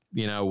 Poltergeist,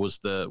 was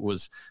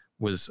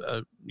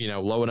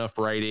low enough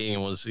rating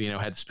and was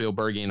had the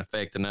Spielbergian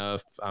effect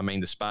enough. I mean,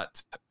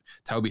 despite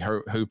Tobe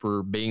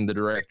Hooper being the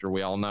director,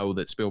 we all know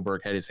that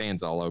Spielberg had his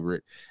hands all over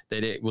it,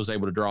 that it was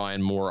able to draw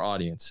in more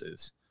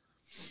audiences.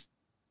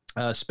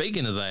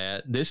 Speaking of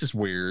that, this is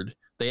weird.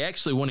 They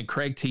actually wanted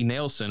Craig T.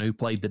 Nelson, who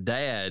played the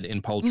dad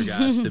in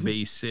Poltergeist,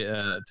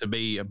 to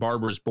be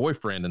Barbara's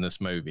boyfriend in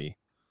this movie.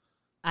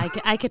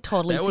 I could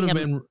totally see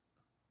him.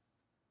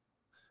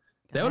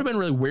 That would have been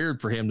really weird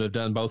for him to have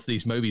done both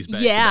these movies back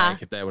to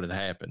back if that would have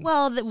happened.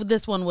 Well,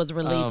 this one was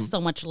released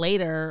so much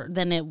later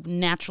than it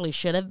naturally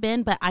should have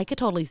been, but I could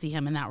totally see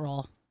him in that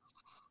role.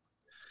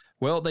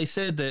 Well, they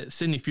said that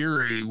Sidney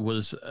Furie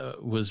was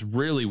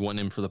really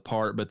wanting him for the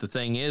part, but the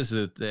thing is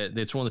that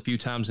it's one of the few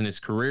times in his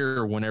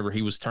career whenever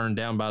he was turned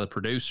down by the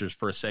producers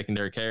for a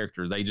secondary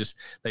character.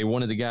 They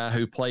wanted the guy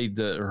who played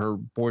her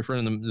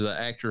boyfriend, the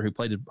actor who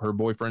played her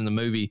boyfriend in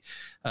the movie,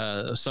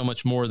 so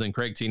much more than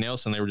Craig T.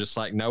 Nelson. They were just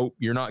like, nope,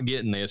 you're not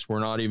getting this. We're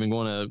not even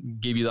going to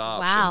give you the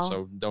option,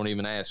 so don't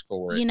even ask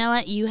for it. You know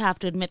what? You have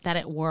to admit that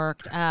it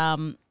worked.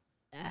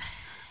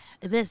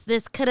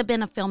 This could have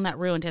been a film that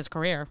ruined his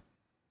career.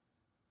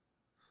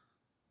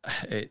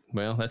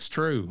 Well, that's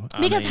true.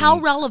 Because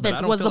how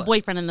relevant was the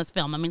boyfriend in this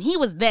film? I mean, he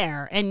was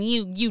there, and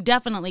you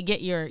definitely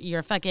get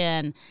your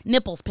fucking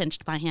nipples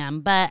pinched by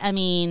him. But I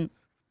mean,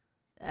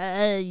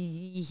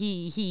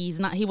 he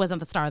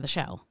wasn't the star of the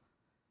show.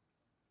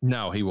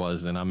 No, he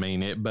wasn't. I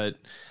mean but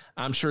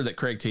I'm sure that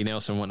Craig T.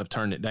 Nelson wouldn't have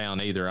turned it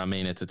down either. I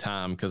mean, at the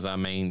time, because I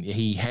mean,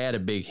 he had a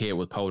big hit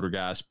with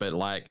Poltergeist, but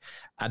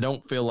I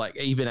don't feel like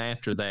even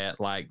after that,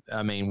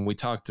 I mean, we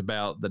talked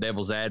about The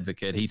Devil's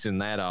Advocate. He's in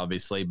that,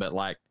 obviously, but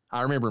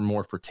I remember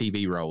more for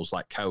TV roles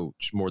like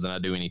Coach more than I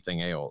do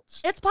anything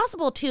else. It's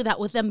possible, too, that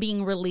with them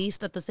being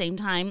released at the same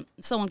time,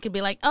 someone could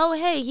be like, oh,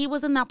 hey, he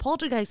was in that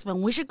Poltergeist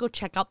film. We should go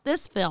check out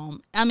this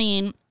film. I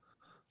mean,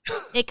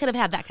 it could have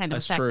had that kind of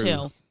effect,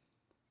 too.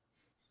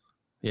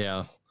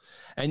 Yeah.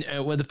 And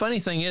well, the funny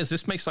thing is,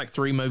 this makes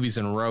 3 movies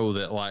in a row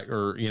that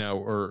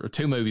or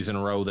 2 movies in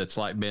a row that's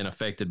been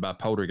affected by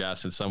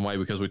Poltergeist in some way,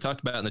 because we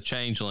talked about in The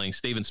Changeling,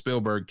 Steven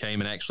Spielberg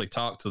came and actually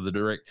talked to the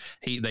direct.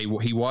 He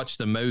watched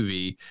the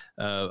movie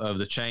of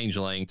The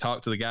Changeling,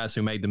 talked to the guys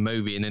who made the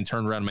movie, and then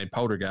turned around and made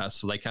Poltergeist.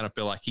 So they kind of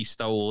feel like he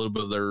stole a little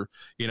bit of their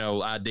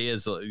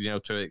ideas to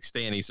an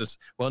extent. He says,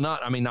 well,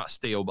 not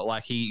steal,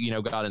 but he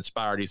got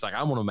inspired. He's like,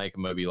 I want to make a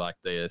movie like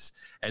this,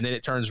 and then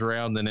it turns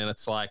around and then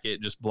it's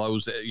it just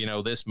blows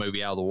this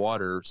movie out of the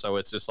water. So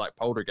it's just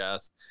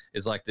Poltergeist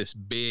is this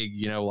big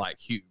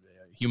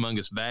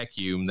humongous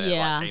vacuum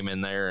that came in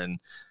there, and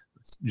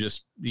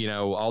just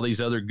all these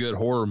other good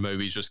horror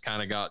movies just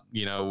kind of got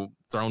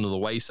thrown to the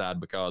wayside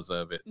because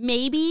of it.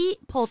 Maybe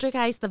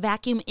Poltergeist, the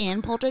vacuum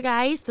in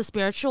Poltergeist, the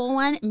spiritual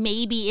one,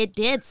 maybe it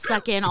did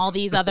suck in all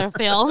these other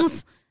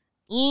films.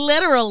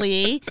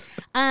 Literally.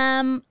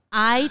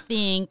 I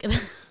think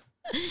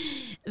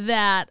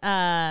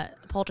that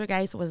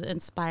Poltergeist was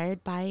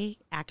inspired by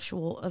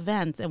actual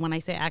events. And when I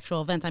say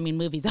actual events, I mean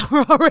movies that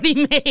were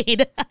already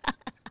made.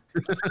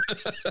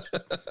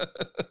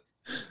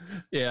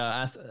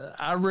 Yeah,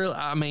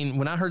 I mean,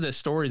 when I heard that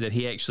story that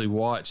he actually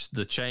watched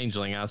The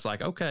Changeling, I was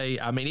like, okay.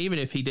 I mean, even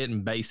if he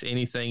didn't base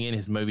anything in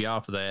his movie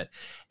off of that,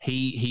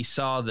 he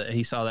saw that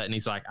and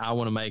he's like, I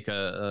want to make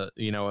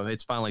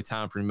it's finally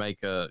time for me to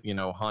make a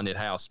haunted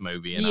house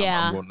movie, and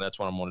that's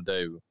what I'm going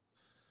to do.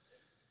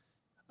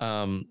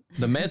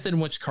 The method in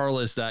which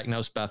Carla is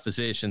diagnosed by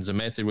physicians, a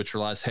method which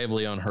relies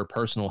heavily on her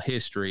personal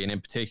history and in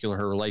particular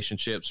her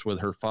relationships with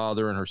her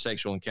father and her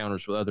sexual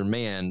encounters with other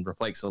men,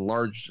 reflects a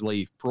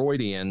largely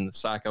Freudian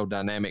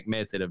psychodynamic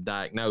method of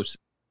diagnosis.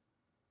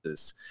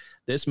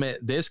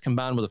 This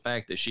combined with the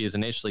fact that she is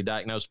initially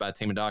diagnosed by a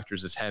team of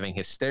doctors as having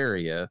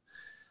hysteria,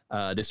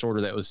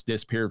 disorder that was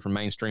disappeared from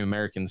mainstream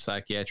American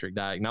psychiatric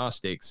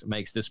diagnostics,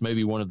 makes this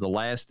movie one of the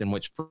last in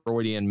which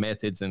Freudian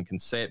methods and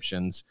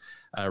conceptions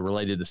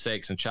related to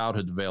sex and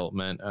childhood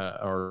development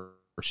are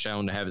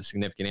shown to have a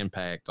significant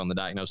impact on the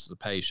diagnosis of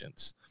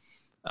patients.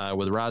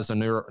 With the rise of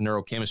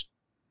neurochemistry,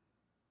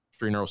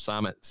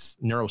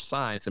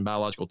 neuroscience, and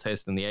biological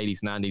testing in the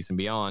 80s, 90s, and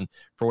beyond,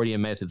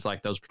 Freudian methods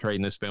like those portrayed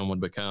in this film would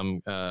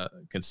become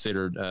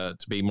considered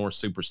to be more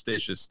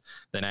superstitious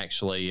than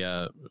actually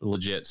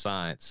legit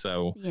science.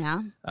 So,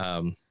 yeah.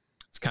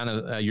 It's kind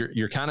of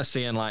you're kind of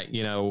seeing, like,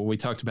 we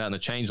talked about in The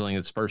Changeling,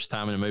 it's the first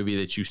time in a movie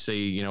that you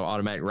see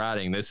automatic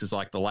writing. This is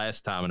like the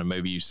last time in a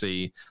movie you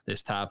see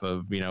this type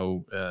of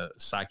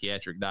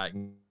psychiatric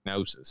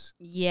diagnosis.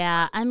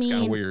 Yeah, I mean, it's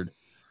kind of weird.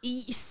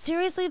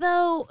 Seriously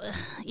though,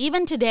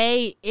 even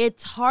today,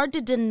 it's hard to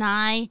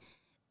deny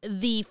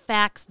the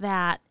facts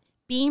that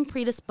being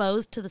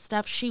predisposed to the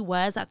stuff she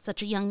was at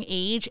such a young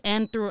age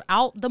and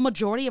throughout the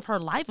majority of her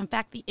life, in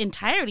fact, the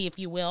entirety, if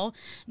you will,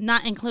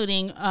 not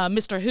including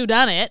Mr.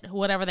 Whodunit,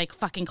 whatever they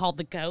fucking called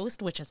the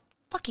ghost, which is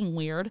fucking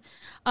weird.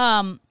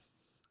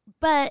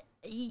 But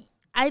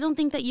I don't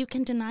think that you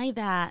can deny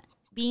that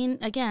being,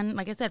 again,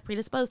 like I said,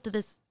 predisposed to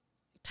this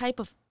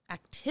type of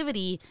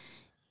activity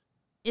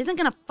isn't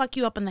going to fuck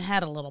you up in the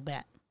head a little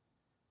bit.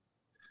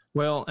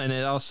 Well, and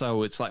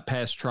it's like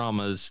past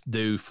traumas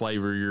do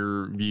flavor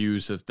your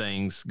views of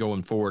things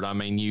going forward. I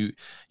mean,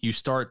 you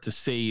start to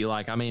see,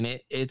 like, I mean,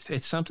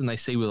 it's something they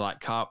see with like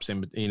cops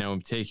in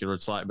particular.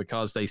 It's like,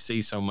 because they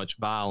see so much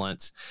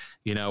violence,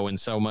 and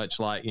so much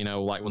like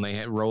when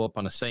they roll up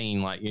on a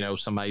scene, like,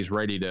 somebody's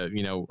ready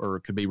to, or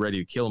could be ready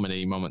to kill them at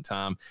any moment in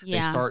time.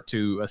 Yeah. They start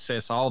to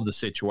assess all of the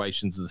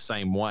situations the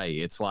same way.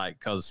 It's like,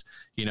 because,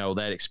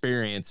 that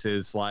experience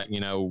is like,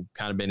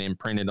 kind of been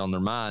imprinted on their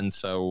mind.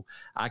 So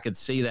I could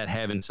see that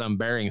having some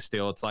bearing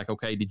still. It's like,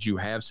 okay, did you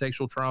have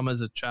sexual trauma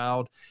as a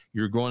child?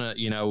 You're going to,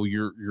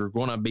 you're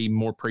going to be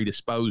more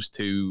predisposed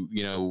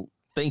to,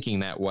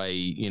 thinking that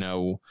way,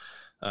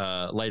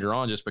 later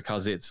on, just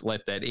because it's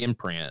left that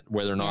imprint,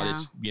 whether or not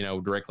it's,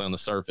 directly on the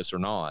surface or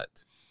not.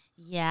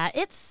 Yeah,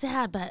 it's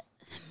sad, but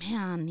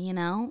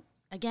man,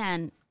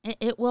 again,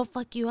 it will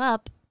fuck you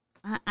up.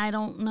 I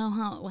don't know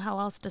how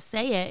else to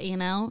say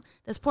it,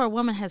 This poor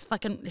woman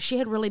she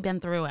had really been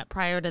through it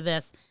prior to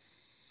this,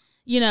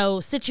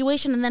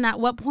 situation. And then at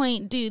what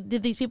point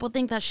did these people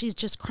think that she's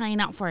just crying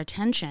out for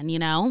attention,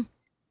 Yeah,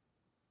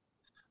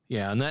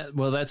 and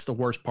that's the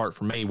worst part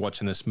for me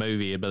watching this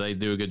movie, but they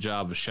do a good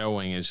job of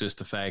showing, is just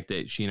the fact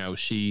that,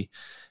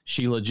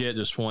 she legit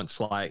just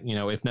wants, like,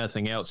 if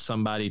nothing else,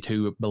 somebody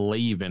to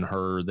believe in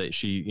her, that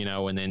she,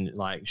 and then,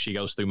 like, she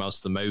goes through most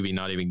of the movie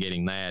not even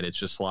getting that. It's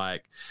just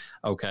like,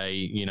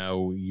 okay,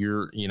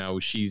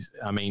 she's,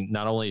 I mean,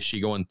 not only is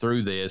she going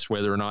through this,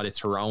 whether or not it's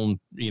her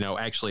own,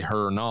 actually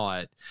her or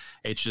not,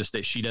 it's just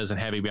that she doesn't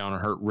have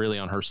anybody really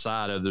on her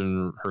side other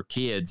than her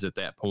kids at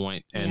that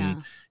point.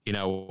 And,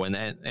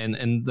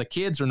 and the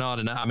kids are not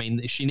enough. I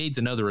mean, she needs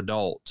another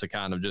adult to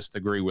kind of just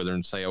agree with her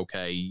and say,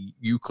 okay,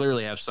 you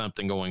clearly have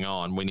something going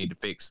on. We need to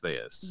fix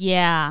this.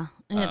 Yeah.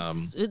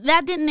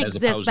 That didn't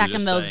exist back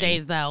in those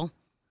days, though,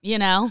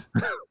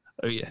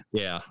 Oh,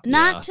 yeah. And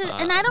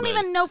I don't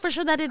even know for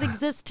sure that it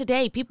exists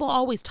today. People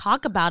always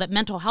talk about it,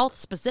 mental health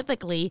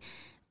specifically.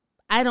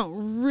 I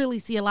don't really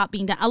see a lot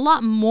being done. A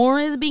lot more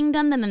is being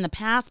done than in the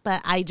past,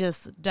 but I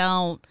just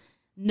don't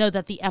know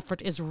that the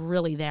effort is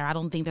really there. I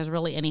don't think there's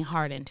really any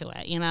heart into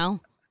it,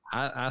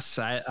 I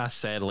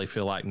sadly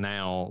feel like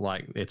now,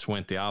 like, it's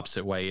went the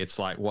opposite way. It's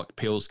like, what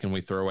pills can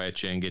we throw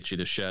at you and get you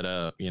to shut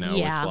up?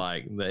 It's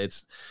like,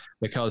 it's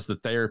because the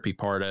therapy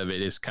part of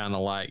it is kind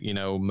of like,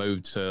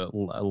 moved to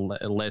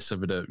less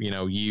of a,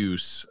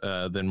 use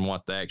than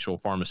what the actual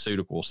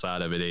pharmaceutical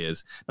side of it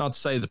is. Not to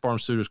say the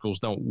pharmaceuticals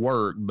don't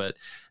work, but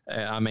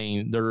I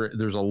mean,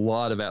 there's a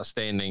lot of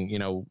outstanding,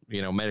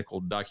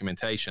 medical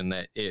documentation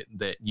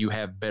that you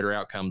have better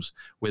outcomes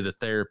with the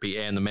therapy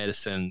and the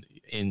medicine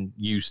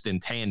used in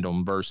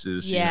tandem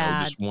versus,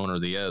 just one or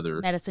the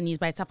other. Medicine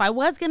used by itself. I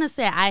was going to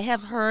say, I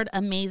have heard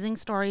amazing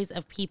stories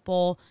of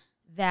people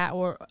that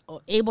were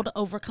able to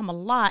overcome a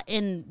lot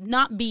and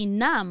not be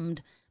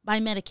numbed by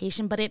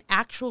medication, but it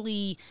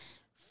actually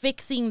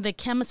fixing the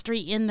chemistry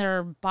in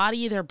their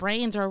body, their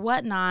brains or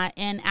whatnot,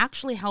 and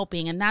actually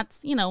helping. And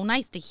that's,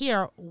 nice to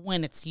hear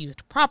when it's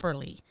used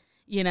properly,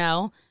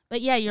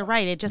 But yeah, you're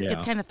right. It just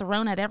gets Yeah. kind of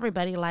thrown at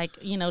everybody like,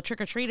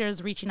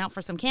 trick-or-treaters reaching out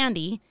for some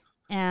candy.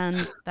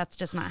 And that's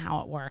just not how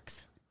it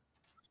works.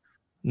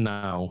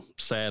 No,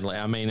 sadly.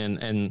 I mean,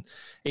 and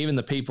even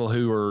the people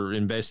who are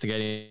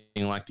investigating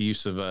like the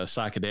use of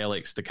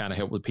psychedelics to kind of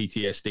help with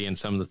PTSD and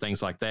some of the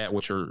things like that,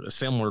 which are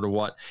similar to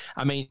what,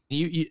 I mean,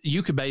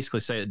 you could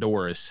basically say that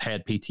Doris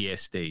had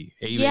PTSD.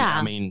 Even, Yeah.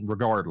 I mean,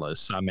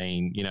 regardless, I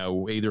mean,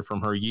 either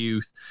from her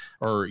youth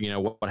or,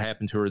 what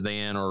happened to her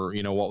then, or,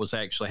 what was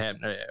actually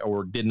happening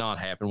or did not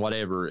happen,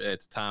 whatever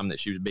at the time that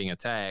she was being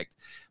attacked.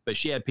 But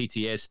she had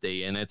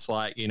PTSD, and it's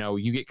like,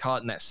 you get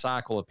caught in that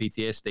cycle of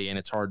PTSD and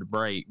it's hard to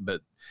break,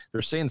 but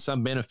they're seeing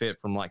some benefit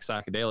from like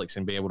psychedelics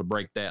and be able to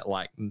break that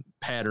like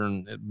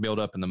pattern build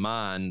up in the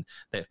mind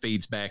that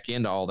feeds back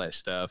into all that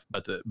stuff.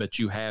 But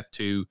you have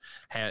to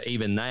have,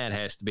 even that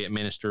has to be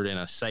administered in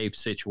a safe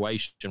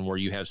situation where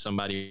you have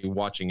somebody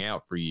watching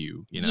out for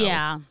you,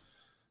 Yeah.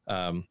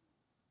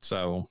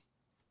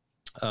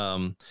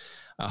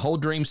 A whole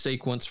dream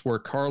sequence where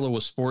Carla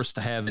was forced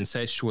to have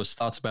incestuous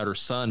thoughts about her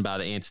son by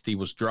the entity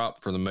was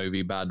dropped from the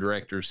movie by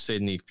director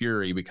Sidney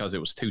Furie because it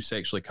was too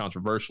sexually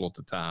controversial at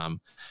the time.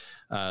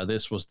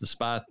 This was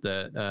despite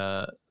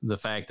the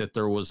fact that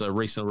there was a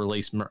recent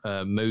release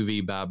movie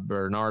by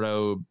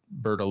Bernardo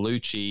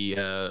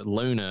Bertolucci,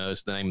 Luna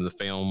is the name of the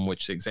film,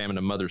 which examined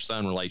a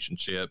mother-son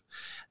relationship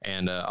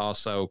and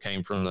also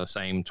came from the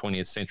same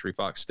 20th Century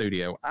Fox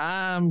studio.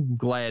 I'm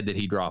glad that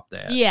he dropped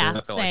that. Yeah, I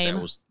felt same. like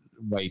that was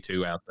way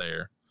too out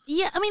there.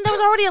 Yeah, I mean, there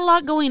was already a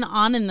lot going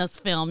on in this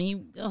film.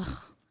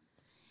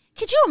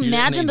 Could you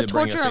imagine the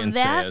torture of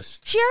that?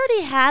 She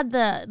already had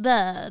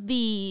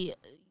the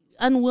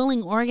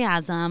unwilling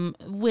orgasm,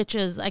 which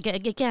is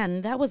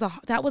again that was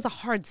a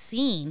hard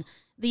scene.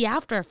 The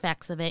after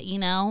effects of it,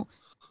 Now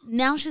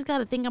she's got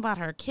to think about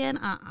her kid.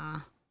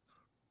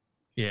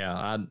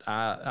 Yeah,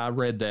 I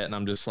read that and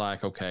I'm just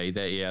like, okay,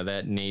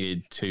 that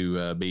needed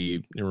to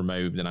be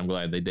removed, and I'm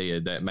glad they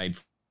did. That made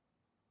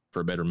for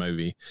a better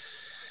movie.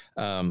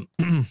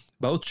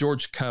 Both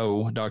George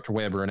Coe, Dr.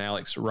 Weber, and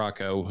Alex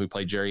Rocco, who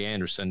played Jerry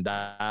Anderson,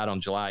 died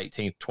on July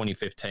 18th,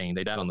 2015.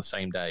 They died on the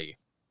same day.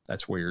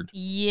 That's weird.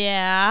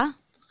 Yeah,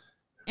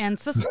 and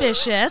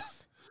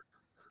suspicious.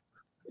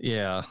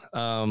 Yeah.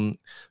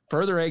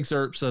 Further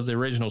excerpts of the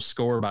original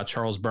score by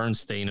Charles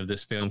Bernstein of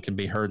this film can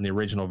be heard in the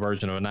original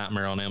version of A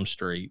Nightmare on Elm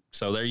Street.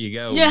 So there you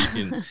go. Yeah.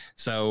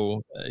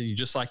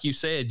 Just like you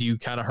said, you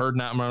kind of heard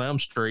Nightmare on Elm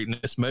Street in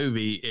this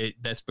movie.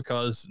 That's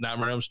because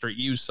Nightmare on Elm Street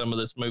used some of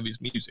this movie's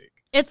music.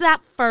 It's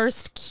that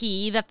first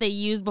key that they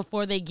use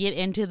before they get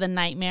into the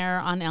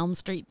Nightmare on Elm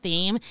Street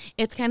theme.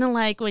 It's kind of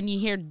like when you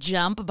hear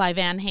Jump by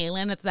Van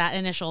Halen. It's that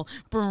initial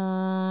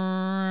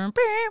brrr,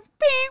 beep,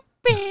 beep,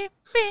 beep,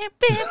 beep,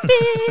 beep,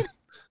 beep.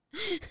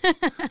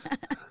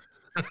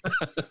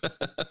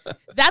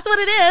 That's what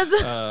it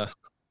is.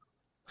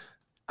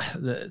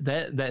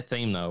 That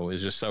theme though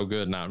is just so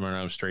good. Nightmare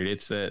on Elm Street.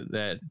 It's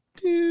that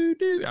doo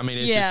doo. I mean,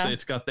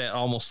 it's got that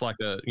almost like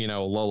a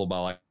lullaby.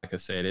 Like I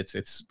said,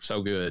 it's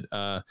so good.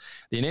 The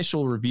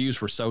initial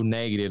reviews were so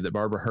negative that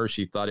Barbara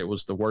Hershey thought it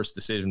was the worst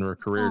decision of her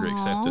career to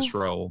accept this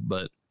role.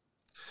 But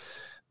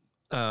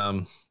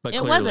it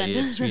clearly wasn't.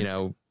 It's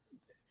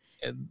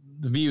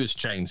the view has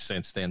changed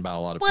since then by a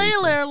lot of people.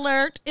 Spoiler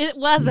alert! It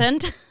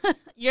wasn't.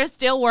 You're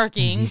still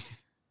working.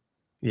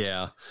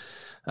 Yeah.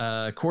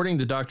 According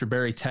to Dr.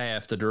 Barry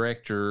Taft, the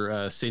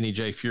director, Sidney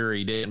J.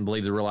 Furie didn't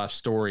believe the real life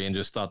story and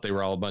just thought they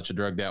were all a bunch of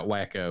drugged out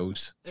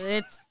wackos.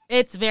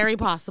 It's very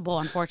possible,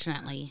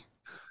 unfortunately.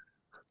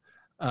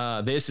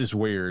 This is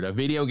weird. A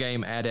video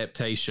game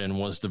adaptation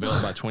was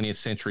developed by 20th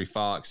Century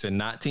Fox in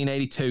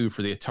 1982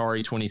 for the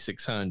Atari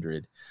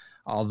 2600.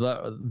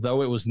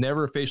 Although it was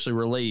never officially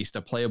released,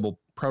 a playable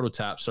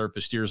prototype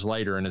surfaced years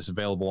later and is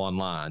available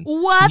online.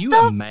 What Can you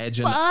the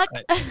imagine? fuck?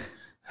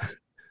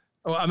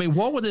 Well, I mean,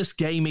 what would this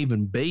game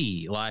even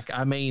be? Like,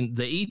 I mean,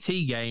 the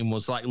E.T. game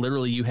was like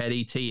literally you had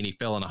E.T. and he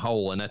fell in a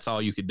hole and that's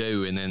all you could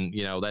do. And then,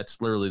 that's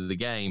literally the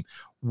game.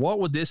 What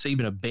would this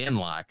even have been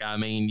like? I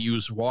mean, you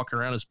was walking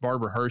around as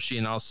Barbara Hershey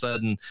and all of a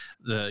sudden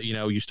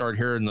you start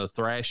hearing the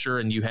thrasher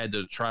and you had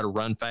to try to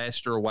run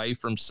faster away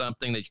from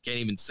something that you can't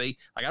even see.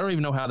 Like, I don't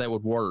even know how that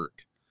would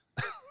work.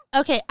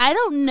 Okay. I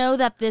don't know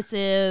that this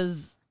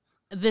is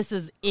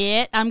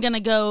it. I'm going to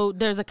go,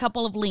 there's a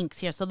couple of links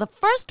here. So the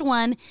first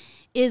one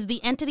is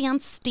the entity on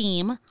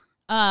Steam,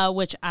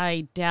 which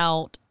I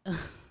doubt,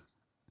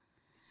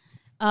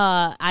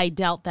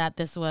 that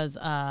this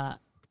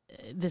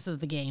is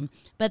the game.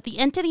 But the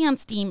entity on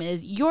Steam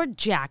is You're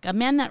Jack, a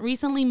man that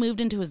recently moved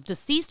into his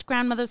deceased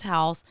grandmother's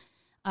house,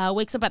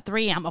 wakes up at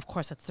 3 a.m., of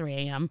course it's 3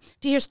 a.m.,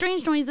 to hear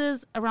strange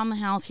noises around the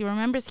house. He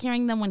remembers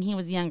hearing them when he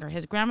was younger.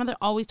 His grandmother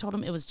always told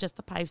him it was just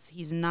the pipes.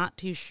 He's not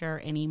too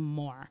sure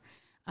anymore.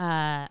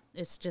 It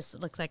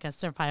looks like a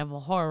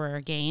survival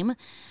horror game.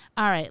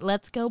 All right,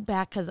 let's go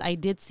back because I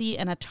did see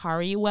an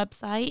Atari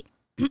website.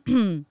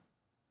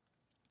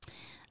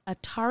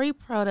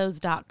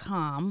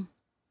 AtariProtos.com.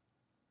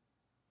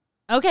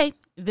 Okay,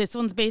 this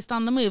one's based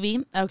on the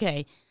movie.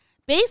 Okay,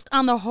 Based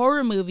on the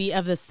horror movie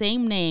of the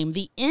same name,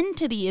 The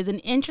Entity is an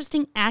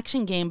interesting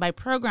action game by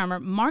programmer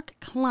Mark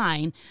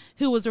Klein,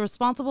 who was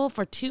responsible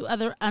for 2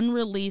 other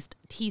unreleased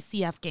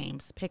TCF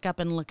games, Pick Up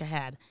and Look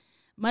Ahead.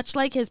 Much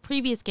like his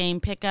previous game,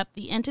 Pick Up,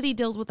 The Entity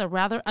deals with a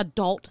rather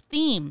adult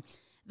theme.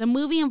 The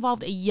movie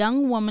involved a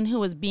young woman who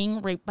was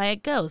being raped by a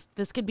ghost.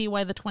 This could be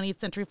why the 20th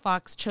Century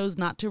Fox chose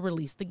not to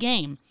release the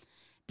game.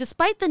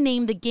 Despite the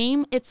name, the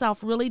game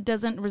itself really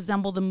doesn't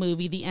resemble the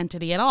movie The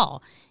Entity at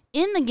all.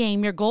 In the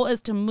game, your goal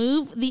is to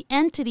move the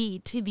entity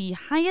to the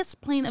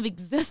highest plane of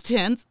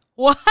existence.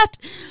 What?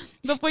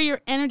 Before your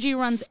energy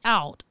runs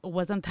out.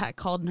 Wasn't that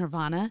called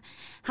Nirvana?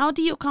 How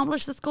do you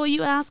accomplish this goal,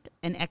 you ask?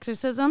 An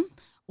exorcism?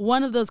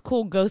 One of those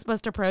cool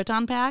Ghostbuster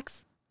proton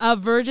packs? A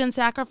virgin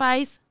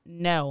sacrifice?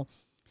 No.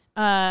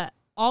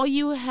 All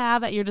you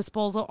have at your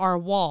disposal are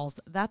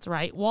walls. That's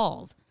right,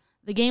 walls.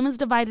 The game is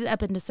divided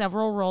up into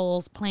several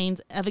roles,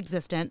 planes of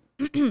existence.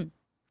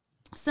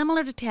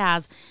 Similar to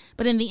Taz,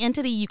 but in The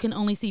Entity, you can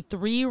only see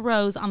 3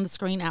 rows on the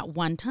screen at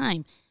one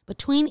time.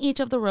 Between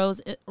each of the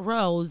rows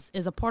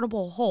is a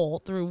portable hole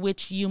through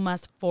which you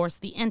must force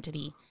the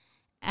entity.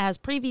 As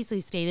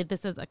previously stated,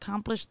 this is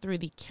accomplished through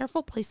the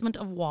careful placement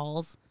of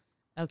walls.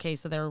 Okay,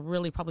 so they're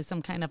really probably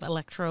some kind of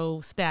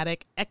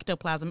electrostatic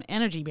ectoplasm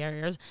energy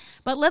barriers,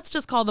 but let's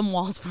just call them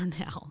walls for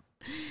now.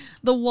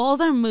 The walls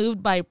are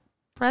moved by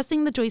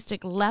pressing the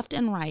joystick left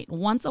and right.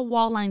 Once a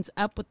wall lines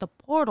up with the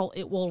portal,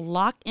 it will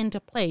lock into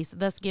place,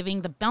 thus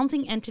giving the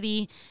bouncing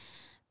entity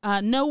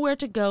nowhere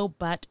to go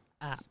but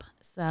up.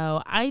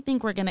 So I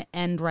think we're going to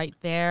end right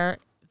there.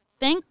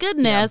 Thank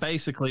goodness. Yeah,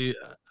 basically,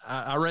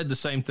 I read the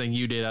same thing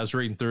you did. I was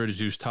reading through it as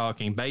you was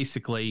talking.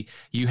 Basically,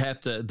 you have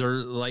to,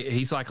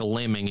 he's like a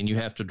lemming, and you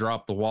have to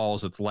drop the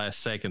walls at the last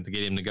second to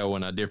get him to go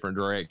in a different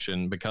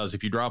direction, because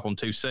if you drop them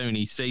too soon,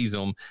 he sees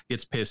them,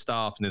 gets pissed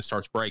off, and then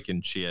starts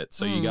breaking shit.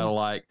 So you got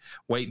to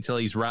wait until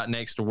he's right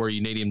next to where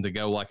you need him to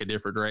go a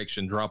different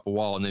direction, drop a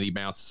wall, and then he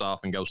bounces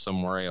off and goes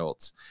somewhere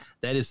else.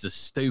 That is the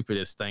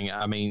stupidest thing.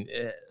 I mean,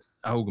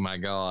 oh my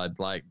God.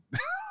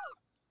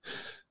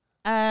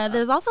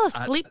 There's also a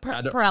sleep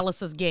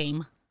paralysis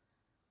game.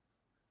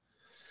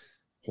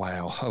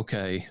 Wow.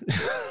 Okay.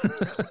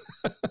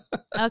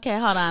 Okay,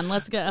 hold on.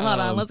 Let's go.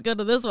 Let's go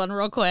to this one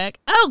real quick.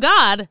 Oh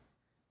God,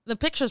 the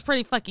picture's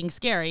pretty fucking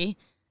scary.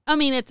 I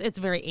mean, it's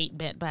very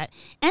 8-bit, but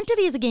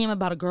Entity is a game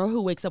about a girl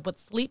who wakes up with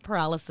sleep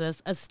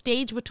paralysis, a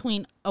stage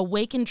between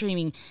awake and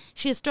dreaming.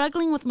 She is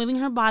struggling with moving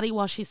her body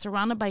while she's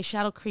surrounded by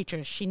shadow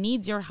creatures. She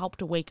needs your help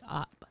to wake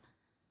up,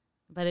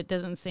 but it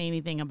doesn't say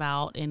anything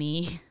about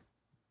any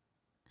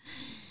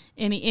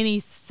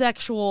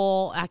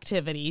sexual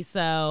activity.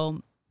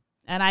 So.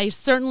 And I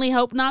certainly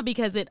hope not,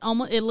 because it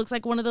looks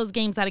like one of those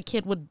games that a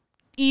kid would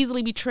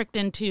easily be tricked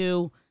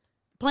into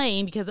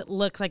playing, because it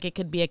looks like it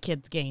could be a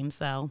kid's game.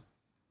 So,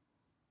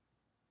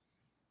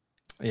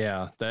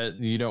 yeah, that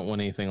you don't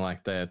want anything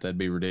like that. That'd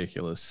be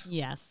ridiculous.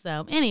 Yes.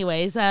 So,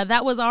 anyways,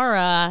 that was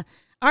our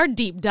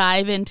deep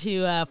dive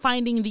into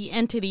finding the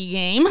Entity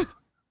game.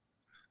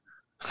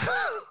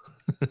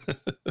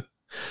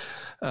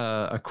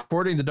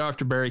 According to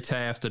Dr. Barry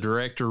Taft, the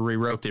director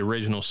rewrote the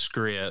original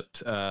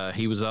script.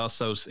 He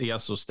also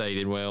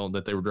stated,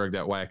 that they were drugged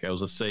out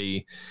wackos. Let's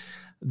see.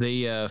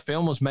 The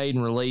film was made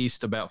and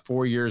released about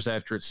 4 years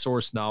after its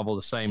source novel,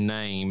 the same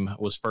name,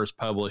 was first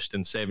published in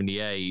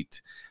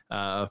 1978.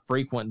 A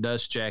frequent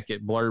dust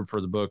jacket blurb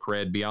for the book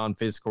read, "Beyond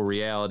physical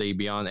reality,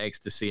 beyond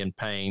ecstasy and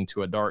pain,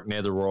 to a dark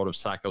netherworld of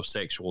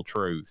psychosexual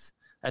truth."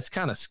 That's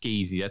kind of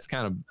skeezy. That's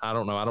kind of, I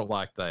don't know. I don't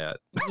like that.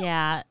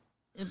 Yeah.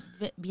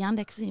 Beyond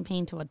ecstasy and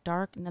pain to a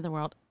dark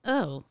netherworld.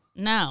 Oh,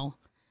 no.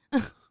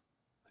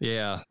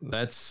 Yeah,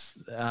 that's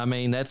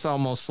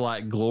almost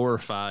like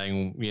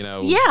glorifying,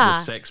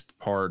 the sex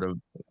part of.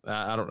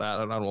 I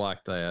don't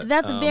like that.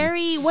 That's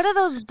very. What are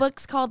those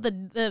books called?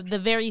 The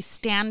very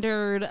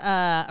standard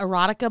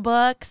erotica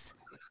books.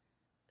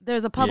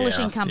 There's a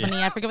publishing company.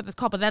 Yeah. I forget what it's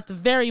called, but that's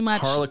very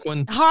much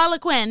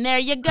Harlequin. There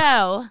you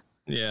go.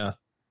 Yeah.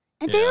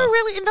 And they were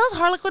really, and those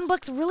Harlequin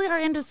books really are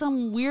into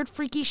some weird,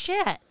 freaky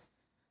shit.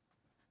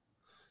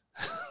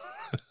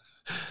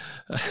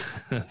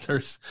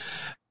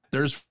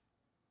 There's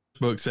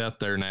books out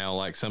there now,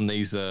 like some of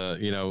these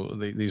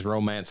these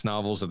romance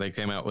novels that they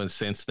came out with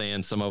since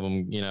then. Some of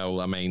them,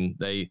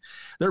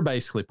 they're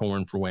basically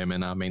porn for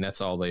women. I mean,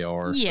 that's all they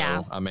are.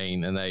 Yeah. So,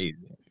 and they,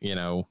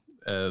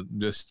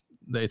 just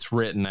it's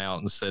written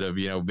out instead of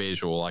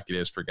visual like it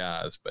is for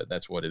guys, but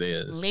that's what it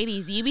is.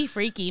 Ladies, you be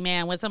freaky,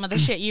 man, with some of the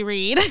shit you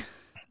read.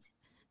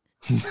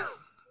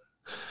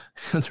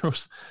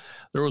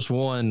 There was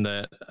one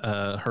that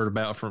heard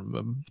about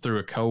through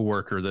a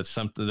coworker, that's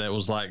something that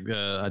was like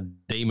a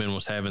demon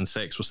was having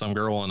sex with some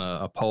girl in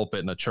a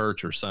pulpit in a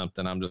church or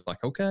something. I'm just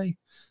like, okay,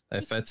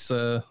 if that's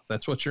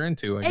what you're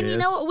into, I guess. And you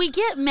know what? We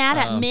get mad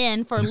at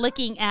men for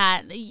looking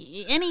at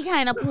any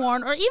kind of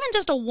porn, or even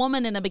just a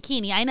woman in a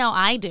bikini. I know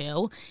I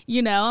do.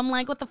 I'm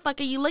like, what the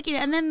fuck are you looking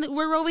at? And then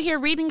we're over here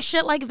reading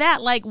shit like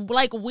that, like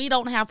we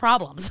don't have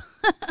problems.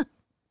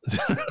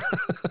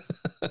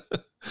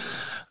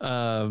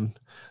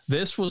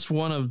 This was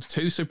one of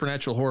two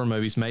supernatural horror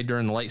movies made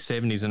during the late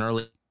 70s and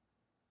early.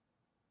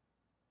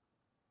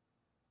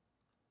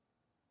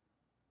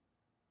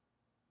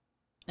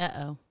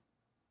 Uh-oh.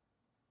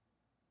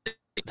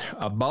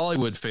 A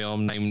Bollywood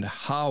film named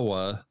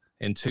Hawa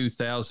in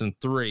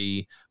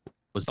 2003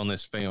 was on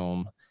this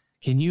film.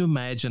 Can you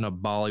imagine a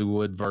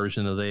Bollywood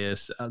version of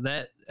this?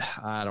 That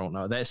I don't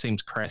know. That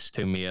seems crass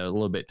to me a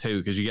little bit too,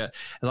 because you got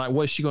like,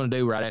 what's she going to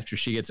do right after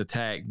she gets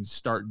attacked?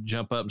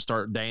 Jump up and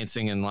start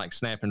dancing and like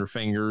snapping her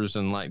fingers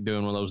and like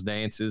doing one of those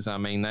dances. I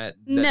mean that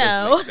no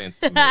doesn't make sense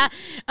to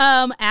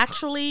me.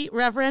 Actually,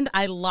 Reverend,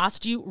 I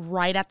lost you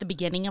right at the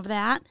beginning of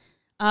that.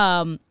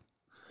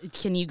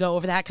 Can you go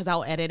over that? Because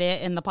I'll edit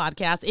it in the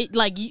podcast.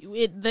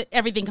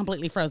 Everything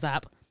completely froze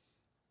up.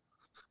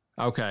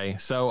 Okay,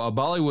 so a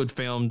Bollywood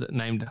film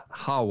named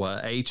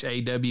Hawa,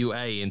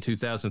 Hawa, in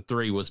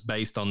 2003 was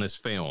based on this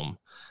film.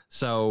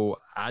 So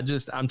I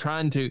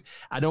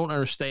don't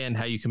understand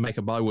how you can make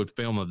a Bollywood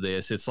film of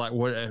this. It's like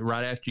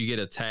right after you get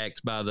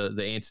attacked by the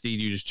entity,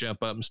 you just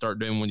jump up and start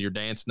doing one of your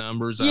dance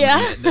numbers. Yeah. I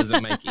mean, that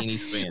doesn't make any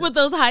sense. With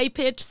those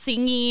high-pitched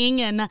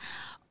singing and,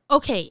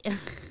 okay.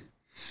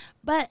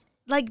 But,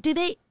 like,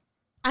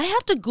 I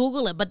have to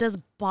Google it, but does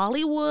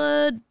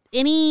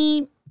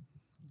any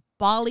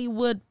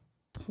Bollywood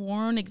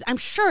porn, I'm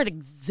sure it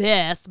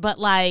exists, but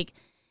like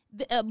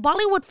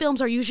Bollywood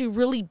films are usually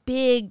really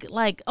big,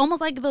 like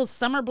almost like those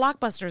summer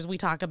blockbusters we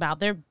talk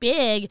about. They're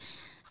big.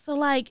 So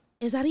like,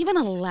 is that even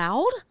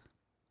allowed?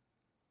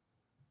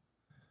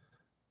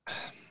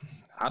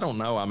 I don't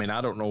know. I mean,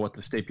 I don't know what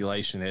the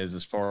stipulation is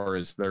as far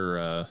as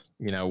their,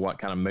 what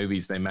kind of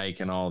movies they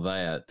make and all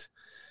that.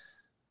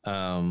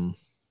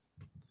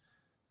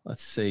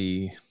 Let's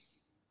see.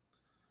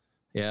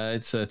 Yeah,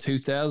 it's a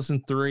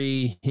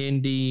 2003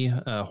 Hindi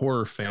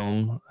horror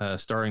film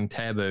starring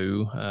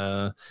Taboo.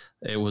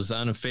 It was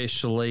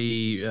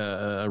unofficially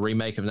a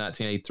remake of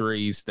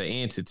 1983's The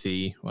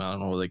Entity. Well, I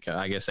don't know what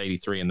I guess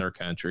 83 in their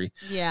country.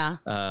 Yeah.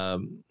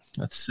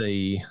 Let's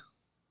see.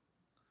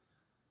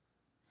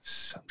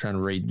 I'm trying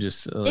to read.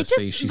 Let's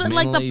see. She's like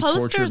mentally the poster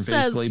tortured,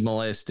 says, physically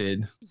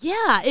molested.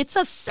 Yeah, it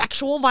says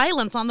sexual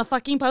violence on the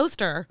fucking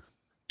poster.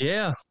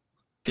 Yeah.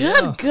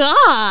 Good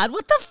God.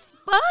 What the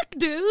fuck,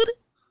 dude?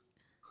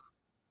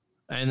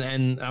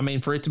 And I mean,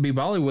 for it to be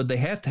Bollywood, they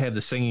have to have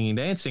the singing and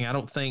dancing. I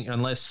don't think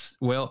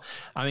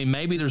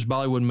maybe there's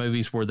Bollywood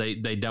movies where they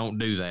don't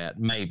do that.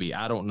 Maybe.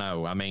 I don't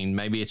know. I mean,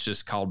 maybe it's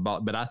just called,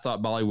 but I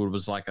thought Bollywood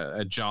was like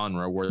a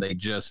genre where they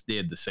just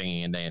did the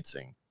singing and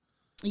dancing.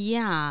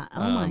 Yeah.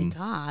 Oh my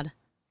God.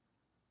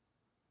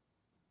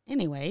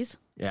 Anyways.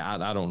 Yeah,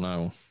 I don't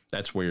know.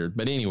 That's weird.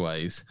 But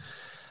anyways,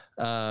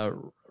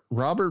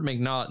 Robert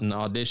McNaughton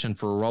auditioned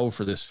for a role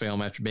for this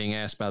film after being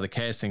asked by the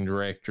casting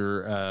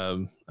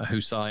director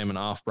who saw him in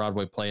an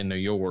off-Broadway play in New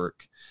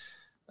York.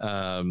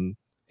 In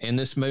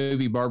this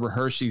movie, Barbara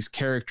Hershey's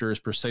character is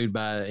pursued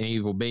by an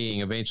evil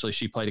being. Eventually,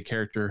 she played a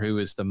character who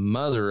is the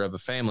mother of a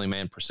family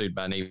man pursued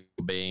by an evil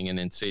being in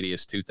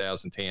Insidious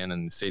 2010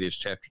 and Insidious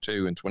Chapter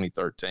 2 in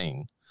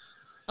 2013.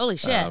 Holy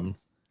shit.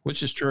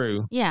 Which is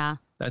true. Yeah.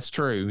 That's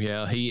true.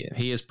 Yeah,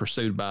 he is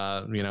pursued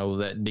by,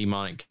 that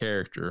demonic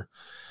character.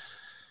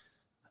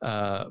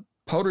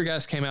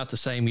 Poltergeist came out the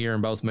same year,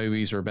 and both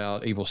movies are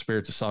about evil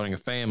spirits assaulting a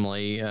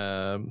family.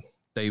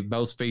 They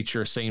both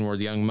feature a scene where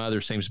the young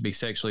mother seems to be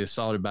sexually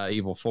assaulted by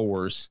evil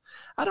force.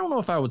 I don't know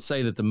if I would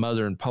say that the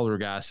mother in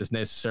Poltergeist is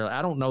necessarily,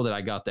 I don't know that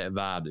I got that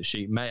vibe that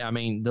she may,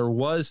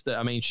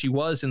 she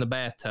was in the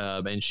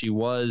bathtub and she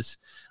was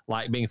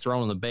like being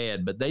thrown on the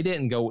bed, but they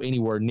didn't go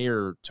anywhere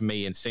near to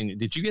me and seen it.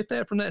 Did you get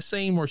that from that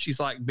scene where she's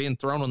like being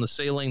thrown on the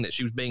ceiling, that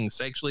she was being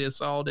sexually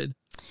assaulted?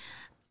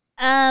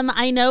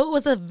 I know it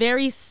was a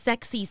very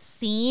sexy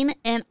scene,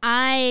 and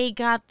I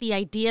got the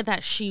idea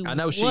that she would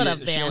have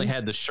been. She only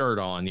had the shirt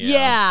on,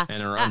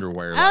 and her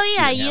underwear.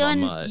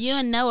 You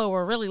and Noah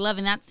were really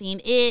loving that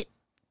scene. It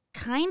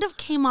kind of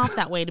came off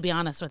that way, to be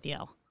honest with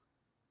you.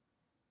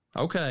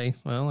 Okay,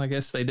 well, I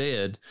guess they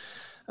did.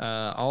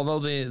 Although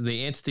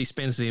the entity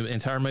spends the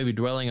entire movie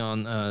dwelling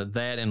on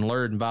that in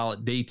lurid and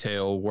violent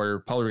detail, where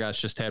Poltergeist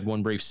just had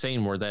one brief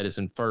scene where that is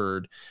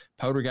inferred.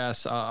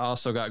 Poltergeist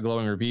also got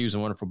glowing reviews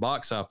and wonderful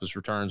box office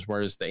returns,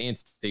 whereas the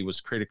entity was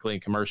critically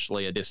and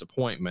commercially a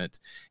disappointment,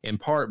 in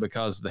part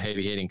because of the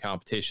heavy-hitting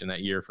competition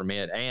that year from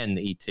it and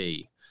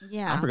E.T.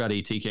 Yeah. I forgot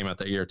E.T. came out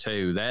that year,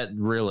 too. That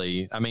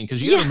really,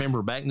 because you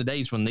remember back in the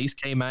days when these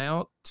came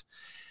out,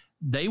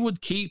 they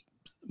would keep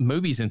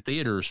movies in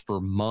theaters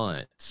for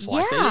months.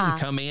 Like they didn't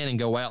come in and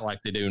go out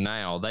like they do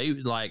now. They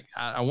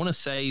I want to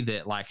say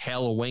that like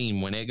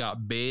Halloween, when it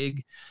got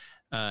big,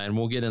 and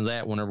we'll get into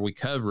that whenever we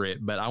cover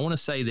it, but I want to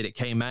say that it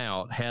came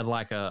out, had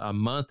like a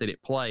month that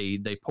it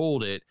played, they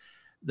pulled it,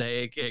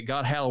 it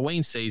got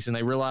Halloween season,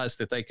 they realized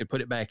that they could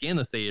put it back in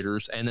the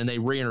theaters, and then they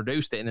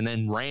reintroduced it and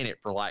then ran it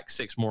for like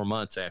 6 more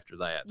months after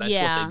that. That's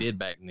what they did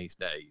back in these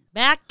days.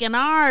 Back in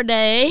our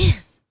day.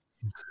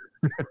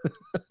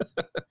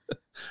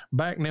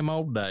 Back in them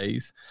old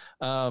days.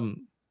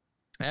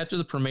 After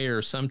the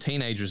premiere, some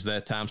teenagers at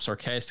that time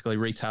sarcastically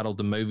retitled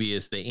the movie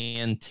as The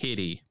N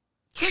Titty.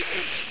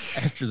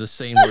 after the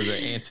scene where the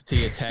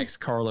entity attacks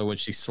Carla when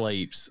she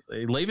sleeps.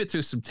 Leave it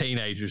to some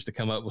teenagers to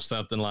come up with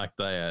something like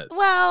that.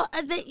 Well,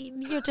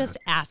 you're just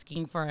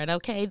asking for it,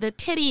 okay? The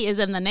titty is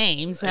in the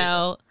name,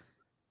 so...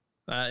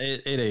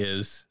 It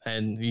is,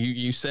 and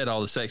you said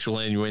all the sexual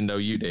innuendo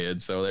you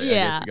did, so I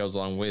guess it goes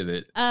along with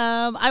it.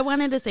 I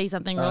wanted to say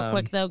something real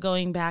quick though,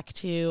 going back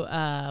to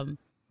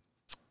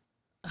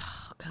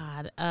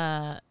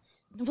it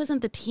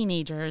wasn't the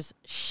teenagers.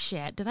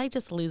 Shit, did I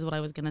just lose what I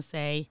was gonna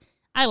say?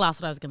 I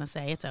lost what I was gonna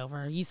say. It's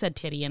over. You said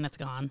titty, and it's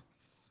gone.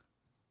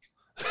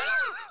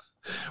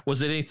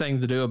 Was it anything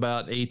to do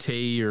about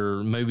E.T.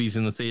 or movies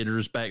in the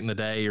theaters back in the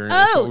day? Or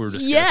what we were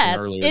discussing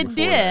earlier it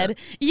did. That?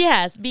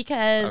 Yes,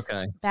 because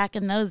back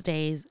in those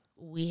days,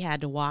 we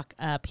had to walk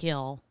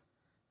uphill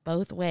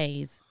both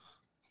ways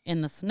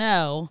in the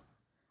snow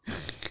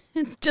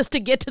just to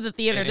get to the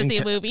theater to see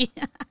a movie.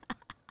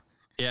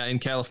 Yeah, in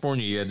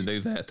California, you had to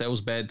do that. That was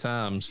bad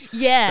times.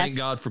 Yes. Thank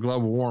God for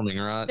global warming,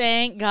 right?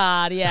 Thank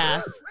God,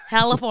 yes.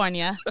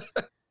 California.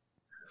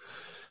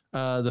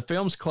 The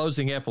film's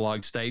closing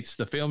epilogue states,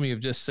 the film you've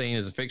just seen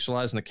is a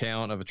fictionalized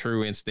account of a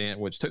true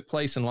incident which took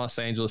place in Los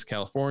Angeles,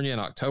 California in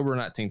October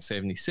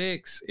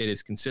 1976. It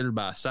is considered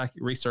by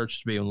psychic researchers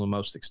to be one of the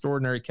most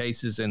extraordinary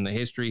cases in the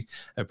history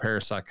of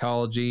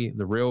parapsychology.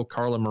 The real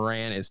Carla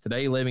Moran is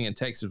today living in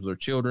Texas with her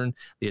children.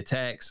 The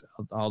attacks,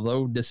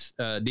 although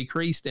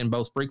decreased in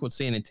both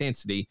frequency and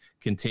intensity,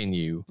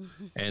 continue.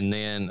 Mm-hmm. And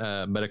then,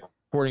 but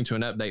according to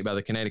an update by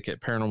the Connecticut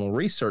Paranormal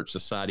Research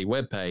Society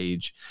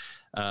webpage,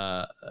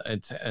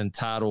 it's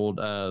entitled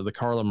The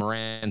Carla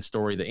Moran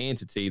Story, The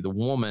Entity, the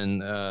woman,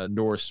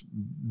 Doris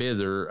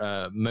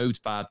Bither, moved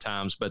 5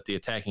 times, but the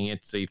attacking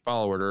entity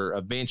followed her.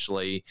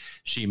 Eventually,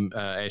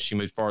 as she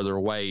moved farther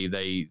away,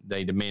 they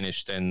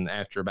diminished, and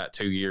after about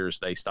 2 years,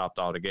 they stopped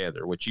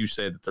altogether, which you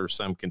said that there's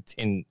some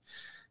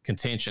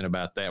contention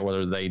about that,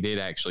 whether they did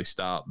actually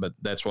stop, but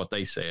that's what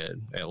they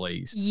said, at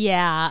least.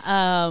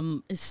 Yeah.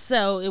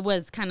 So it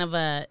was kind of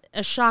a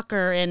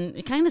shocker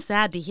and kind of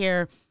sad to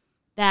hear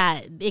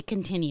that it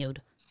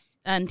continued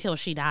until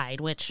she died,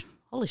 which,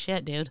 holy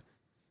shit, dude.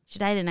 She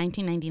died in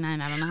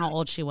 1999. I don't know how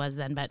old she was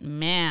then, but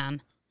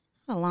man,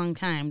 it's a long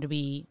time to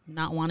be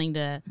not wanting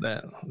to.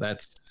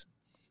 That's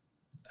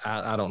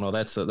I don't know.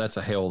 That's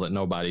a hell that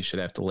nobody should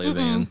have to live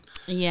in.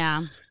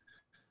 Yeah.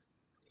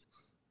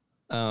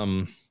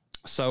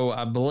 So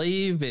I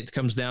believe it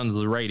comes down to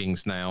the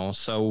ratings now.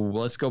 So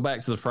let's go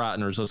back to the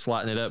Frighteners. Let's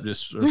lighten it up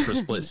just for a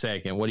split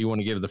second. What do you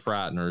want to give the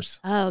Frighteners?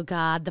 Oh,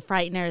 God, the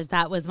Frighteners.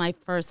 That was my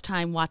first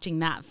time watching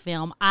that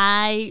film.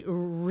 I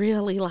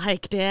really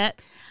liked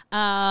it. This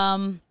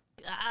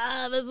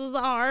is a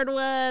hard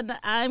one.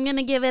 I'm going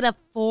to give it a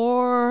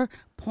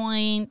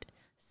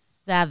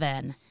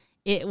 4.7.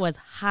 It was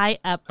high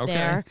up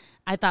there.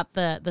 I thought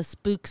the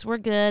spooks were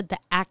good. The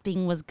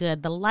acting was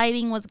good. The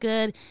lighting was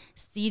good.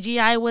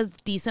 CGI was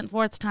decent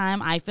for its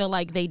time. I feel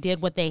like they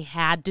did what they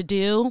had to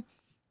do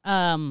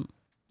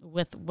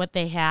with what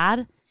they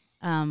had.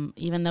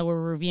 Even though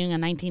we're reviewing a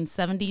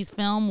 1970s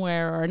film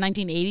or a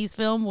 1980s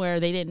film where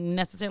they didn't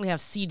necessarily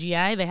have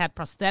CGI. They had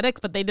prosthetics,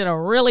 but they did a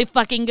really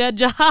fucking good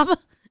job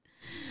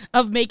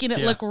of making it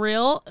look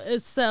real.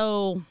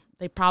 So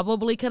they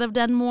probably could have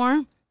done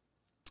more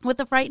with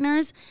the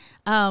Frighteners,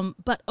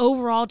 but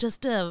overall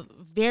just a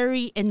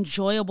very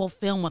enjoyable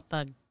film with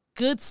a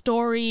good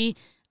story,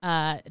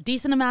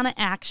 decent amount of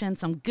action,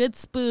 some good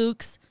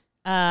spooks,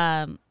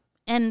 and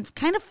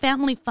kind of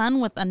family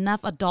fun with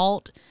enough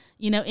adult,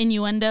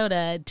 innuendo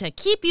to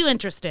keep you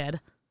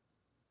interested.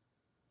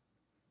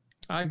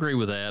 I agree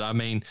with that. I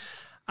mean,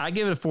 I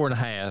give it a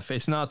 4.5.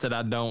 It's not that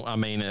I don't. I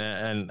mean,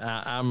 and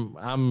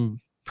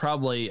I'm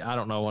probably, I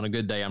don't know, on a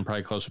good day, I'm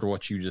probably closer to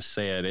what you just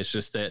said. It's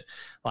just that,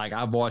 like,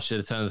 I've watched it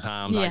a ton of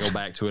times. I go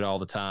back to it all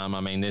the time.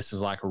 I mean, this is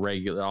like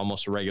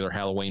almost a regular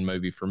Halloween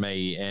movie for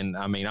me. And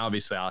I mean,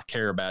 obviously I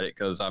care about it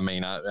because I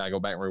mean, I go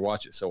back and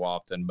rewatch it so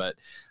often, but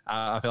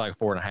I feel like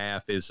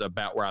 4.5 is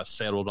about where I've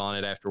settled on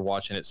it after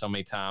watching it so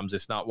many times.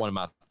 It's not one of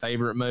my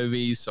favorite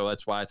movies, so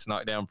that's why it's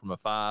knocked down from a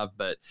 5,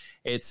 but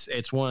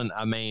it's one,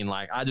 I mean,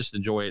 like, I just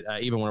enjoy it.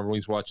 Even whenever we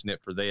was watching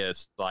it for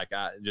this, like,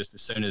 I just,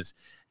 as soon as,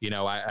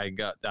 I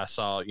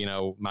saw,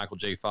 Michael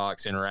J.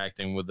 Fox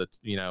interacting with the,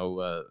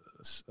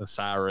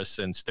 Cyrus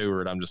and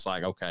Stewart, I'm just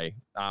like, okay,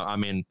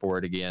 I'm in for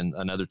it again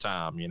another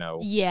time,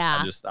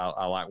 Yeah.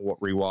 I like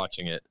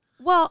rewatching it.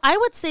 Well, I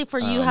would say for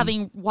you,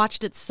 having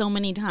watched it so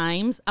many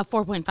times, a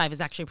 4.5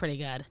 is actually pretty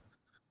good.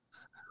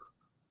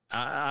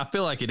 I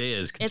feel like it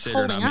is. It's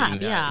holding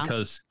up, yeah.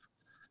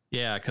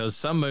 Because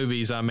some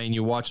movies, I mean,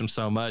 you watch them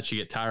so much, you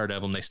get tired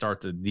of them, they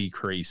start to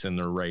decrease in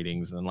their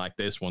ratings. And like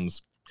this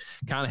one's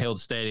kind of held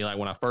steady. Like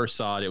when I first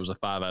saw it, it was a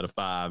 5 out of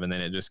 5. And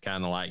then it just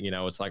kind of like,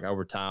 it's like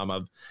over time,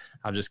 I've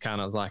just kind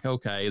of like,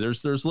 okay,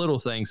 there's little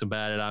things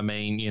about it. I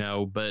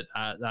mean, but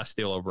I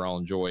still overall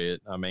enjoy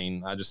it. I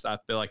mean, I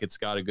feel like it's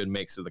got a good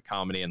mix of the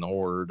comedy and the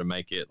horror to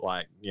make it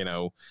like,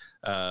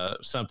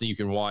 something you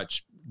can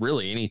watch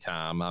really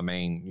anytime. I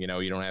mean, you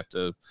don't have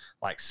to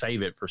like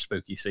save it for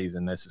spooky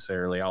season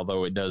necessarily,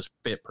 although it does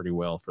fit pretty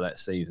well for that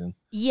season.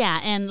 Yeah,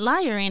 and La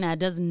Llorona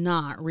does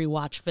not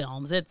rewatch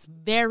films. It's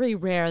very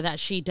rare that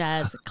she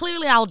does.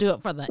 Clearly, I'll do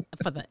it for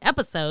the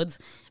episodes,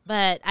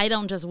 but I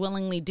don't just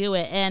willingly do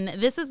it. And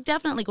this is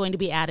definitely going to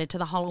be added to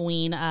the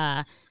Halloween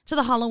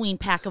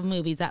pack of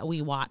movies that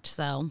we watch.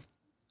 So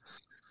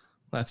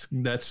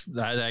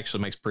that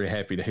actually makes pretty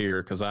happy to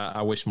hear, because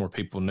I wish more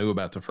people knew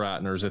about the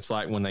Frighteners. It's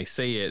like when they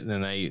see it and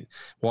then they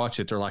watch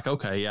it, they're like,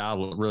 okay, yeah,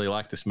 I really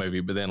like this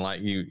movie. But then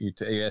like you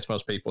ask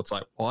most people, it's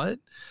like, what?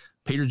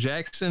 Peter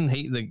Jackson,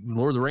 the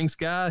Lord of the Rings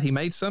guy, he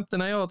made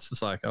something else.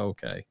 It's like,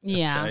 okay.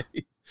 Yeah.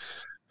 Okay.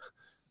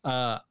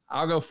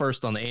 I'll go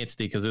first on the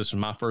Entity, because this was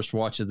my first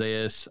watch of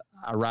this.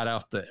 Right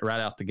out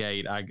the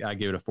gate, I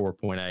give it a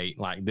 4.8.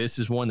 Like, this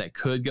is one that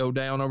could go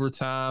down over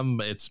time,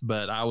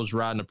 but I was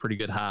riding a pretty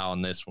good high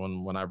on this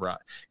one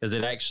because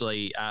it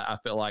actually, I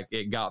felt like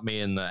it got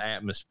me in the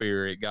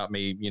atmosphere. It got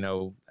me,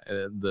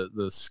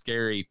 the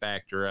scary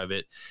factor of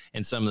it,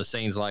 and some of the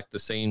scenes, like the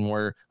scene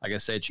where, like I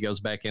said, she goes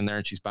back in there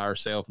and she's by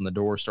herself and the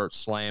door starts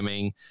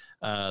slamming.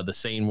 The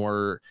scene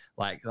where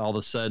like all of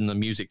a sudden the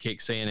music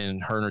kicks in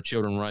and her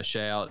children rush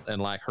out,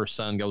 and like her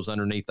son goes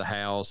underneath the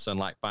house and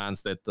like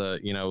finds that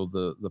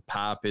the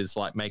pipe is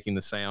like making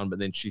the sound, but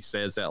then she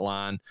says that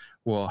line,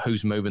 well,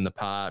 who's moving the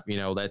pipe?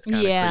 That's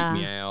kind of creeped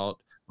me out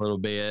a little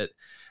bit.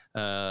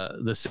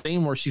 The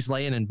scene where she's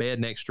laying in bed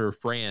next to her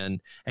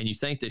friend, and you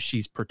think that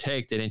she's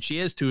protected, and she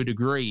is to a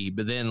degree,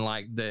 but then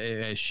like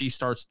as she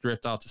starts to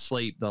drift off to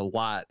sleep, the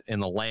light in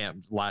the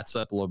lamp lights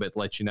up a little bit to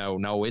let you know,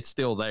 no, it's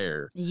still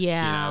there.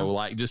 Yeah.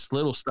 Like just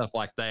little stuff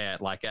like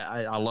that. Like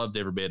I loved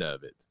every bit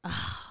of it.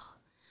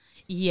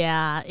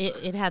 Yeah,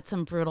 it had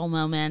some brutal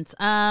moments.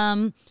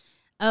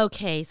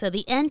 Okay, so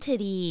The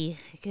Entity,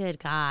 good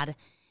God.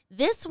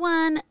 This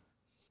one,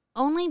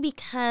 only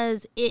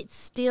because it's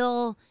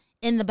still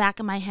in the back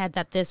of my head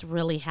that this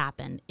really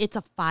happened. It's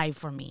a 5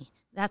 for me.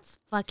 That's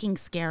fucking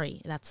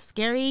scary. That's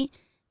scary.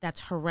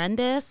 That's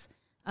horrendous.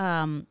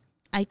 I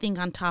think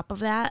on top of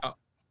that.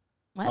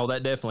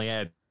 That definitely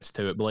adds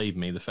to it. Believe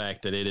me, the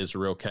fact that it is a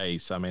real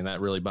case, I mean,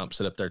 that really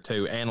bumps it up there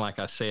too. And like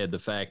I said, the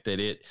fact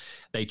that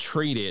they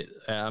treat it,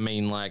 I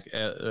mean, like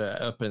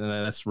up, and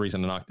that's the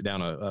reason I knocked it down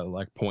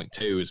like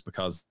 0.2 is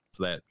because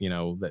that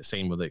that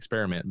scene with the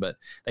experiment, but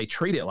they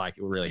treat it like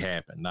it really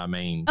happened. I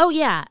mean, oh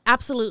yeah,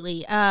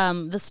 absolutely.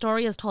 The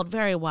story is told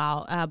very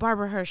well.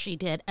 Barbara Hershey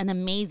did an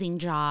amazing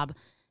job.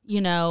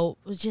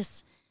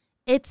 It's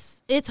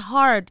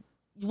hard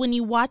when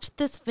you watch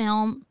this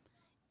film.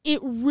 It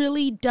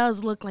really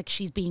does look like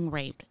she's being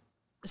raped.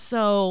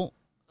 So,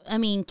 I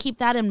mean, keep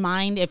that in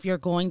mind if you're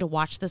going to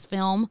watch this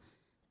film.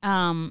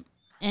 And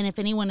if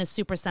anyone is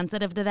super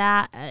sensitive to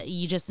that,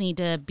 you just need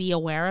to be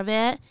aware of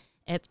it.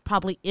 It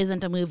probably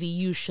isn't a movie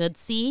you should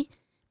see,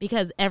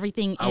 because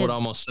everything I would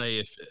almost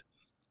say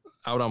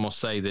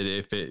that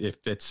if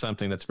it's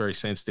something that's very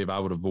sensitive, I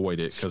would avoid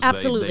it, because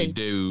they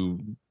do.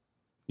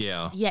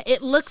 Yeah. Yeah,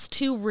 it looks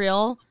too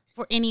real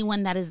for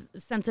anyone that is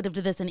sensitive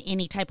to this in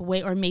any type of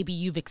way, or maybe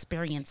you've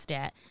experienced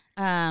it.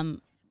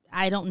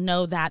 I don't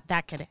know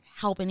that could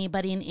help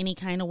anybody in any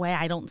kind of way.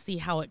 I don't see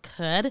how it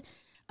could.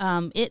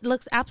 It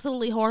looks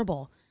absolutely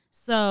horrible.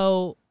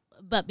 So,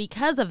 but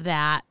because of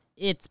that,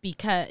 it's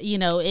because,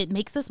 it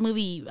makes this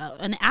movie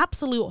an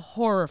absolute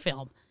horror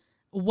film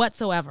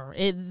whatsoever.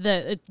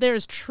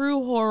 There's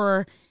true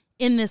horror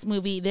in this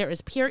movie. There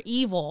is pure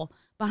evil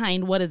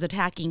behind what is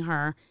attacking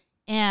her.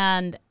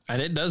 And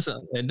it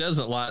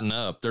doesn't lighten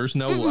up. There's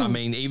no, I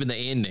mean, even the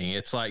ending,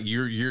 it's like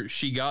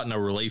she got no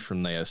relief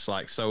from this.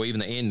 Like, so even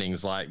the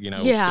ending's like,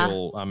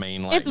 still, I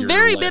mean, like, it's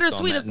very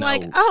bittersweet. It's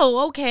like,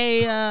 oh,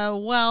 okay.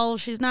 Well,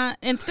 she's not,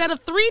 instead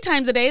of 3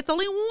 times a day, it's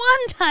only 1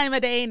 time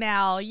a day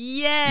now.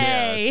 Yay.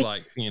 Yeah. It's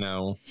like,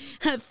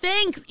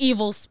 thanks,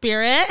 evil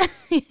spirit.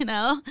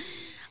 So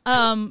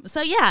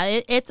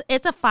yeah,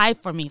 it's a 5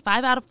 for me.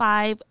 5 out of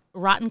 5.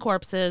 Rotten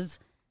corpses.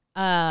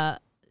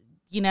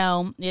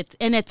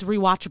 It's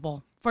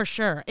rewatchable for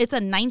sure. It's a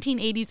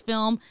 1980s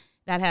film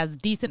that has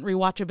decent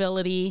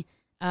rewatchability,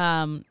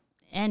 and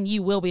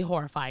you will be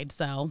horrified.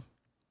 So,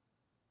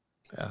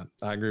 yeah,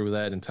 I agree with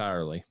that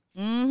entirely.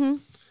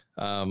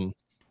 Mm-hmm.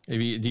 Do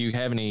you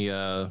have any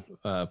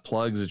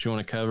plugs that you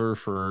want to cover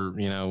for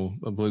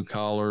a blue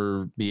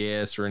collar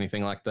BS or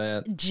anything like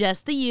that?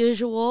 Just the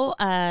usual.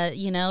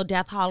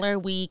 Death Holler.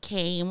 We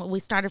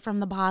started from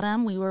the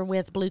bottom. We were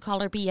with Blue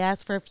Collar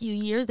BS for a few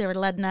years. They were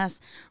letting us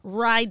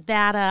ride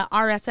that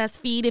RSS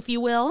feed, if you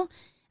will.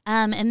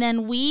 And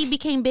then we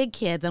became big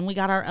kids and we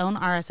got our own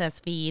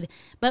RSS feed,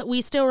 but we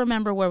still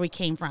remember where we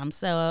came from.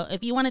 So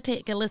if you want to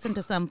take a listen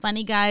to some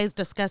funny guys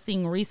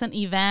discussing recent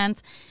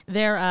events,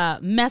 their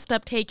messed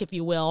up take, if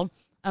you will,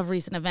 of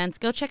recent events,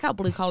 go check out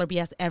Blue Collar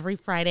BS every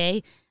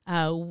Friday.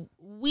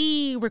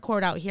 We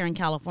record out here in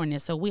California,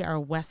 so we are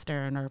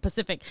Western or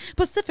Pacific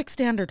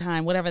Standard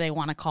Time, whatever they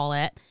want to call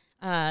it.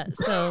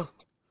 So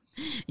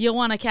you'll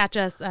want to catch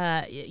us,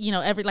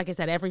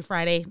 every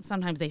Friday.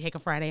 Sometimes they take a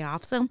Friday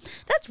off. So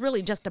that's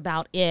really just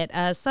about it.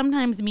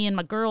 Sometimes me and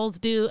my girls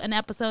do an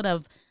episode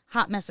of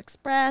Hot Mess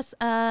Express,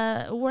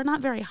 we're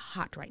not very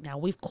hot right now.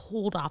 We've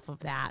cooled off of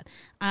that.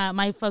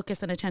 My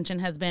focus and attention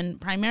has been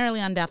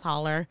primarily on Death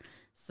Holler.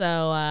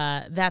 So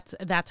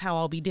that's how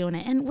I'll be doing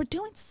it. And we're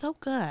doing so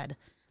good.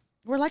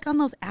 We're like on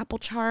those Apple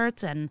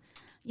charts, and,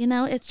 you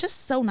know, it's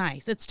just so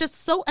nice. It's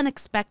just so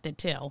unexpected,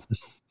 too.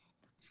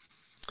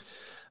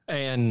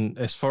 And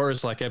as far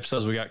as like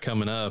episodes we got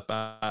coming up,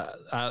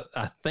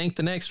 I think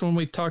the next one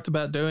we talked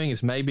about doing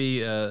is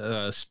maybe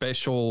a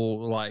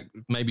special, like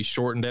maybe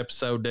shortened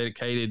episode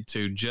dedicated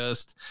to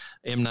just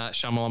M. Night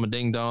Shyamalan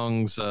Ding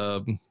Dong's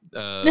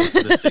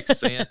The Sixth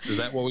Sense. Is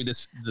that what we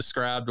just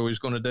described what we was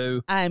going to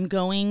do? I'm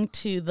going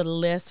to the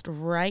list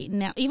right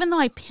now. Even though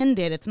I pinned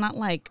it, it's not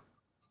like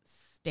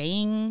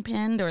staying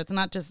pinned, or it's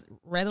not just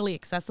readily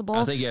accessible.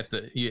 I think you have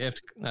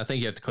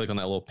to click on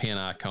that little pin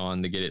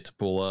icon to get it to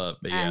pull up.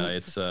 But yeah,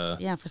 it's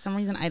for some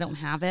reason I don't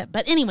have it.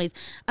 But anyways,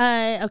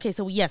 okay,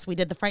 so yes, we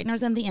did The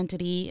Frighteners and The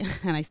Entity,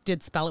 and I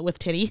did spell it with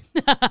titty.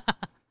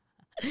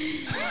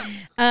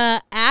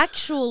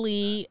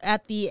 Actually,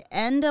 at the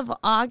end of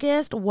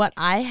August, what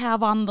I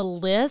have on the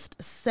list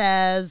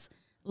says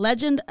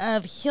Legend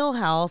of Hill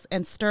House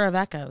and Stir of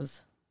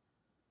Echoes.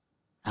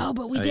 Oh,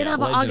 but we did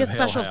have an August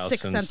special,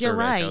 Sixth Sense. You're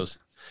right. Echoes.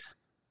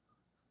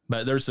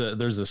 But there's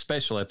a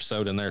special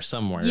episode in there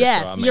somewhere.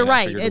 Yes, so, you're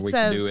right. It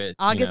says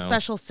August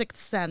special,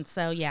 Sixth Sense.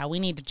 So yeah, we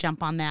need to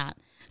jump on that.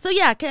 So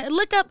yeah,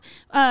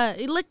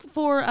 look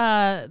for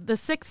the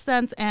Sixth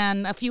Sense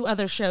and a few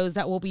other shows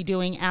that we'll be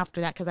doing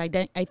after that, because I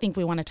think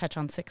we want to touch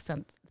on Sixth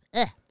Sense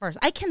first.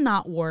 I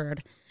cannot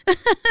word.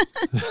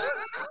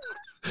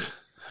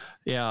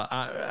 Yeah,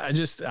 I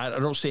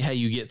don't see how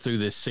you get through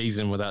this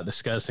season without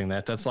discussing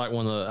that. That's like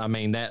one of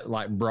that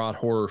like brought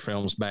horror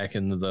films back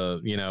into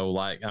the,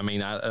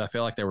 I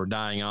feel like they were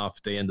dying off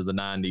at the end of the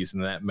 90s,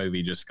 and that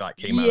movie just came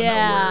out of nowhere.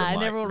 Yeah,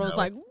 and everyone was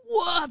like,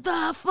 what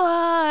the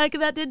fuck?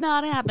 That did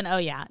not happen. Oh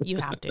yeah, you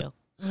have to.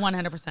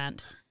 100%.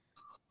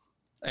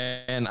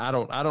 And I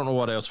don't know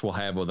what else we'll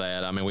have with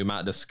that. I mean, we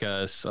might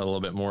discuss a little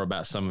bit more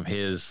about some of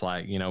his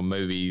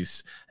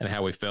movies and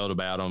how we felt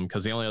about them.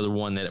 Because the only other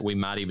one that we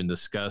might even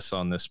discuss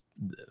on this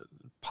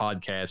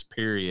podcast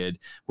period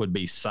would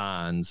be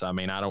Signs. I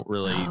mean, I can't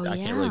really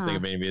think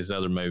of any of his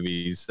other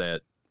movies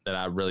that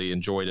I really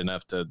enjoyed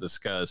enough to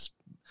discuss.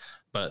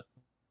 But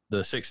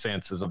The Sixth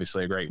Sense is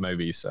obviously a great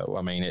movie, so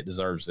I mean, it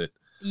deserves it.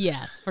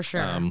 Yes, for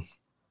sure.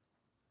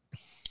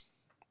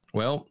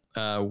 Well,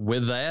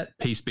 with that,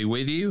 peace be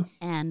with you.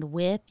 And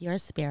with your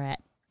spirit.